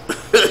 At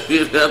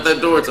that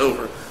door, it's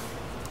over.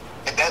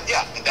 And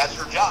that's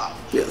her job.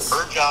 Yes.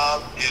 Her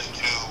job is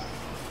to,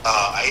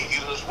 I hate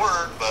using this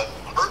word, but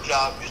her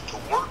job is to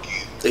work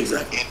you into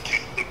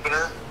tipping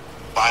her,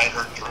 buying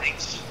her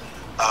drinks,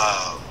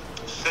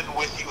 sitting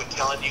with you and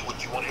telling you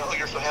what you want to hear. Oh,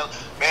 you're so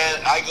handsome.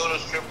 Man, I go to a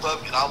strip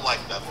club and I'm like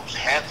the most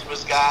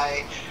handsomest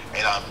guy,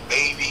 and I'm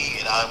baby,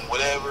 and I'm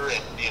whatever,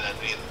 and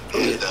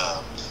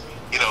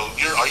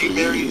are you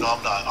married? No,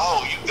 I'm not.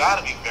 Oh, you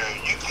gotta be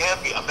married. You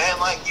can't be a man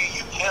like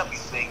you can't be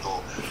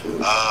single.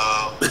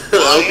 Well,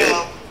 I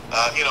am.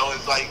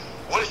 It's like,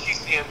 what is she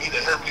seeing me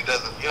that everybody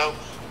doesn't?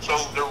 So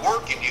they're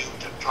working you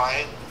to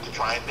try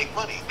and make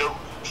money.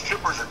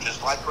 Strippers are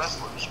just like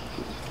wrestlers.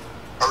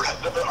 Or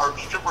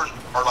strippers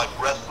are like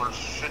wrestlers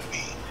should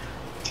be.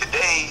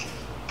 Today,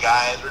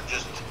 guys are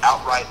just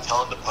outright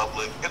telling the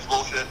public, it's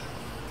bullshit.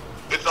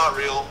 It's not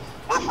real.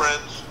 We're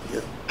friends.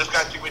 Yeah. This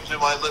guy took me to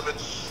my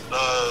limits.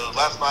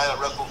 Last night I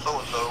wrestled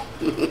so-and-so.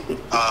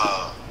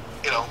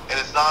 And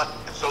it's not.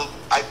 And so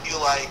I feel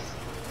like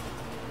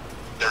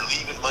they're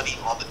leaving money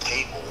on the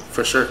table.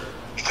 For sure.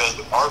 Because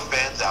there are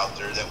fans out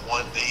there that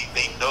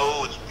they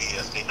know it's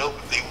BS. They know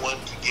they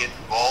want to get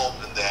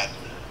involved in that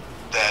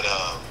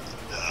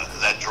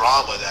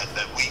drama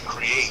that we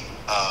create.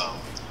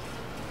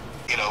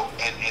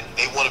 And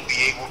they want to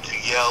be able to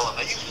yell,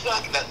 and you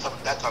suck and that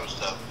type of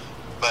stuff.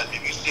 But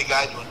if you see a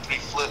guy doing 3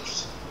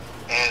 flips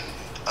and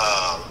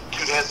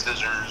 2 head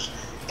scissors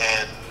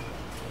and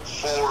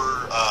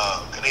 4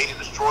 Canadian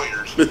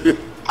destroyers,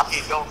 how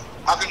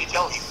can you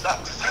tell he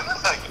sucks?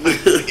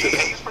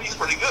 he's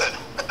pretty good.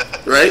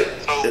 Right?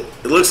 So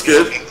it looks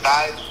good. And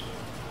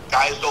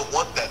guys don't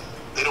want that.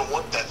 They don't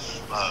want that.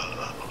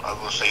 I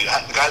will say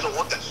the guys don't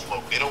want that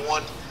smoke. They don't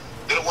want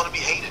to be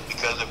hated,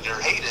 because if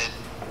they're hated,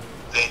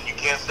 then you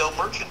can't sell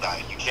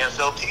merchandise. You can't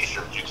sell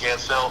T-shirts. You can't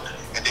sell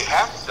and they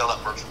have to sell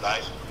that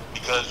merchandise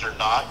because they're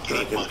not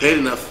getting money paid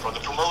enough from the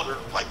promoter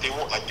like they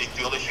want, like they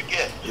feel they should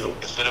get. Yep.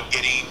 Instead of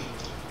getting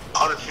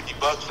 $150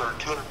 or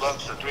 $200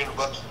 or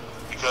 $300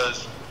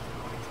 because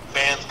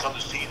fans come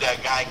to see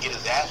that guy get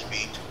his ass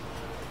beat,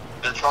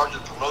 they're charging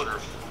the promoter,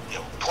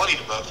 $20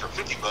 or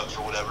 $50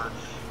 or whatever,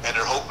 and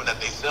they're hoping that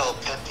they sell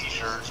 10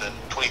 T-shirts and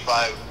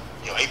 25,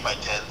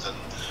 8x10s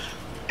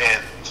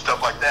and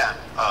stuff like that,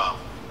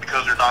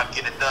 because they're not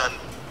getting it done.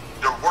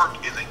 Their work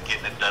isn't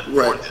getting it done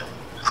for them.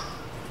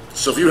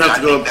 So if you have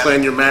to go and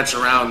plan your match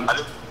around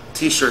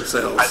T-shirt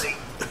sales, I think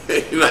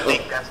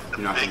that's the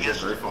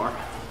biggest. Very far.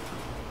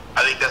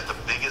 I think that's the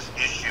biggest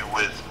issue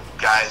with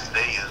guys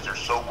today is they're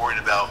so worried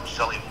about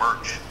selling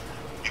merch.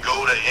 You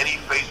go to any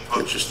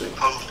Facebook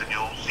post and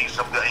you'll see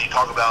somebody, and you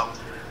talk about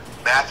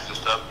matches and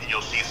stuff, and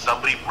you'll see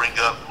somebody bring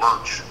up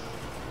merch.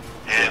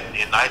 And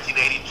in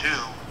 1982,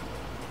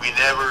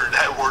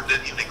 that word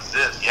didn't even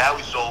exist. Yeah,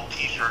 we sold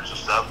T-shirts and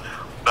stuff,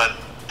 but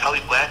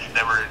Tully Blanchard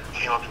never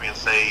came up to me and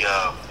say,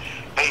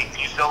 hey, can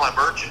you sell my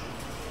merch?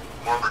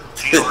 Or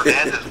Tito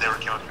Hernandez never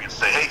came up to me and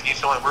say, hey, can you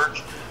sell my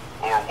merch?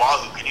 Or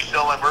Wahoo, can you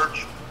sell my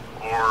merch?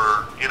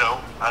 Or,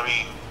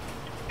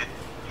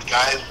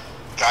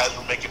 guys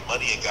were making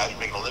money and guys were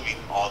making a living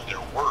on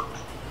their work.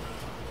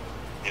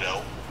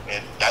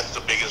 And that's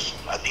the biggest,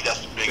 I think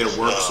that's the biggest.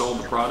 Their work sold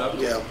the product?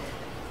 Yeah.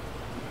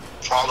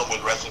 Problem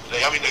with wrestling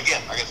today. I mean,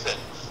 again, like I said,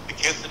 the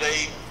kids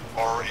today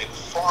are in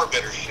far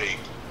better shape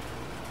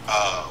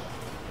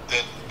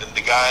than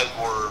the guys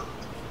were,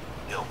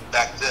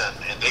 back then,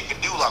 and they can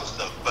do a lot of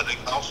stuff. But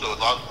also a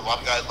lot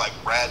of guys like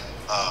Brad,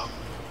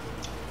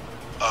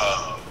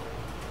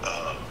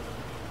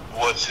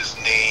 what's his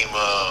name?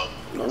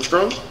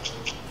 Armstrong.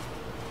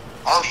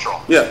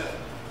 Armstrong. Yeah.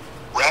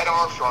 Brad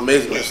Armstrong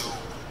Amazing.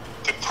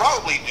 Could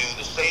probably do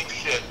the same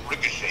shit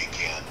Ricochet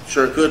can.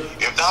 Sure could.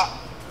 If not,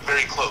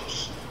 very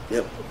close.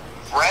 Yep.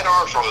 Brad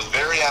Armstrong is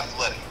very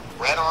athletic.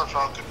 Brad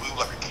Armstrong could move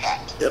like a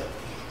cat. Yep.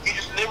 He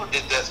just never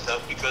did that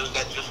stuff because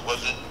that just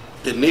wasn't.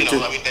 Didn't need to.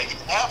 I mean, they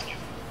didn't have to.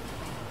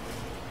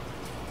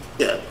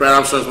 Yeah, Brad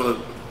Armstrong's one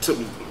of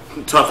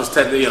the toughest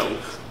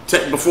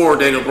before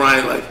Daniel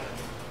Bryan, Right.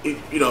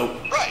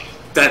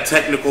 that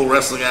technical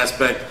wrestling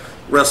aspect,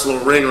 wrestle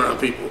a ring around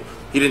people.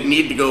 He didn't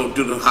need to go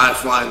do the high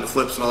flying, the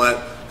flips and all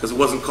that, because it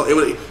wasn't.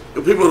 People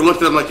would have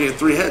looked at him like he had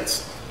 3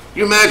 heads.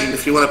 You imagine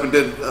if he went up and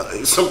did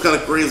some kind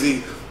of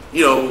crazy,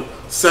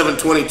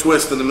 720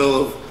 twist in the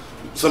middle of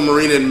some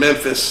marina in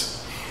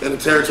Memphis in the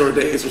territory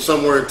days or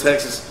somewhere in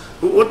Texas.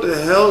 What the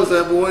hell is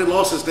that boy?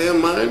 Lost his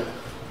damn mind?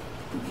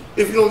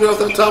 If you don't get off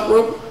that top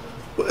rope,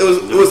 it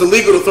was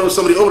illegal to throw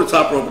somebody over the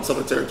top rope in some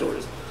of the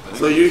territories.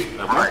 So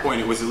at one point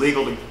it was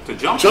illegal to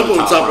jump on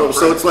the top rope. Right?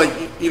 So it's like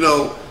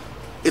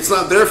it's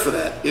not there for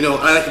that.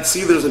 I can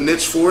see there's a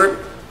niche for it,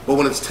 but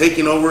when it's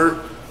taking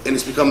over and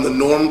it's become the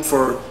norm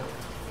for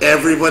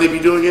everybody to be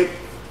doing it,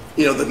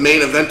 the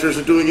main eventers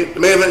are doing it. The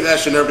main event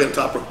guys should never be on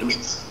top rope to me.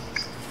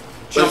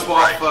 Jump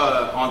off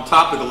on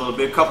topic a little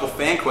bit. A couple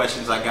fan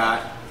questions I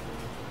got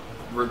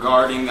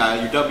regarding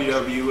your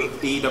WWE,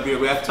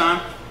 WWF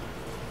time.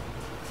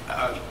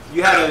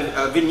 You had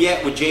a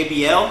vignette with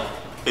JBL.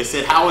 They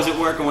said, how was it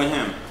working with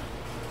him?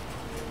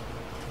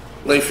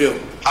 Layfield.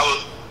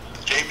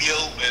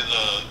 JBL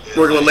is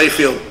working with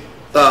Layfield.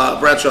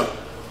 Bradshaw.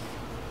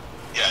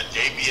 Yeah,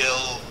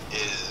 JBL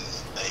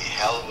is a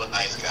hell of a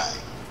nice guy.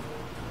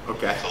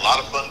 Okay. It's a lot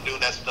of fun doing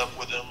that stuff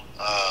with him.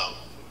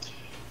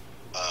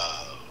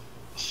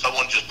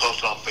 Someone just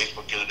posted on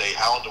Facebook the other day,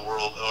 how in the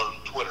world, or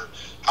on Twitter,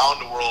 how in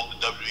the world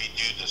did WWE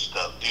do this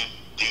stuff,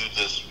 do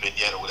this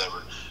vignette or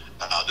whatever.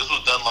 This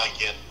was done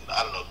like in,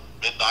 I don't know,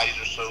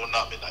 mid-90s or so,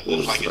 not mid-90s, it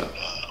was like in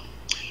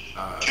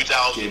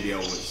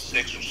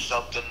 2006 or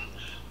something.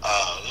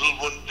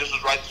 This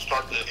was right to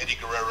start the Eddie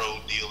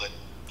Guerrero deal at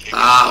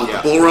the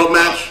bull rope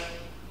match?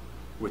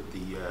 With the...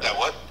 that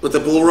what? With the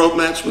bull rope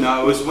match?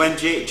 No, it was when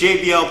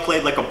JBL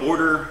played like a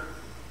border...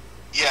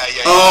 Yeah.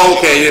 Oh,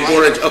 okay,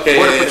 border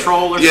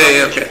patrol or something.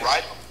 Yeah, okay.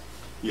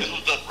 This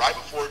was done right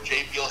before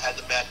JBL had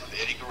the match with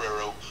Eddie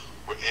Guerrero,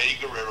 where Eddie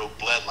Guerrero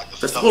bled like a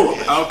That's the bull rope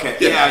match. Okay,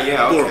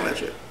 yeah. Bull rope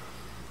match,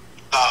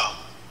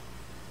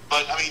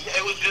 But I mean,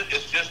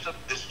 it's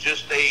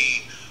just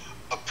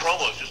a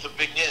promo. It's just a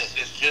vignette.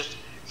 It's just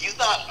he's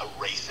not a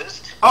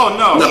racist. Oh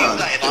no.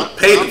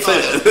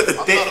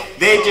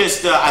 They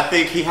just I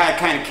think he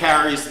kind of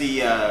carries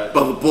the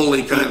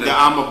bully kind of.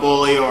 I'm a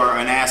bully or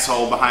an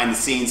asshole behind the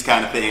scenes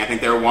kind of thing. I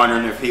think they were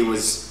wondering if he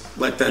was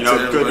like that,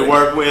 good to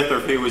work with, or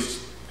if he was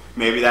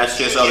maybe that's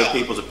just other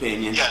people's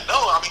opinion. Yeah, no,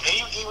 I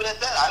mean even at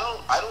that, I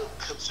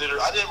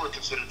never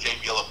consider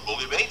JBL a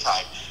bully of any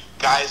type.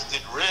 Guys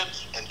did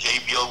ribs, and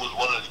JBL was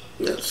one of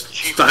the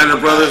Steiner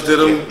brothers did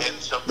them.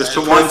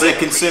 The ones that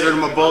considered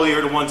him a bully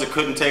are the ones that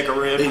couldn't take a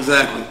rib.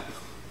 Exactly.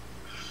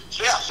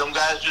 So yeah, some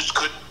guys just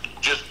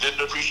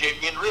didn't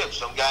appreciate being ribbed.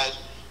 Some guys,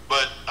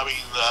 but I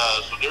mean,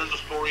 so there's a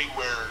story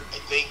where I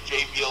think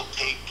JBL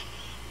taped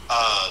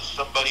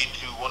somebody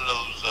to one of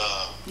those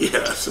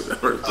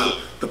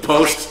the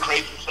post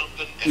crates or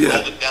something, and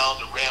rolled it down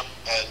the ramp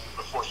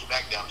before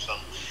SmackDown or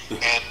something,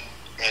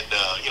 and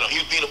you know, he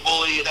was being a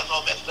bully, and that's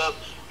all messed up.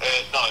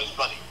 And no, it's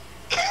funny.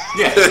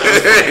 Yeah.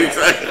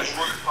 Exactly.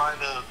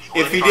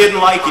 If he didn't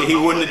like it, he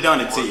wouldn't have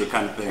done it to you,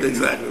 kind of thing.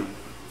 Exactly.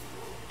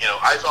 You know,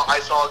 I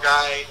saw a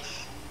guy.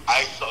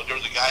 There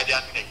was a guy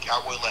down there named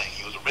Cowboy Lang.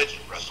 He was a rigid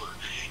wrestler,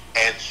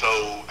 and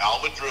so Al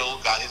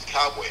Madrill got his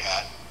cowboy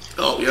hat.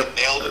 Oh, yep. And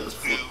nailed it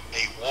to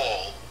a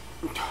wall.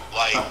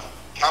 Like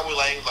Cowboy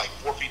Lang was like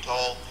 4 feet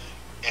tall,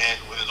 and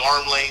with his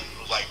arm length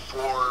was like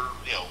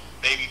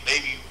maybe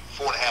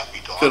 4.5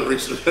 feet tall. Couldn't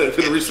reach the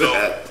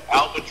hat.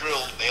 Al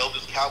Madrill nailed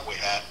his cowboy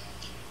hat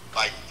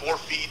like 4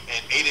 feet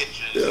and 8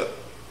 inches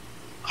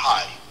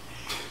high,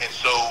 and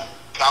so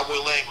Cowboy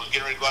Lang was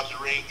getting ready to go out to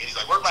the ring, and he's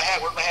like, "Where's my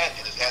hat? Where's my hat?"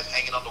 And his hat's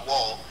hanging on the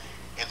wall,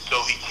 and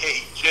so he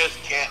just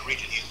can't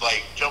reach it. He's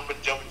like jumping,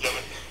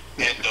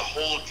 and the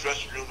whole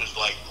dressing room is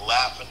like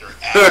laughing their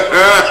ass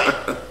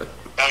off.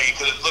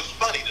 Because it looks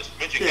funny, this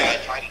midget guy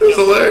trying to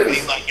jump. And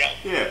he's like,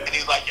 and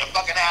he's like, "You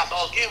fucking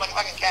assholes, get him like a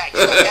fucking cat,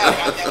 get him like a cat,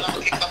 goddamn, I'm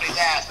gonna kick somebody's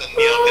ass." And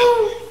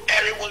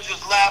everyone's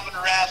just laughing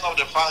their ass off.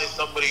 And finally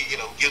somebody,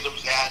 gives him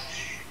his hat,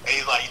 and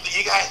he's like,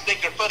 "You guys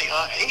think they're funny,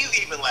 huh?" And he's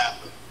even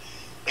laughing.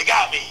 "They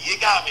got me. You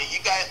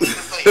guys think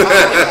they're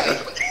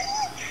funny."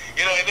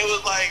 And it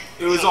was like...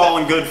 It was all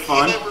in good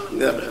fun.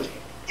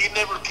 He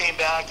never came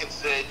back and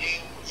said,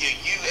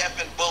 you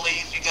effing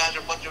bullies, you guys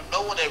are a bunch of...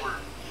 No one ever,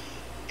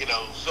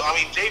 So, I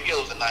mean,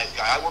 JBL is a nice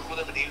guy. I work with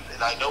him,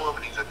 and I know him,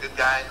 and he's a good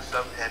guy and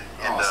stuff. And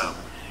awesome.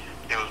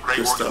 It was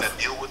great working that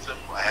deal with him.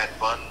 I had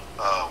fun.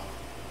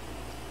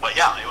 But,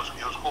 yeah, it was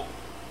cool.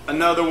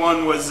 Another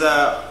one was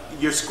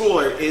your school.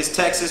 Is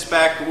Texas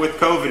back with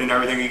COVID and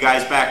everything? Are you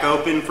guys back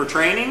open for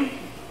training?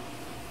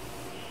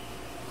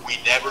 We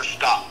never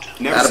stopped.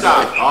 Never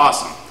stopped.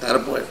 Awesome.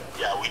 Attaboy.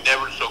 Yeah, we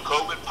never. So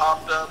COVID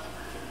popped up.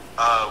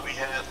 We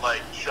had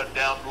shut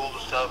down rules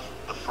and stuff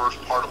the first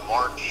part of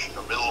March,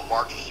 the middle of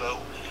March or so.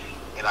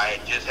 And I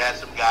had just had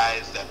some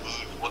guys that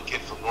moved. One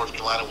kid from North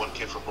Carolina, one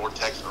kid from North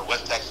Texas or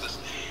West Texas.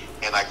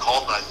 And I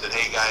called them and I said,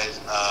 "Hey guys,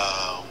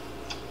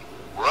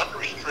 we're under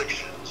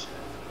restrictions.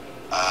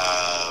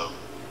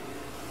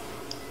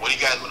 What do you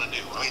guys want to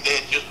do?" I mean, they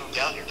had just moved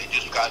down here. They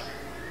just got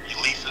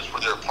leases for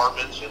their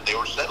apartments and they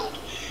were settled.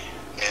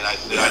 And I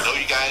said, "I know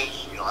you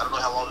guys, I don't know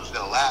how long this is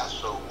going to last,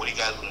 so what do you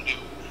guys want to do?"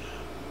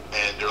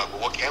 And they're like,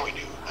 "Well, what can we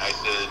do?" And I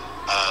said,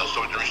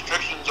 so the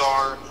restrictions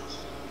are,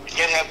 you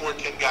can't have more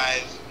than 10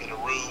 guys in a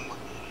room.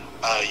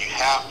 You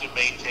have to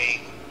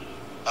maintain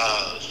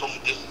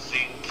social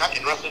distancing.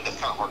 In wrestling,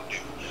 that's kind of hard to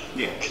do.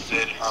 Yeah. I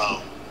said,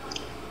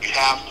 you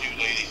have to,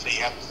 they say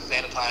you have to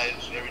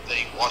sanitize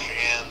everything, wash your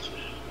hands,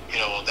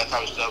 that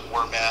type of stuff,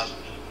 wear a mask,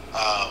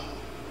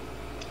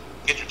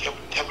 get your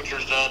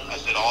temperatures done. I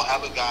said, I'll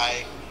have a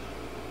guy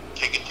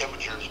taking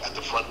temperatures at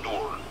the front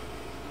door.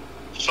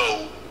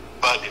 So,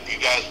 but if you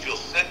guys feel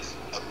sick,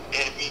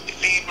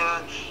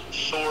 fever,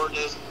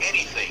 soreness,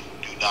 anything,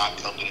 do not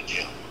come to the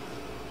gym.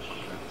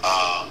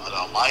 And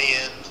on my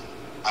end,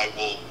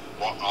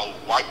 I'll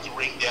wipe the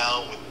ring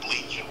down with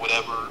bleach and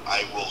whatever.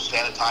 I will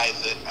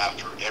sanitize it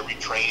after every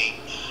training.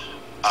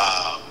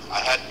 I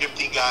had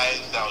 15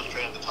 guys that I was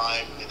training at the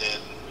time, and then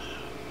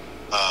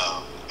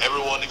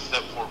everyone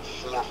except for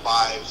 4 or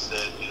 5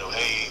 said,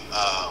 "Hey,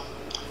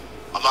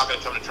 I'm not going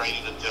to come to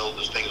training until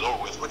this thing is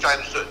over with," which I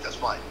understood. That's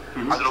fine.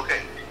 I said,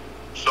 okay.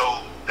 So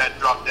that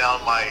dropped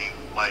down my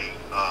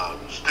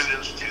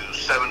students to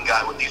 7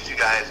 guys with these 2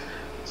 guys,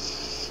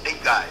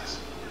 8 guys.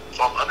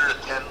 So I'm under the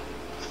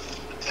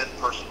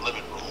 10-person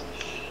limit rule.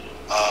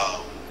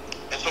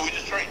 And so we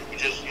just trained. We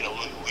just,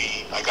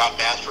 I got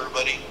masks for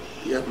everybody.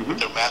 Yep.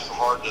 Their masks were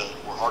hard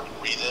to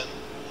breathe in,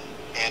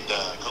 and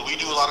because we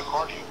do a lot of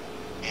cardio,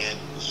 and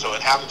so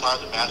at half the time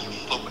the masks were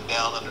sloping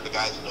down under the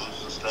guys'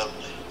 noses and stuff.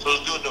 So it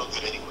was doing no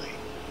good anyway.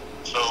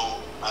 So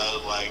I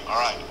was like, all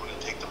right, we're going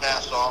to take the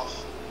mask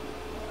off,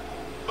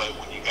 but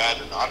when you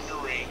guys are not in the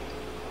ring,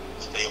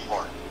 stay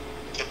apart.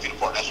 10 feet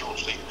apart. That's the rule,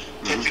 Steve.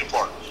 10 feet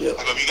apart. Yep.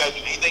 I go, if you guys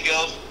do anything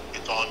else,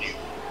 it's on you.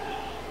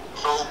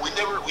 So we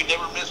never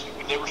missed it.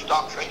 We never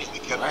stopped training. We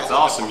kept That's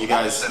going. awesome. You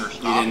guys,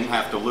 you didn't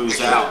have to lose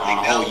out on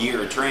a whole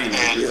year of training.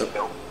 And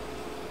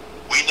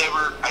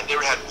I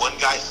never had one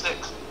guy sick.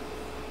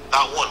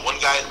 Not one. One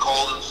guy had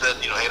called and said,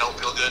 "Hey, I don't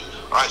feel good.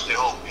 All right, stay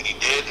home." And he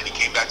did, and he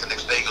came back the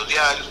next day. He goes,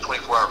 "Yeah, I just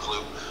 24-hour flu.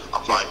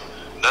 I'm fine."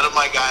 None of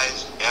my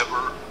guys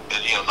ever,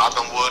 and knock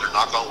on wood or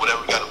knock on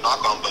whatever we got to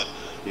knock on, but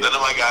none of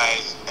my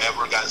guys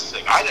ever got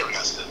sick. I never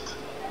got sick.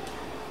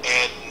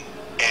 And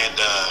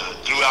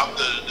throughout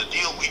the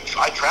deal,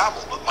 I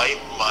traveled. But me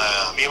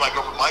and my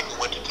girlfriend Michael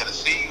went to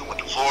Tennessee, went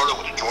to Florida,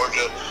 went to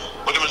Georgia,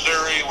 went to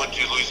Missouri, went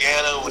to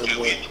Louisiana.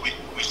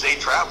 We stayed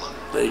traveling.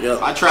 There you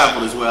go. I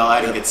traveled as well.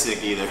 I didn't get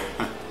sick either.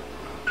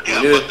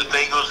 Yeah, but the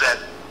thing was that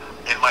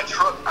in my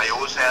truck, I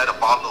always had a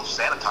bottle of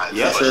sanitizer.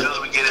 Yes, so as soon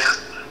as we get in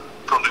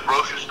from the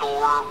grocery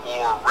store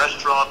or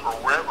restaurant or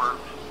wherever,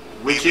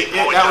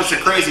 that was a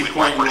crazy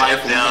point in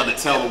life when you had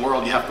to tell the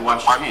world you have to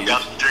wash your hands.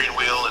 Down the steering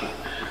wheel, and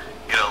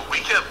we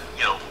kept,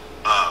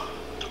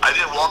 I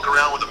didn't walk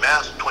around with a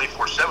mask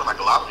 24/7 like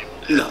a lot of people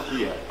did. No.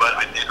 Yeah. But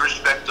I did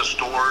respect the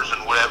stores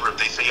and whatever, if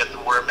they say you have to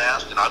wear a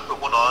mask, then I'd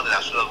put one on, and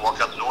as soon as I walk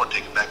out the door and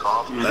take it back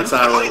off. That's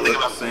how the funny thing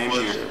about same it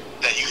was here.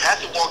 that you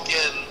had to walk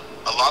in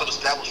a lot of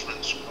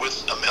establishments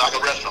with, like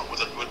a restaurant,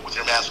 with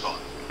your mask on.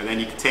 And then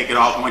you can take it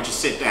off once you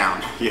sit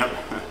down. Yep.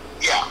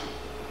 Yeah.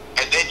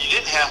 And then you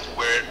didn't have to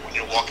wear it when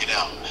you're walking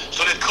out.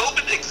 So did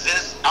COVID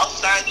exist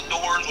outside the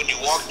doors when you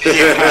walked in?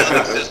 It doesn't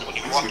exist when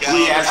you walk out.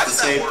 We asked the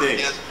same thing.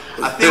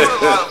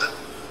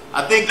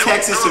 I think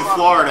Texas and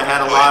Florida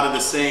had a lot of the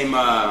same,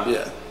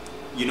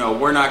 you know,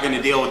 we're not going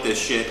to deal with this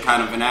shit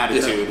kind of an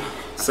attitude.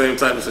 Yeah. Same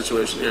type of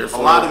situation here. A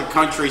lot of the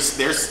countries,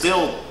 they're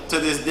still, to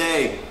this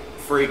day,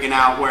 freaking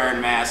out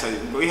wearing masks. I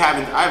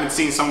haven't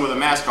seen someone with a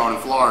mask on in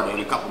Florida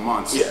in a couple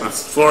months. Yeah,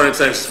 Florida and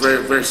Texas,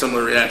 very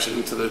similar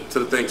reaction to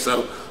the thing.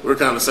 So we're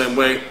kind of the same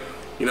way.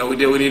 You know, we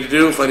do what we need to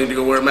do. If I need to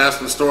go wear a mask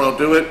in the store, I'll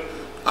do it.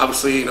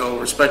 Obviously, you know,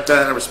 respect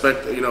that. I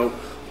respect, you know,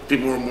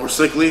 people who are more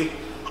sickly.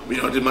 You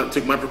know,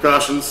 take my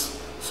precautions.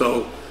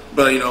 So,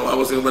 but you know, I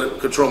wasn't gonna let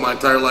it control my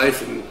entire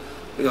life, and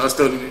you know, I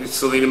still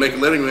need to make a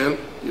living, man.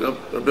 You know,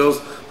 the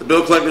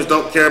bill collectors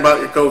don't care about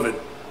your COVID.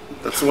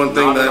 That's the one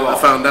thing that I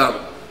found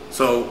out.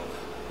 So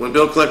when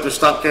bill collectors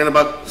stop caring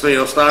about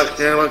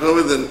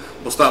COVID, then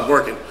we'll stop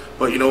working.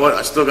 But you know what?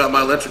 I still got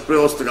my electric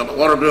bill, still got my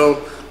water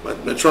bill.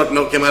 My truck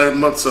note came out every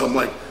month, so I'm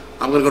like,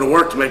 I'm gonna go to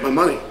work to make my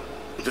money.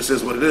 It just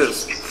is what it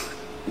is.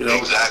 You know.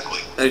 Exactly.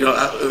 And, you know,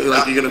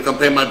 like you're gonna come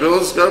pay my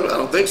bills? I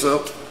don't think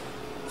so.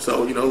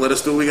 So you know, let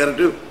us do what we got to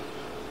do.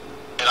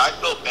 And I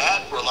felt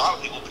bad for a lot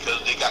of people because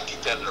they got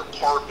kicked out of their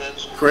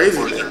apartments, Crazy,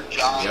 or man. their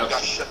job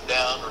got shut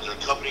down, or their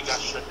company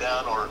got shut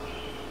down, or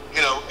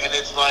you know. And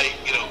it's like,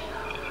 you know,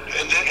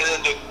 and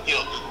then the, you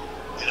know,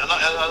 and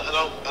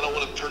I don't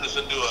want to turn this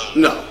into a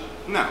no.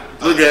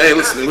 Look at, hey,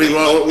 listen,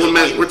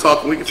 we're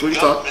talking. We can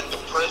talk. The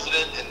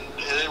president and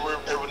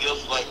everybody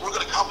else was like, we're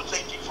going to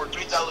compensate you for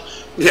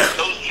 $3,000. Yeah.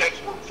 Those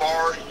checks were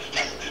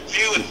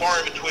few and far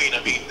in between.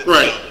 I mean,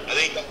 right.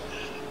 You know,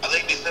 I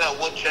think they sent out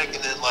one check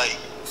and then like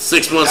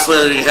 6 months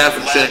later you have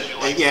to check.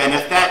 Yeah, and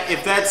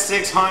if that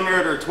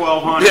 600 or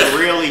 1200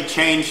 really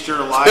changed your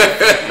life,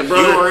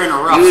 Brother, you were in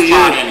a rough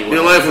spot anyway.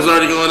 Your life was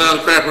already going down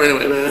the crapper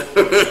anyway, man.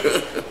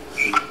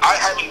 I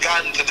haven't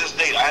gotten to this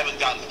date. I haven't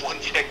gotten one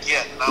check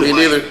yet. And Me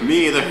neither.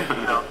 Me either.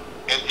 You know,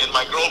 and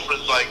my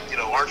girlfriend's like, you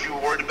know, aren't you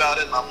worried about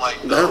it? And I'm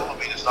like, no. I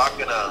mean, it's not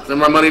gonna. It's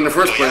my money in the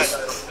first place.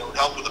 It'll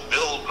help with the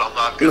bills, but I'm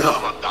not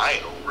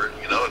dying over it.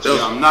 You know,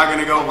 I'm not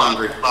gonna go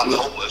hungry. I'm not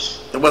homeless.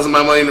 It wasn't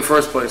my money in the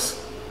first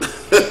place.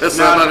 That's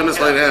not what I'm just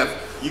like to have.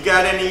 You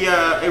got any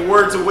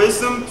words of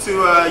wisdom to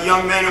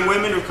young men and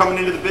women who are coming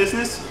into the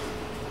business?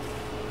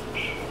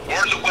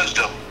 Words of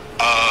wisdom.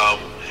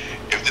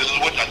 If this is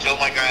what I tell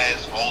my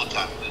guys all the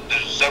time,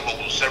 there's several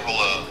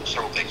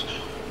things.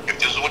 If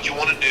this is what you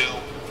want to do,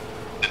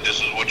 then this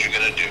is what you're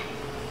gonna do.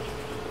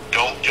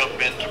 Don't jump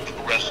into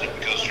pro wrestling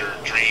because your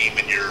dream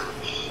and your,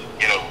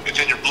 you know, it's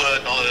in your blood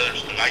and all that other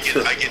stuff. I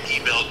get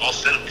emails. I'll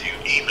send them to you.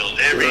 Emails.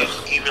 Every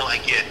email I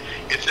get,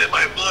 it's in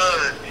my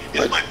blood.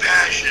 It's my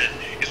passion.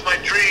 It's my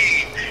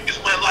dream. It's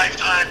my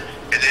lifetime.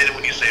 And then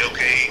when you say,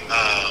 okay,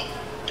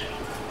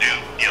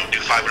 do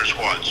 500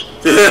 squats.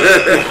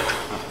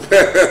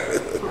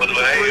 What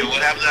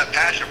happened to that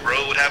passion,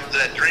 bro? What happened to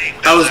that dream?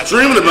 I was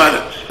dreaming about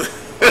it.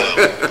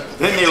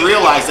 Then they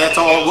realized that's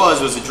all it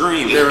was a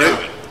dream. Yeah,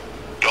 right.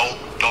 Don't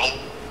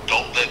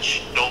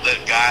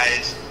let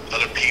guys,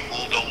 other people,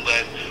 don't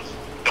let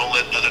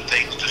other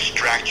things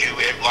distract you.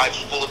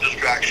 Life's full of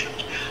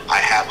distractions. I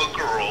have a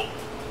girl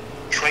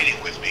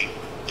training with me,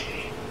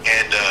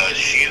 and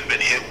she's been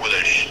hit with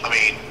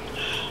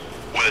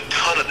a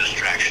ton of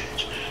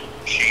distractions.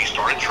 She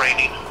started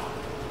training,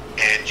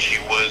 and she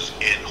was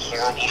in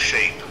horrible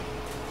shape,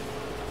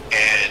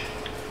 and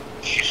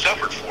she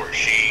suffered for it.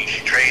 She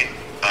trained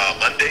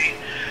Monday,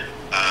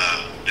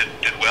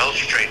 did well.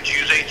 She trained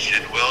Tuesday, she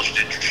did well. She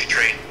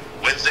trained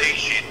Wednesday,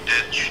 she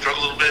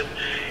struggled a little bit,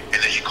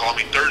 and then she called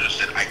me Thursday and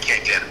said, I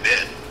can't get out of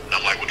bed. And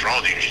I'm like, what's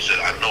wrong with you? She said,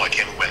 I don't know, I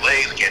can't move my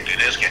legs, I can't do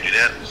this, can't do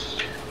that.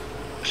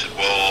 I said,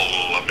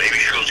 well, maybe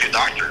you should go see a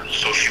doctor.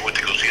 So she went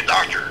to go see a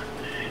doctor.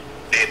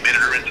 They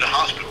admitted her into the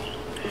hospital.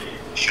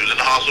 She was in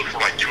the hospital for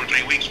like 2 or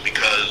 3 weeks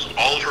because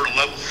all of her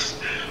levels,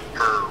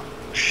 her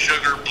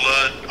sugar,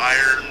 blood,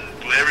 iron,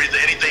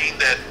 anything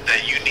that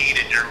you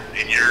need in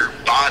your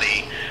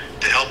body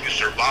to help you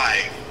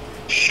survive,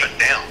 shut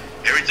down.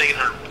 Everything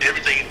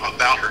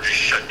about her just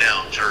shut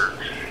down. Her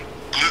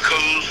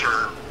glucose,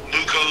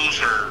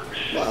 her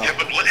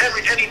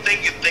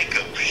anything you think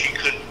of, she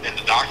couldn't. And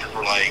the doctors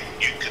were like,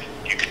 you could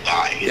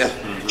die. Yeah.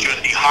 She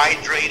was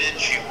dehydrated.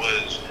 She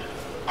was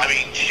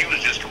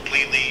just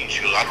completely.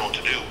 She goes, I don't know what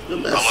to do.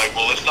 I'm like,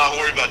 well, let's not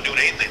worry about doing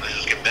anything. Let's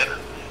just get better.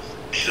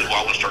 She says,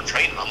 well, I want to start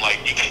training. I'm like,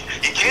 you can't.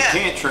 You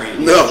can't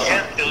train. No,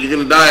 you're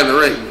gonna die in the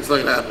ring. It's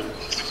not gonna happen.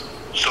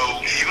 So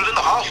she was in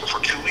the hospital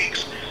for 2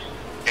 weeks,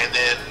 and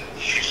then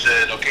she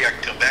said, okay, I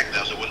can come back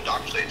now. So what did the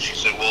doctor say? And she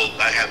said, well,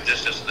 I have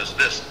this. And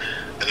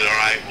then,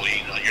 all right, well,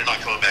 you're not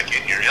coming back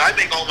in here. And I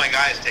make all my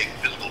guys take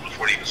physical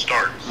before they even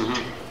start.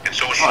 Mm-hmm. And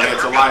so when she did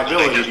it's her a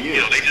liability to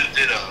you. They just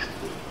did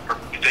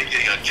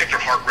checked her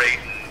heart rate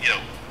and,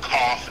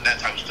 cough and that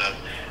type of stuff.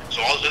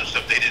 So all this other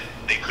stuff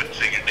they couldn't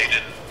figure, they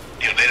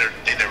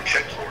never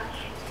checked for.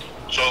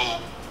 So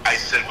I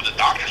said, what did the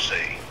doctor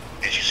say?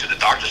 And she said, the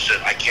doctor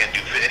said, I can't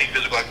do any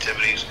physical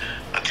activities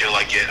until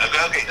I get,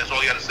 okay, that's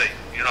all you got to say.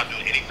 You're not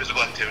doing any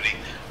physical activity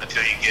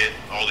until you get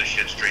all this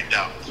shit straightened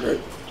out. Right.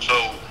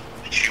 So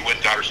she went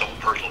and got herself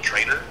a personal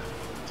trainer.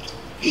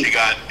 She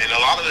got, and a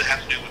lot of it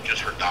has to do with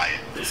just her diet.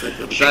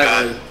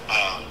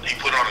 He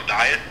put her on a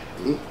diet,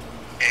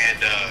 and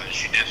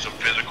she did some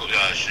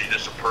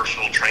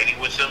personal training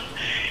with him.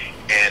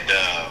 And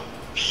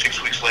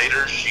 6 weeks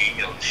later,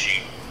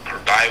 her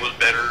diet was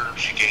better.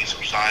 She gained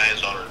some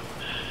size on her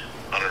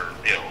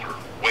her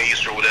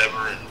waist or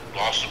whatever, and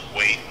lost some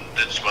weight and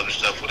did some other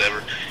stuff,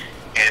 whatever.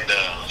 And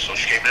so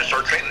she came in and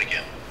started training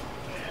again.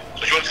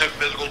 So she went to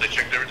physical. They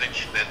checked everything.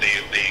 Then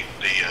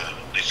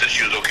they said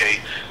she was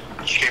okay.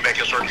 She came back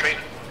and started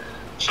training.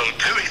 So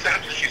 2 weeks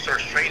after she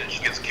starts training,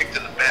 she gets kicked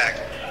in the back,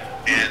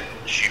 and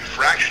she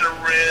fractured a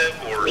rib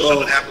or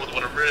something happened with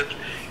one of her ribs.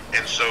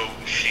 And so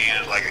she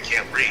is like, I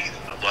can't breathe.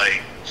 I'm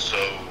like, so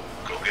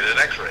go get an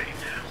X-ray.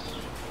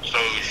 So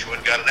she went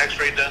and got an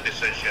X-ray done. They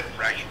said she had a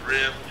fractured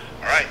rib.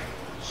 All right,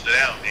 sit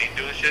down. Ain't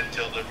doing shit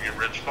until your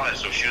rib's fine.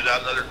 So she was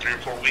out another 3 or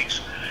 4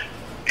 weeks,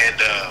 and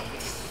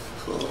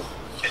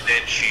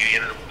then she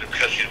ended up,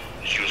 because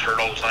she was hurt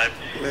all the time.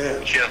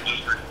 Man. She had to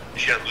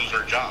lose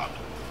her job.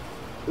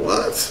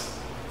 What?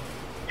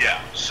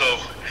 Yeah. So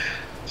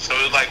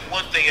it was like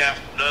one thing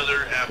after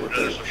another.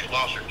 So she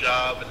lost her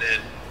job, and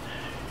then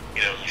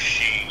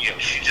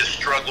she just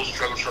struggles,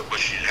 but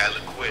she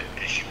hasn't quit,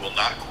 and she will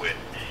not quit.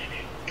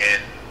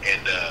 And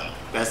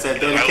that's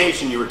that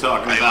dedication you were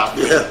talking about.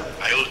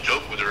 I always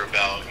joke with her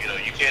about,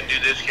 you can't do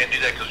this, you can't do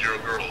that because you're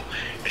a girl.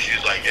 And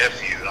she's like,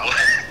 F you. And I'm like,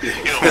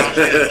 what I'm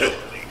saying,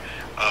 jokingly.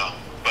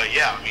 But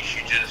yeah, I mean, she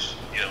just,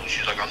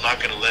 she's like, I'm not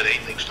going to let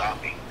anything stop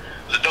me.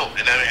 I said, don't.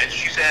 And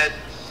she said,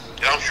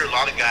 and I'm sure a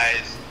lot of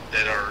guys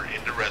that are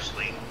into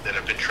wrestling, that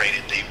have been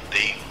training,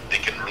 they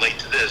can relate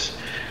to this.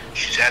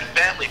 She's had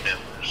family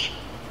members.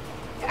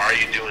 Why are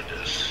you doing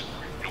this?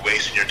 You're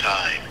wasting your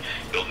time.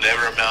 It'll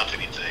never amount to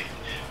anything.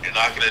 You're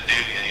not going to do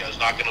anything. It's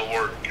not going to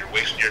work. You're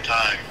wasting your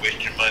time. You're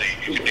wasting your money.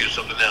 You can do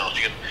something else.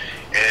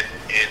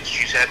 And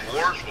she's had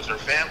wars with her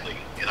family.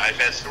 And I've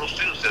had several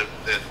students that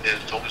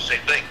have told me the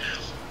same thing.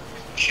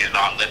 She's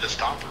not letting it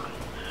stop her.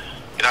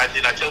 And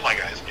I tell my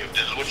guys, if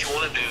this is what you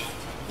want to do,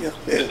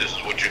 then this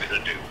is what you're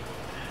going to do.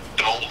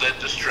 Don't let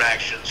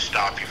distractions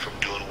stop you from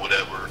doing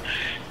whatever.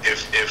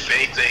 If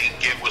anything,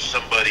 get with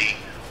somebody.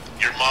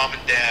 Your mom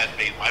and dad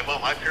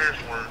my parents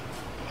weren't.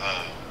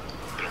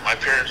 My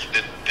parents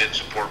didn't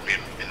support me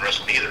in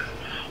wrestling either.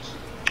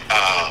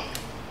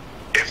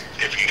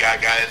 If you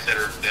got guys that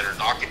are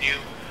knocking you,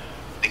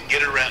 then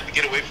get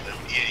away from them.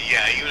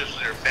 Yeah, even if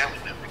they're a family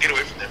member, get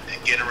away from them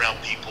and get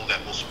around people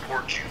that will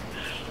support you.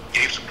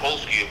 Gabe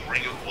Sapolsky,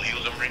 he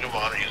was in Ring of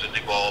Honor, he was in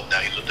Evolve, now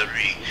he's with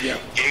WWE. Yeah.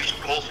 Gabe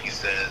Sapolsky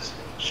says,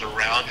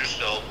 surround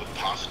yourself with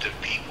positive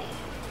people.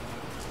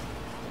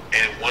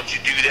 And once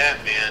you do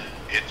that, man,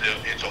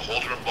 it's a whole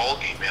different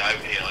ballgame, man.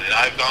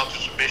 I've gone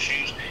through some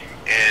issues.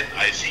 And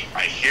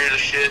I hear the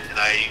shit, and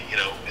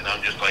and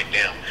I'm just like,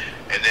 damn.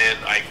 And then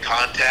I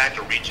contact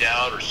or reach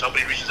out, or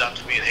somebody reaches out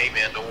to me, and hey,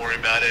 man, don't worry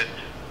about it.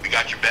 We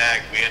got your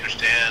back. We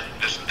understand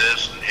this and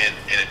this, and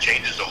it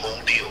changes the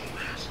whole deal.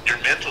 Your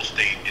mental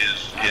state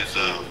has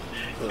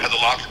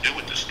a lot to do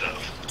with this stuff.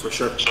 For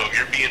sure. So if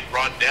you're being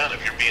brought down,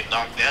 if you're being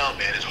knocked down,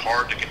 man, it's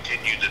hard to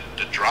continue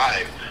to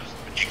drive.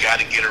 But you got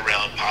to get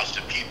around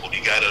positive people.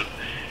 You got to,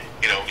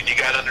 you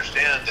got to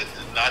understand that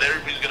not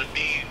everybody's going to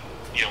be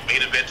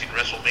main eventing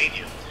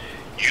WrestleMania.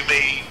 You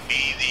may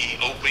be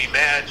the opening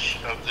match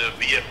of the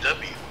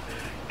VFW,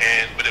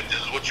 but if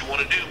this is what you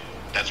want to do,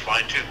 that's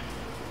fine too.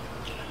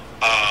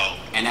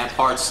 And that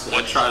part's,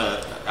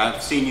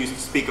 I've seen you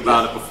speak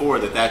about it before,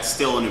 that's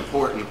still an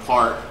important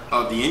part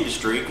of the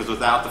industry, because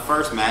without the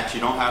first match, you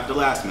don't have the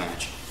last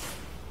match.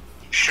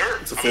 Sure.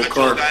 It's a full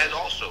card. I tell guys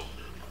also,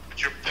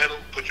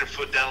 put your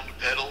foot down on the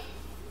pedal,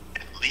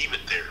 and leave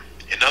it there.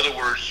 In other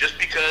words, just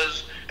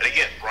because, and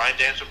again, Bryan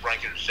Danielson, Brian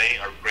Kendrick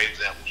are great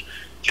examples.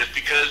 Just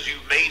because you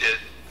made it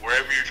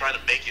wherever you're trying to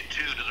make it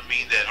to doesn't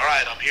mean that, all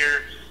right, I'm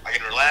here, I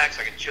can relax,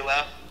 I can chill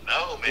out.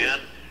 No, man.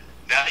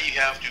 Now you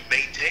have to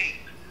maintain.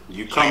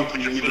 You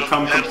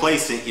become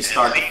complacent, you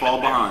start to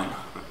fall behind.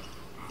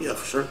 Yeah,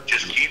 for sure.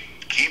 Just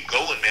keep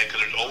going, man,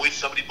 because there's always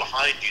somebody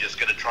behind you that's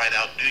going to try and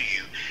outdo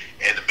you.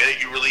 And the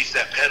minute you release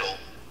that pedal,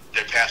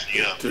 they're passing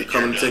you up. They're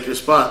coming to take your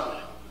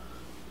spot.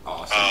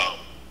 Awesome.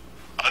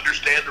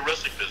 Understand the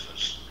wrestling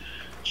business.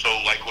 So,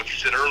 like what you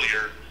said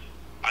earlier,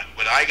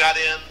 when I got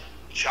in,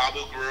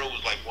 Chavo Guerrero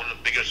was like one of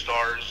the biggest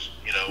stars,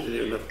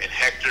 and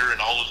Hector and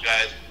all those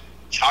guys.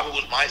 Chavo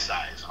was my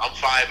size. I'm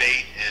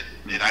 5'8",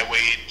 and I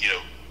weighed,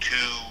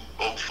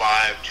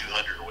 205,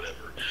 200 or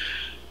whatever.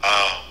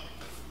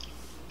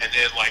 And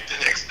then, like, the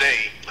next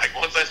day, like,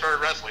 once I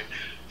started wrestling,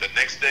 the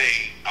next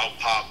day, out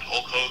popped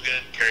Hulk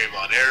Hogan, Kerry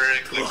Von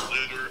Erich, Lex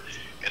Luger,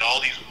 and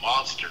all these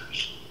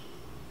monsters.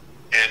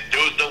 And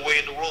there was no way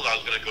in the world I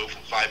was going to go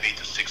from 5'8"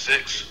 to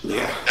 6'6".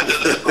 Yeah.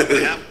 That's not going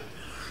to happen.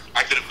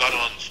 I could have got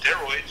on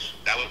steroids.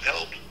 That would have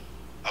helped.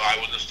 I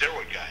was a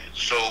steroid guy.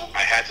 So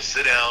I had to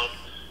sit down.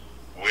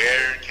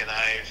 Where can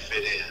I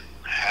fit in?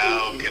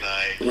 How can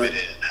I fit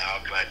in? How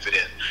can I fit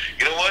in?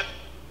 You know what?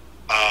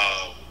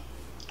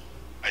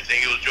 I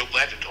think it was Joe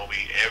Blanchard told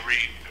me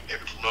every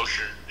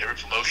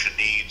promotion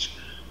needs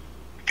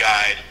a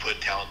guy to put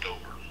talent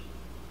over.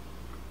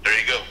 There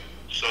you go.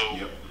 So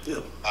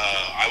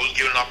I was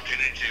given an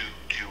opportunity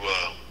to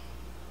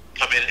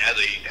come in as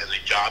a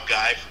job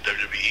guy from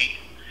WWE,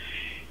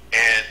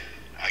 and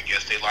I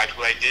guess they liked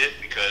what I did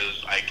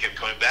because I kept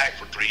coming back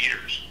for 3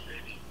 years.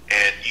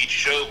 And each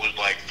show was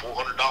like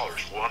 $400,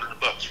 $400,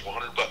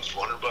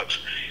 $400.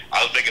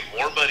 I was making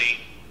more money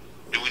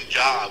doing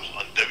jobs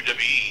on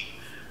WWE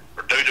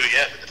or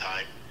WWF at the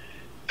time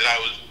than I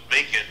was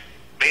making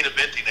main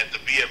eventing at the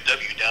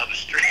BFW down the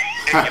street.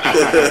 And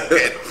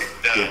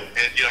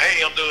you know,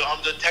 hey, I'm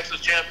the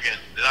Texas champion,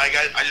 and I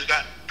just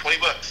got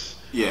 $20.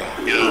 Yeah.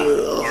 You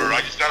know, or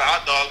I just got a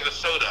hot dog and a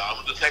soda.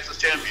 I'm the Texas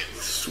champion.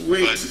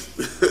 Sweet. But,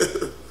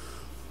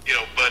 you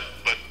know, but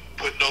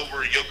putting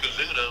over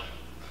Yokozona.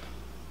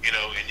 You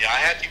know, and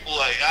I had people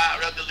like,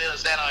 Yokozona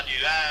sat on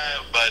you,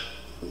 but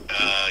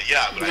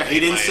but he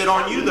didn't sit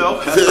on you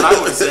though. That's what I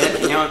would have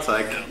said. You know, it's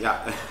like,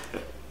 I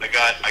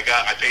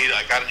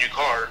got a new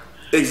car.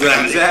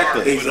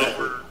 Exactly. Went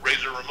over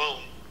Razor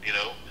Ramon. You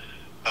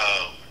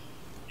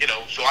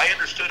know, so I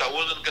understood I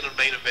wasn't going to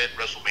main event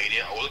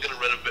WrestleMania. I wasn't going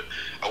to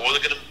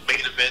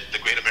main event the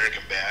Great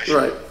American Bash.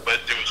 Right.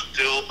 But there was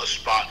still a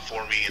spot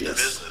for me in the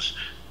business.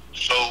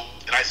 So,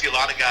 and I see a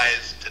lot of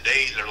guys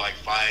today that are like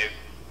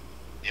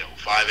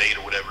 5'8"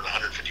 or whatever, and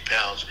 150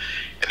 pounds,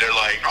 and they're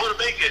like, I want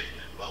to make it.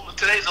 Well,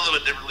 today's a little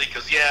bit differently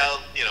because,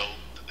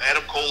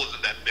 Adam Cole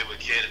isn't that big of a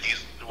kid, and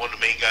he's one of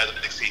the main guys of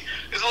NXT.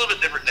 It's a little bit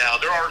different now.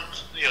 There are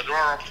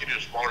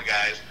opportunities for smaller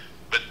guys,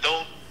 but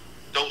don't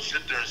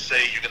sit there and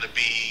say you're going to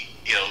be,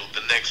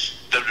 the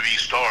next WWE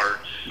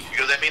star,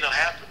 because that may not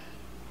happen.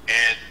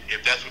 And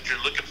if that's what you're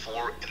looking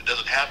for and it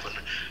doesn't happen,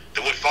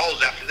 then what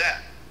follows after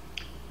that?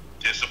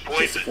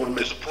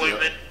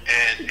 Disappointment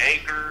and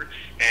anger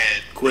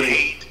and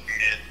hate.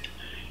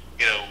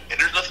 And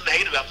there's nothing to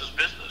hate about this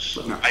business.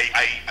 No.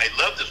 I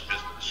love this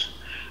business.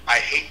 I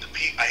hate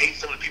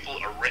some of the people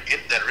that are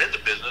in the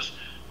business,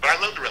 but I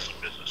love the wrestling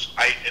business.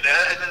 And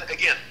then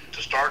again,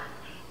 to start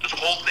this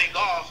whole thing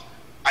off,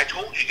 I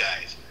told you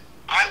guys,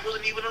 I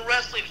wasn't even a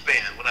wrestling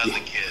fan when I was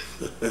a kid.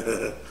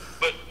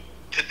 But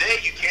today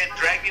you can't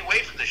drag me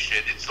away from this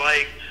shit. It's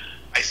like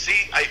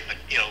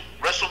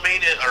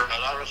WrestleMania, or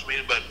not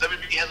WrestleMania, but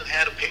WWE hasn't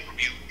had a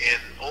pay-per-view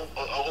in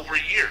over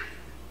a year.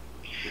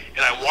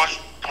 And I watched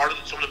part of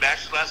some of the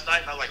matches last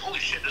night, and I was like, holy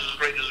shit, this is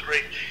great.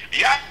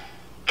 Yeah,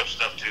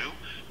 stuff too,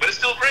 but it's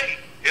still great.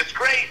 It's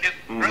great.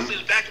 Wrestling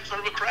is back in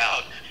front of a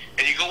crowd.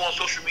 And you go on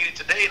social media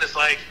today, and it's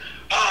like,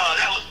 oh,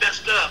 that was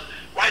messed up.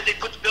 Why did they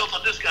put the belt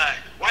on this guy?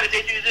 Why did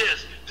they do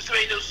this? This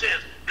made no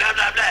sense. Blah,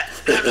 blah, blah,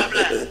 blah, blah,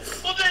 blah.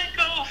 Well, then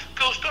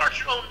go start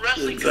your own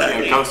wrestling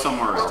company. Go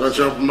somewhere else. Start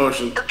your own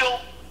promotion. Or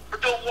don't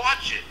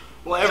watch it.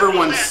 Well,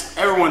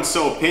 everyone's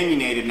so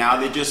opinionated now.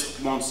 They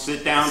just won't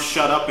sit down,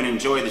 shut up, and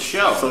enjoy the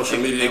show. Social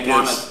media They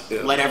want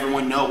to let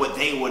everyone know what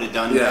they would have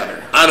done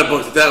better. I'd have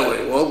booked it that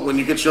way. Well, when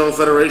you get your own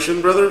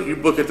federation, brother, you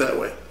book it that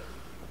way.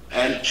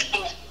 And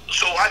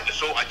so I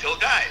tell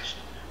guys,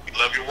 you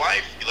love your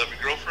wife, you love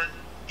your girlfriend,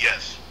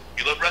 yes.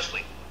 You love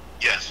wrestling,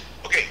 yes.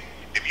 Okay,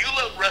 if you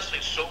love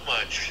wrestling so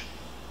much,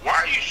 why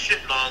are you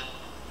shitting on,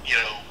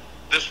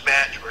 this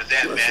match or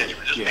that match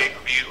or this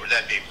pay-per-view or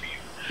that pay-per-view?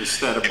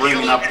 Instead of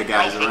bringing up the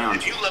guys around you.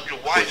 If you love your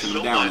wife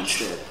so much,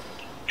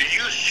 do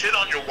you shit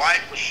on your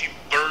wife when she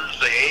burns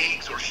the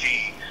eggs or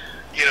she,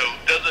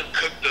 doesn't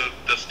cook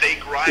the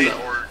steak right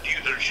or she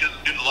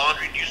doesn't do the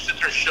laundry? Do you sit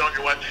there and shit on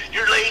your wife?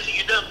 You're lazy,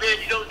 you dumb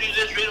bitch, you don't do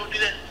this, you don't do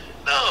that.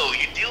 No,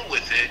 you deal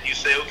with it. You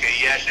say, okay,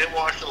 yeah, she didn't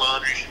wash the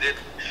laundry, she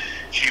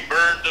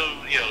burned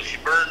she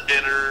burned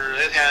dinner,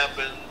 it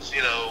happens,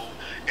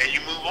 and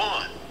you move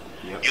on.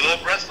 Yep. You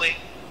love wrestling.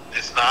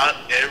 It's not,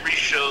 every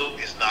show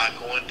is not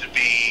going to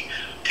be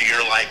to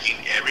your liking.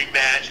 Every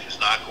match is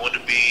not going to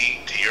be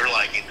to your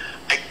liking.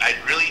 I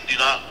really do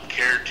not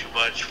care too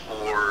much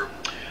for,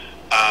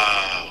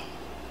 I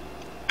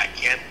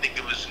can't think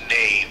of his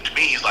name. To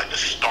me, he's like the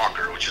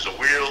Stalker, which is a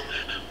weird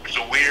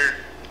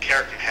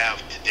character to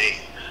have today.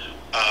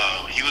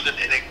 He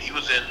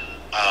was in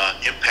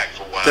Impact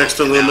for a while.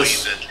 Dexter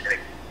Loomis.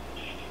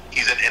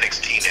 He's in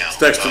NXT now.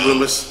 Dexter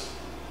Loomis.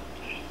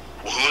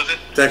 Who is it?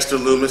 Dexter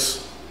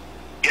Loomis.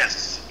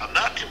 Yes, I'm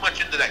not too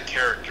much into that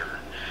character.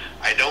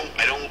 I don't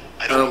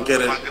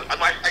get it.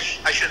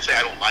 I shouldn't say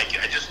I don't like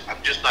it.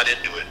 I'm just not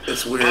into it.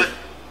 It's weird. But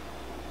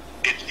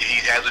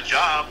he has a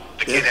job.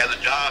 The kid has a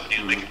job, and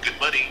he's making good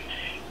money.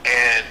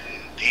 And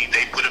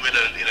they put him in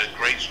a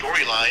great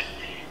storyline,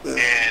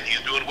 and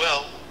he's doing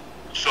well.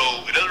 So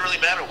it doesn't really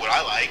matter what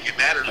I like. It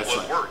matters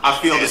what works. I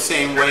feel the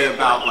same way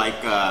about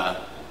like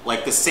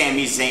the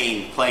Sami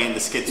Zayn playing the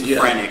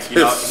schizophrenic.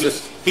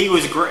 He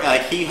was great.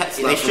 Like they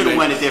should have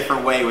went a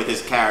different way with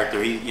his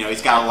character.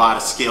 He's got a lot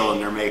of skill, and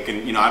they're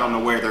making. I don't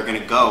know where they're going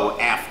to go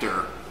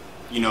after.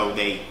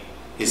 They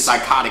his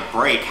psychotic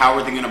break, how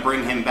are they going to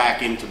bring him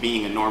back into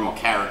being a normal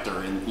character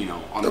and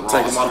on the roster?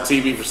 They'll take him off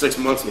TV for 6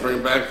 months and bring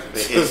him back.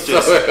 It's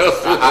just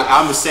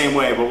I'm the same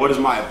way, but what does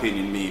my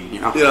opinion mean?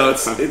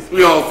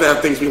 We all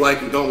have things we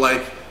like and don't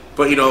like,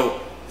 but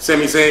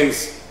Sami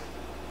Zayn's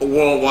a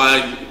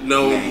worldwide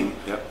known name.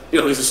 Yep.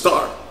 He's a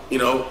star,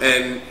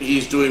 and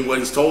he's doing what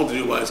he's told to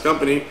do by his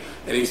company,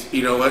 and he's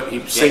he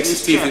sinks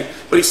his teeth in,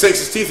 but he sinks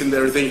his teeth into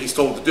everything he's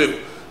told to do.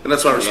 And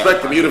that's why I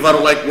respect him. Even if I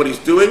don't like what he's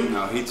doing,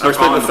 I respect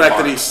the fact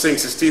that he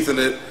sinks his teeth in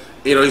it.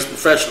 He's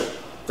professional.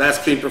 That's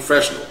being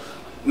professional.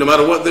 No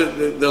matter what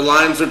the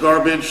lines are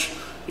garbage,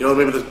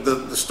 maybe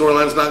the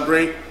storyline's not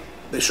great,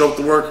 they show up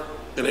to work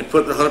and they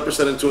put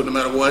 100% into it no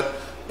matter what.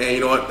 And you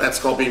know what? That's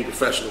called being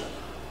professional.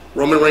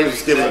 Roman Reigns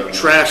was given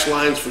trash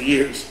lines for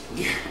years,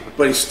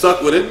 but he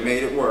stuck with it. He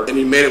made it work. And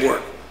he made it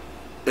work.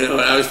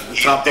 I was the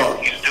top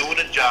dog. He's doing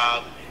a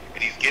job,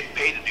 and he's getting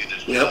paid to do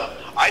this job.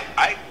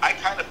 I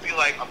kind of feel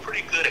like I'm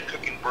pretty good at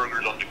cooking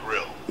burgers on the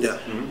grill. Yeah.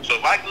 Mm-hmm. So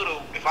if I go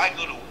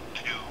to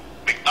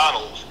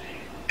McDonald's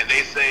and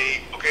they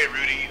say, okay,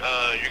 Rudy,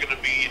 you're going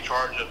to be in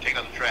charge of taking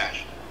out the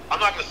trash, I'm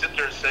not going to sit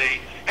there and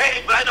say,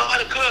 hey, but I know how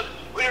to cook.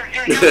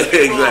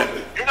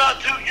 Exactly. You're not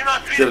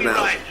treating me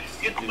right.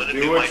 I'm going to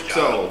do my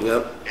job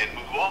and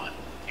move on.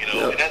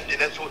 And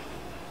that's what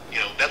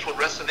that's what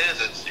wrestling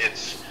is.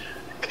 It's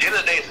at the end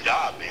of the day, it's a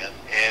job, man.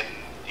 And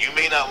you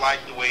may not like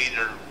the way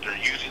they're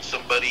using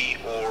somebody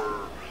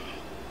or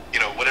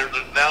whatever.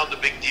 Now the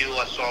big deal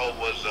I saw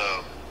was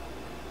the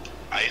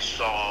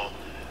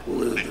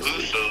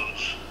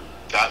Usos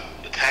got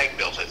the tag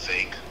belts, I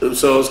think.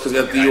 Usos because he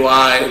got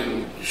DUI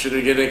and you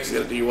shouldn't get it because he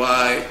got a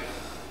DUI.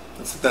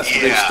 That's the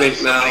big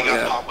stink now. Somebody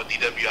got popped with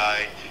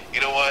DWI. You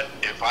know what?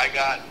 If I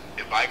got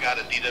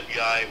a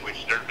DWI,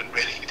 which there's been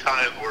many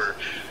times where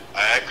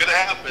it could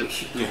have happened.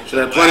 Should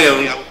have plenty of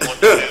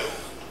them.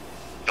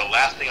 The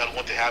last thing I'd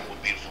want to happen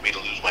would be for me to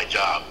lose my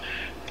job.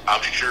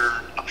 I'm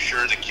sure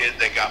the kid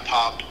that got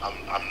popped,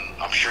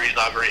 I'm sure he's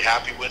not very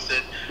happy with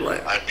it.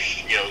 Right.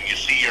 You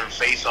see your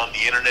face on the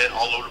internet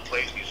all over the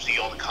place. You see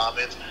all the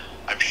comments.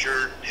 I'm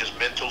sure his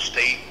mental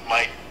state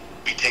might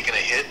be taking a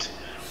hit.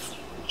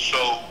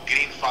 So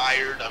getting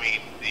fired, maybe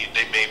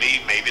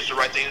it's the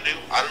right thing to do.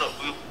 I don't know.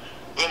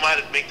 Who am I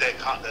to make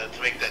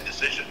that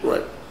decision?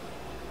 Right.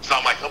 It's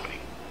not my company.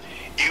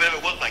 Even if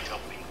it was my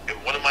company, if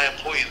one of my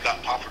employees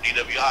got popped for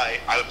DWI,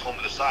 I would pull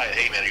them to the side.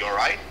 Hey, man, are you all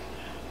right?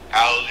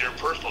 How's your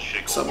personal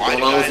shit going? Why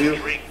do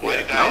guys drink? Why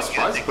do guys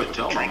get addicted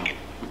to drinking?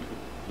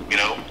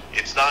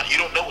 It's not. You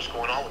don't know what's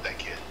going on with that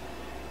kid.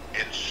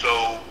 And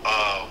so,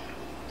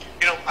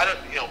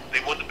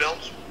 they won the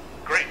belts.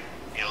 Great.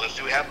 Let's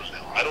see what happens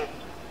now. I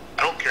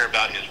don't care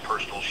about his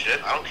personal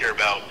shit. I don't care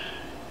about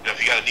if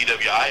he got a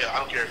DWI. I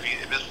don't care if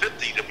it's fifth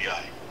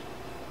DWI.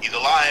 He's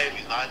alive.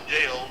 He's not in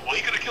jail. Well,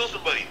 he could have killed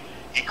somebody.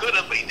 He could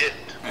have, but he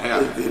didn't.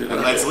 Yeah.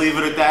 Let's leave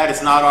it at that.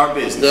 It's not our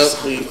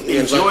business.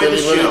 Enjoy the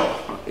show.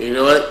 You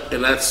know what?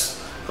 And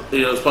that's,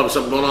 there's probably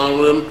something going on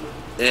with him.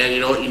 And you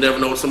know what? You never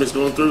know what somebody's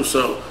going through.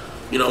 So,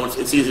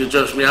 it's easy to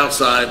judge from the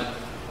outside,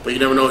 but you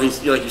never know.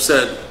 He's, like you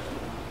said,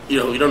 you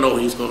don't know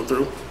what he's going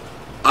through.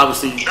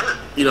 Obviously,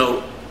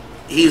 sure.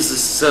 He's a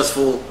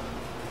successful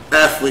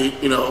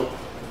athlete,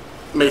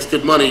 makes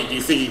good money. Do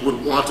you think he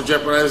would want to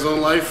jeopardize his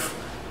own life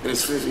and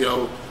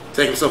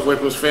take himself away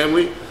from his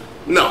family?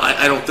 No,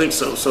 I don't think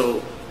so.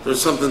 So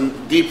there's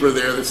something deeper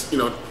there that's,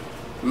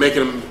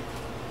 making him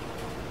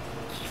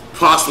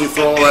possibly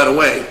throw all that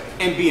away.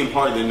 And being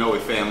part of the Noe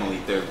family,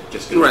 they're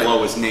just going to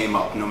blow his name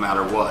up no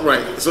matter what.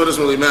 Right. So it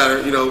doesn't really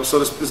matter, So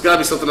there's got to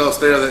be something else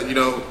there that,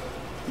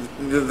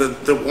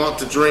 the want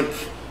to drink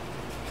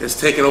has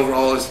taken over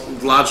all his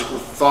logical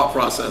thought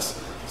process.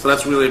 So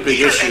that's really a big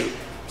issue.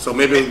 So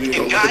maybe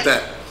look at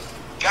that.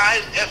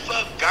 Guys F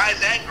up,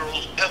 guys and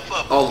girls F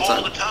up all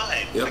the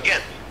time. Yep.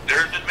 Again, there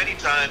have been many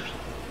times.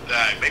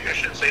 Maybe I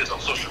shouldn't say this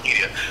on social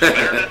media. But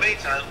there have been many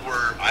times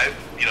where I've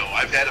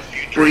had a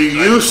few drinks. Where you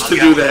used to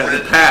do that in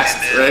the past,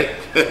 right?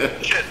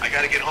 Shit, I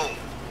got to get home.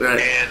 Right.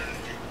 And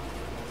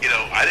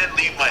I didn't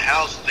leave my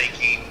house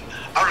thinking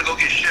I'm gonna go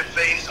get shit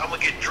faced. I'm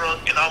gonna get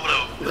drunk, and I'm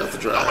gonna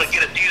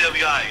get a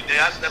DWI.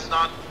 That's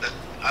not.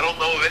 I don't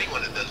know of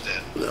anyone that does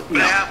that. No. But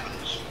it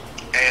happens,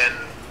 and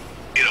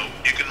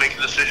you can make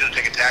a decision to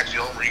take a taxi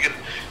home, or you can.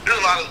 There's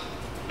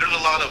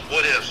a lot of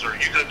what ifs, or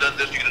you could have done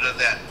this, you could have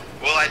done that.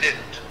 Well, I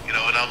didn't,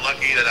 and I'm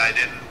lucky that I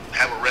didn't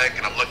have a wreck,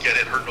 and I'm lucky I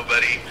didn't hurt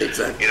nobody.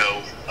 Exactly.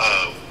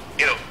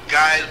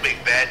 Guys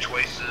make bad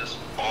choices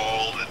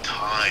all the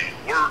time.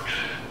 We're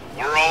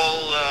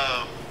all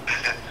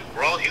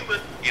we're all human,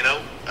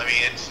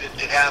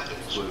 it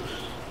happens.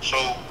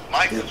 So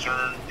my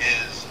concern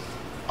is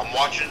I'm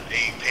watching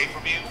a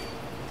pay-per-view.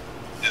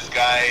 This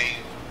guy,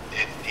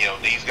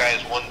 these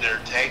guys won their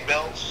tag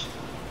belts.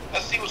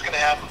 Let's see what's going to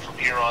happen from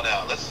here on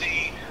out. Let's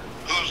see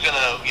who's going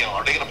to,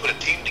 are they going to put a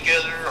team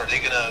together? Are they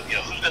going to,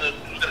 who's going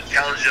to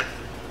challenge them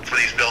for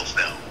these belts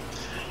now?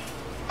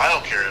 I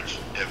don't care if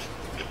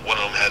one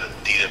of them had a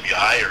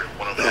DWI or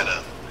one of them had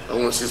a. I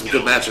want to see some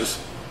good matches.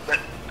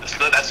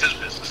 That's his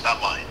business,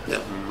 not mine.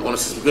 Yeah, I want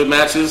to see some good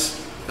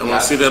matches. I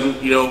want to see them,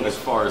 as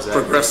far as that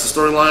progress the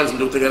storylines and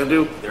do what they got to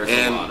do.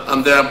 And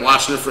I'm there. I'm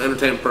watching it for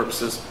entertainment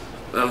purposes.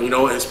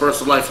 His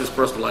personal life is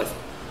personal life.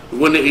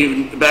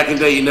 Back in the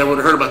day, you never would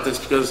have heard about this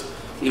because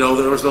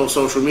there was no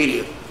social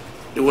media.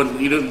 It wouldn't.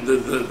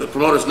 The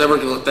promoters never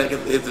going to let that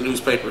hit the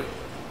newspaper.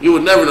 You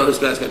would never know this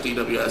guy's got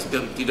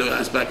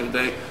DWIs back in the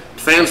day.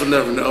 Fans would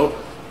never know,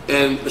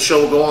 and the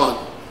show will go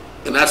on.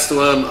 And that's the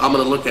way I'm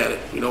going to look at it.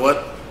 You know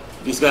what?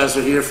 These guys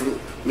are here for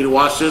me to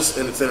watch this,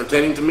 and it's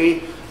entertaining to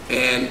me.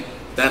 And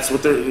that's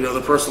what they're.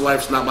 Their personal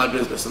life's not my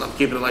business, and I'm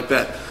keeping it like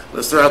that.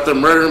 Unless they're out there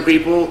murdering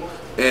people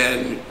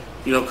and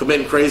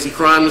committing crazy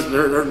crimes and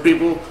hurting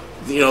people,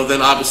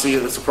 then obviously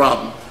it's a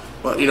problem.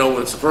 But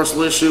when it's a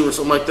personal issue or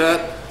something like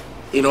that,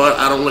 I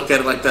don't look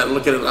at it like that. I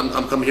look at it.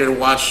 I'm coming here to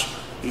watch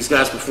these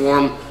guys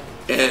perform,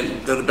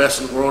 and they're the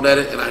best in the world at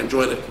it, and I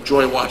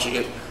enjoy watching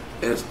it,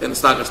 and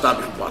it's not gonna stop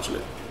me from watching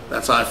it.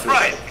 That's how I feel.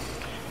 Right.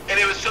 And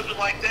it was something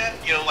like that,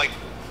 like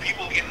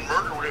people getting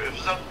murdered. It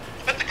was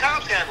let the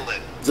cops handle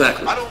it.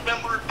 Exactly. I don't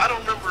remember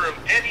of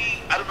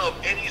any. I don't know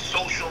of any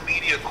social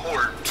media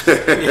court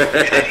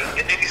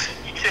in any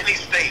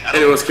state. And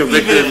it was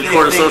convicted in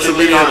court of social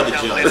media.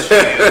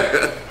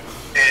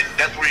 And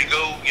that's where you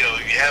go.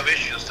 You have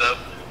issues and stuff.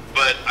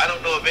 But I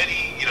don't know of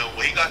any.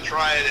 When he got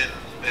tried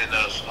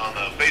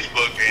on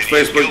Facebook and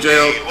Facebook he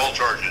jail, of all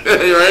charges.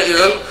 You're right.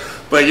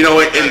 But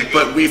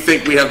but we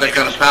think we have that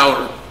kind of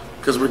power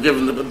because we're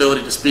given the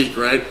ability to speak,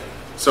 right?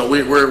 So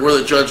we're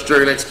the judge,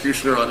 jury, and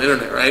executioner on the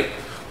internet, right?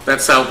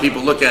 That's how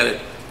people look at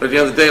it. But at the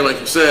end of the day, like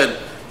you said,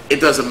 it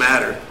doesn't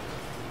matter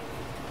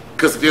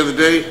because at the end of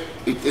the day,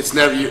 it's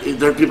never.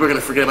 People are going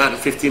to forget about it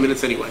in 15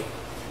 minutes anyway,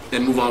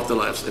 and move on with their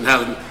lives, and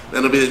then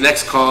it'll be the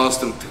next cause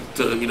to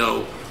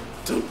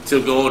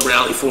go and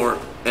rally for,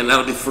 and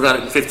that'll be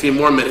forgotten in 15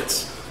 more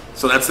minutes.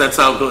 So that's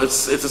how it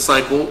goes. It's a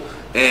cycle,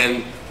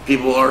 and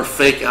people are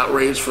fake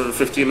outraged for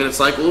 15-minute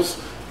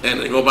cycles, and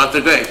they go about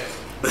their day.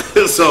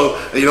 So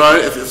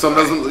if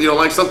someone doesn't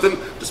like something,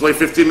 just wait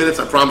 15 minutes.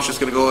 I promise you it's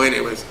going to go away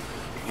anyways.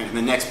 And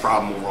the next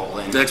problem will roll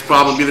in. The next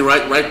problem will be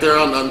right there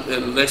and the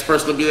next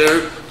person will be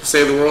there to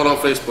save the world on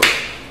Facebook.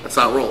 That's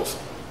how it rolls.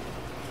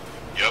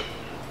 Yep.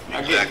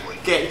 Exactly.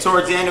 Getting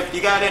towards the end, if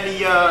you got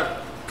any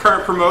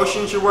current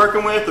promotions you're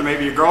working with, or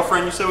maybe your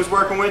girlfriend you said was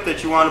working with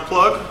that you want to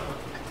plug?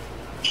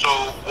 So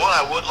one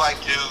I would like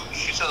to.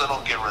 She says I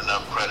don't give her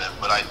enough credit,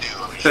 but I do.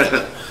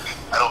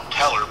 I don't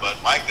tell her, but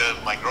Micah,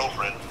 my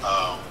girlfriend,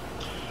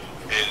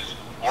 is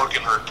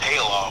working her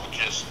tail off.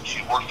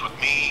 She works with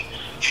me.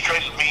 She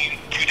trains with me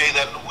 2 days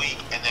out of the week,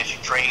 and then she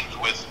trains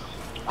with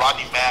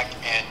Rodney Mack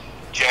and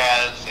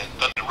Jazz and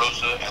Thunder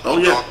Rosa at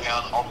the Dog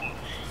Pound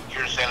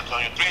here in San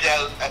Antonio. 3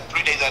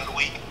 days out of the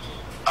week.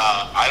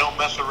 I don't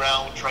mess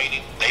around with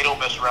training. They don't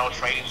mess around with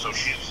training. So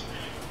she's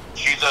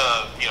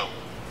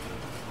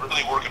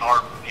really working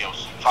hard.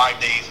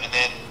 5 days, and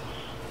then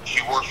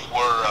she works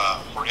for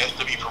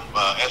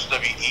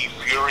SWE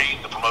Fury,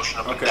 the promotion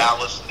up in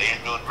Dallas. They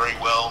are doing very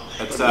well.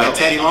 That's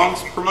Teddy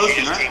Long's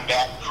promotion, right?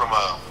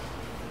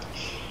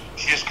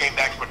 She just came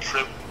back from a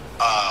trip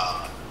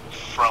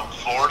from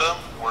Florida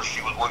where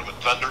she was working with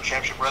Thunder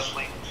Championship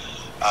Wrestling.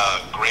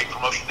 Great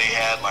promotion. They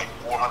had like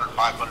 400,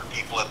 500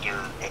 people at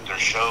their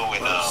show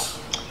in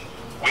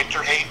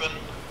Winter Haven.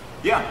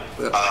 Yeah.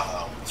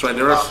 That's right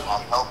there.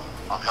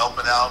 I'm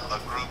helping out a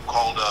group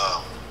called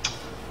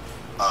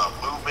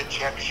Movement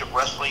Championship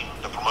Wrestling.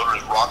 The promoter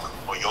is Rock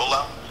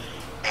Oyola,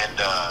 and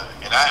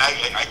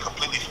I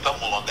completely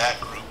stumbled on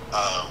that group.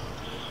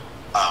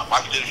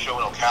 Mike did a show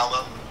in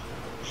Ocala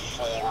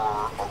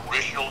for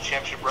Original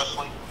Championship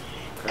Wrestling,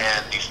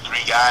 and these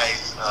three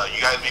guys,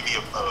 you guys may be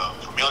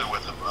familiar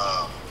with them.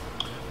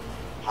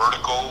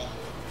 Vertical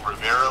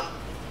Rivera,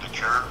 The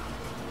Cure.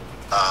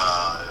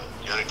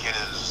 The other kid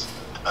is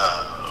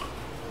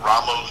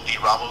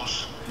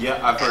Ramos. Yeah,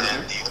 I've heard of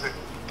him.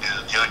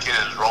 The other kid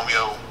is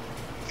Romeo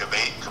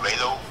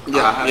Cavedo.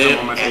 Yeah, I have him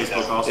on my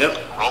Facebook also. Yep.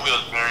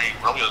 Romeo's very,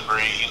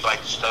 he's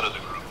like the stud of the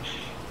group.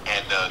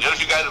 And the other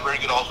two guys are very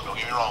good also, don't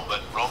get me wrong,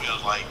 but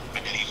Romeo's like,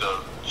 man, he's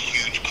a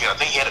huge kid. I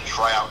think he had a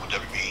tryout with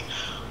WB.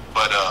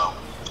 But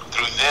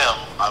through them,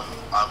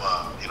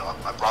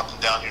 I brought them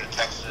down here to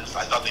Texas.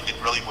 I thought they did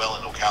really well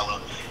in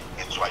Ocala.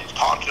 And so I just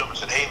talked to them and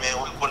said, hey, man,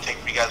 we want to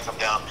take for you guys to come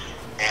down.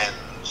 And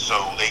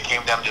so they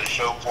came down and did a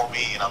show for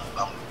me, and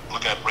I'm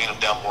looking at bringing them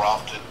down more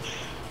often.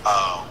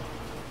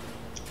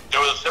 There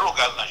were several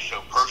guys on that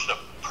show.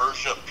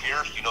 Persia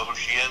Pierce, you know who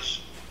she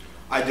is?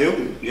 I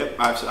do. Yep,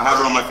 I have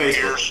her on my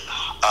Facebook. Pierce.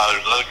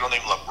 There's another girl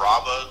named La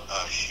Brava.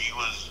 She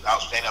was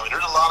outstanding. I mean,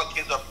 there's a lot of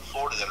kids up in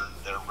Florida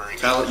that are very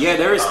good. Yeah,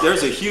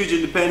 there's a huge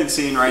independent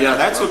scene right now.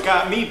 That's what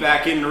got me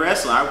back into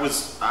wrestling.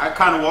 I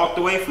kind of walked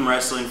away from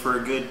wrestling for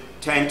a good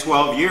 10,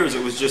 12 years.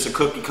 It was just a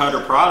cookie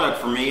cutter product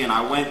for me, and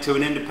I went to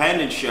an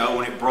independent show,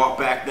 and it brought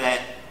back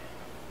that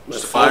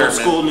old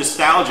school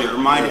nostalgia. It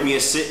reminded me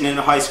of sitting in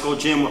a high school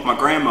gym with my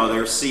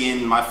grandmother,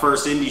 seeing my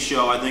first indie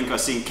show. I think I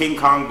seen King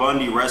Kong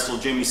Bundy wrestle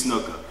Jimmy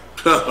Snuka.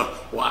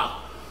 Wow.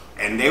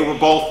 and they were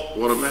both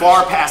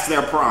far past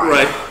their prime.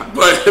 Right,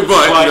 but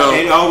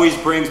it always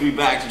brings me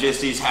back to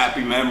just these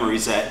happy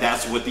memories.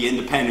 That's what the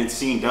independent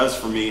scene does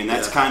for me, and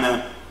that's kind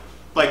of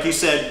like you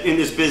said, in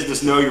this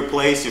business, know your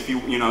place. If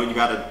you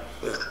got to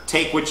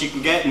take what you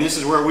can get, and this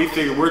is where we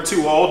figure we're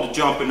too old to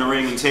jump in the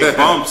ring and take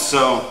bumps.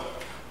 So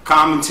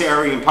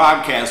commentary and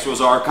podcast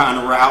was our kind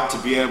of route to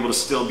be able to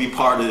still be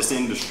part of this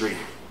industry.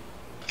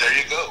 There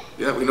you go.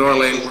 Yeah, we know our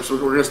lane. We're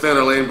gonna stay in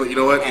our lane, but you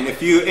know what? And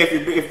if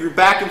you're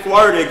back in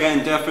Florida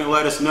again, definitely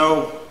let us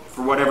know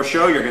for whatever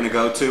show you're gonna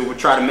go to. We'll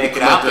try to make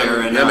it out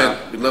there and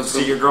man. We'd love to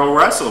see your girl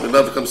wrestle. We'd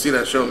love to come see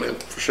that show, man,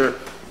 for sure.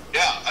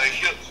 Yeah,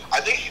 I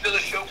think she does a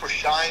show for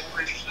Shine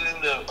pretty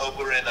soon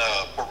over in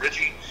Port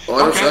Richey.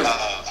 Oh, okay.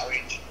 I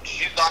mean,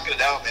 she's knocking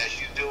it out, man.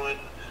 She's doing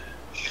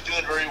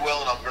very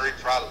well, and I'm very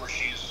proud of her.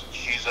 She's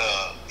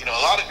a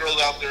lot of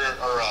girls out there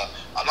are.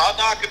 I'm not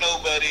knocking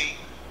nobody,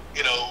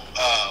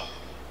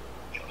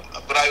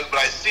 but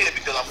I see it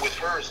because I'm with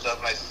her and stuff,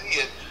 and I see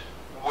it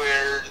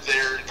where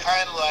they're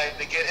kind of like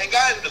and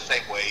guys are the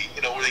same way,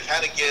 where they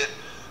kind of get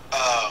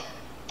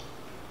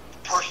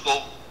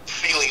personal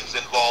feelings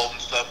involved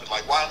and stuff, and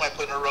like, why am I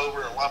putting her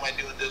over, and why am I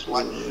doing this?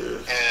 Why?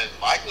 And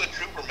Michael the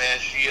Trooper, man,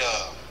 she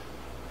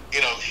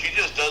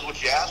just does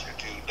what you ask her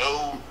to.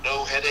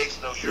 No headaches,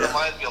 no. She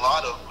reminds me a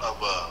lot of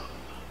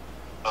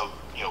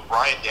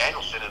Bryan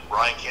Danielson and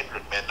Brian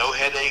Kendrick, man. No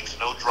headaches,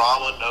 no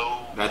drama,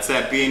 no. That's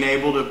that being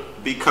able to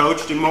be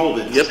coached and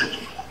molded. Yep.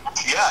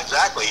 Yeah,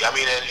 exactly. I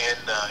mean, and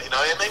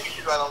maybe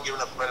she's right, I don't give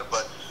enough credit,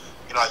 but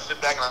I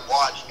sit back and I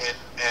watch, and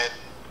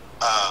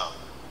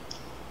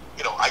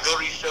I go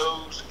to these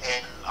shows,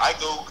 and I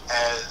go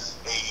as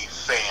a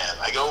fan.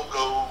 I don't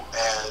go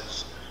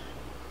as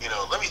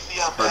let me see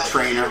how bad. A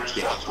trainer.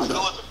 Yeah. So I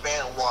go as a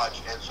fan and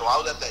watch, and so I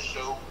was at that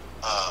show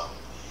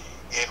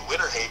in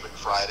Winter Haven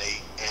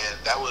Friday, and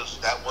that was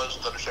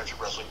Thunder Section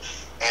Wrestling,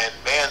 and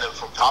man,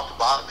 from top to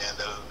bottom, man,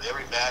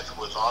 every match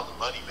was on the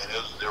money, man.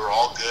 They were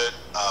all good.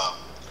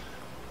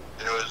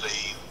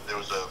 There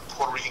was a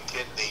Puerto Rican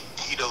kid named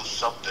Tito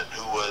something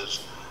who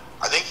was,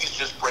 I think he's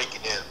just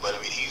breaking in, but I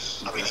mean he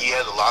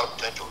has a lot of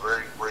potential,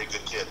 very very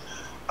good kid.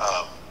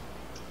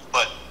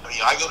 But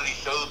I go to these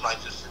shows and I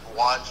just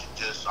watch,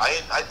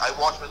 I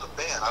watch them as a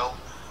fan. I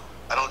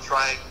don't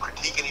try and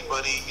critique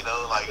anybody,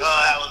 like, oh,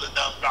 that was a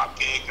dumb drop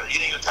kick, or you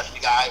didn't even touch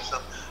the guy, or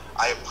something.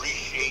 I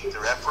appreciate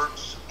their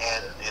efforts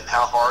and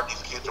how hard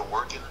these kids are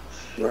working.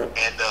 Right.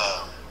 And,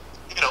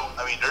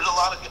 there's a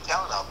lot of good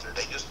talent out there.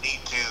 They just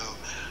need to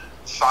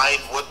find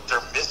what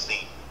they're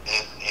missing.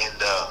 And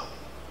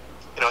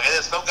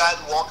then some guys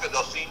walk in,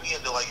 they'll see me,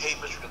 and they're like, hey,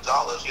 Mr.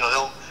 Gonzalez,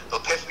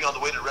 they'll text me on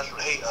the way to the restaurant,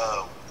 hey,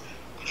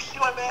 did you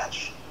see my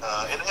match?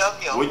 And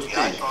What'd you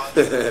think?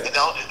 and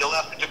they'll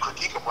ask me to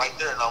critique them right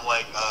there, and I'm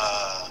like,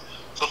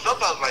 so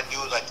sometimes what I do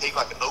is I take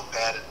like a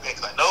notepad and pick.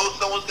 I know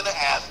someone's gonna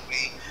ask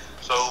me,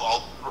 so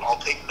I'll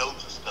take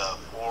notes and stuff,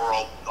 or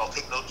I'll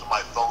take notes on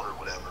my phone or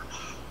whatever.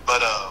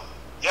 But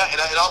and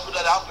I'll put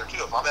that out there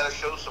too. If I'm at a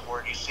show somewhere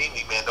and you see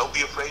me, man, don't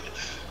be afraid to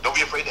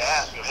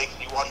ask. Hey,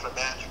 can you watch my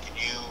match? Or can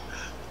you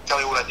tell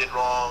me what I did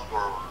wrong,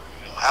 or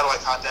how do I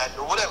contact,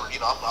 or whatever?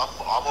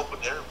 I'm open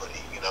to everybody.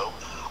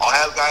 I'll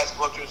have guys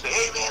come up to you and say,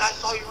 hey, man, I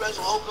saw you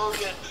wrestle Hulk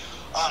Hogan.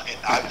 And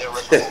I've never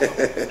wrestled Hulk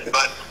Hogan.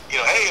 But,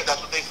 hey, if that's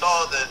what they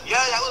saw, then,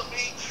 yeah, that was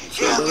me.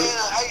 Yeah, man,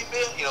 how you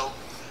been?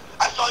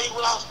 I saw you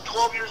when I was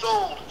 12 years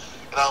old.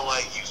 And I'm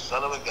like, you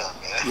son of a gun,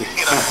 man.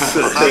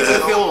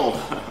 I feel old.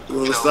 A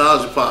little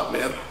nostalgia pop,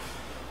 man.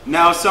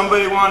 Now, if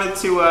somebody wanted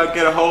to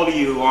get a hold of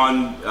you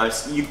on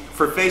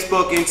for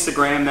Facebook,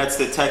 Instagram, that's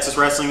the Texas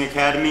Wrestling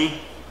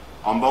Academy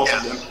on both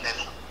of them.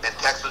 And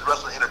Texas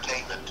Wrestling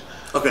Entertainment.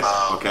 Okay.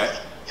 Okay.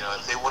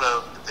 If they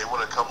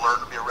want to come learn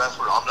to be a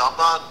wrestler, I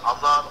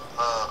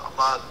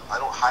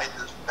don't hide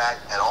this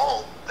fact at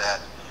all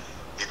that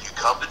if you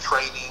come to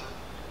training,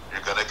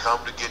 you're going to come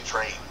to get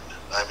trained.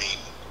 I mean,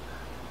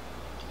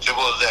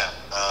 simple as that.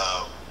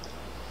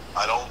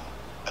 I don't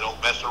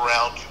mess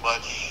around too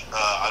much.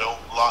 I don't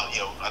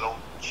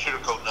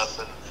sugarcoat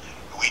nothing.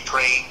 We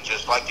train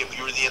just like if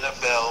you were in the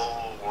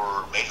NFL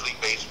or Major League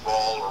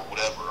Baseball or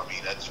whatever. I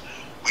mean,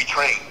 we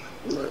train.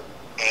 Right.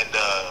 And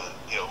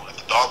at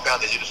the Dog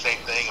Pound, they do the same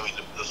thing. I mean,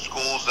 the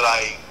schools that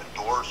I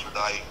endorse or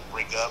that I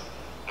bring up,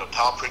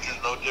 Tom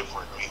Pritchard's no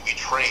different. I mean, we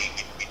train.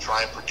 We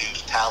try and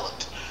produce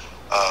talent.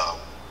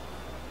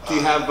 Do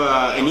you have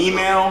an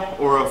email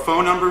or a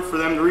phone number for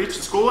them to reach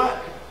the school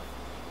at?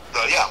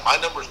 Yeah, my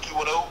number is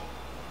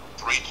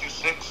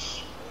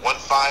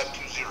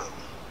 210-326-1520.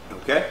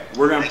 Okay,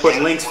 we're gonna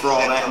put links for all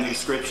that in the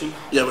description.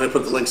 Yeah, we're gonna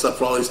put the links up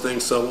for all these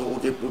things, so we'll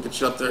get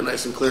you up there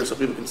nice and clear so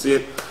people can see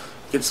it.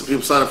 Get some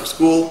people signed up for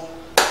school.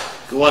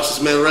 Go watch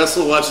this man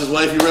wrestle. Watch his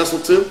wife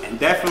wrestle too. And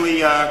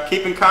definitely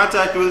keep in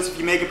contact with us if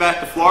you make it back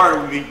to Florida.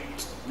 We'd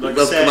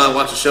love to come out and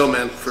watch the show,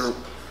 man.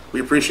 We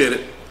appreciate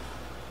it.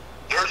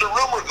 There's a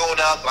rumor going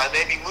out that I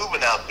may be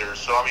moving out there,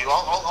 so I mean,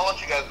 I'll let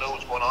you guys know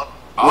what's going on.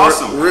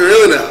 Awesome. We're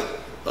really now.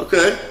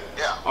 Okay.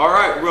 Yeah. All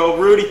right, well,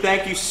 Rudy,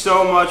 thank you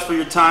so much for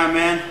your time,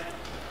 man.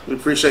 We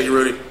appreciate you,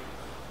 Rudy.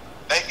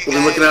 Thank you.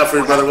 We'll be looking out for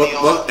you, brother.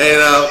 Go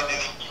ahead.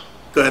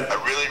 I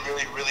really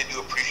do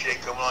appreciate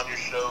on your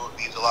show. It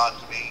means a lot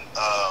to me.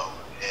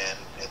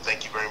 And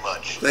thank you very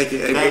much. Thank you.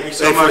 Hey, thank you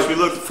so much. We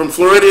look from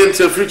Floridian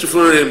to future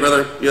Floridian,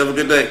 brother. You have a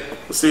good day.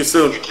 We'll see you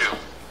soon. You too.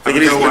 Take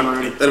it easy, one,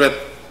 Rudy.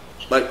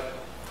 Bye.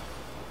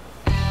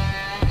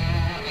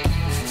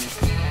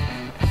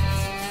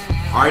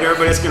 Alright,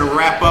 everybody, that's going to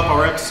wrap up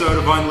our episode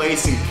of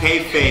Unlacing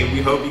Kayfabe.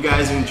 We hope you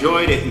guys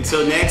enjoyed it.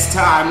 Until next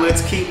time,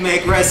 let's keep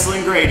Make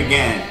Wrestling Great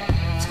again.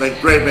 Let's make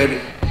it great, baby.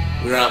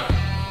 We're out.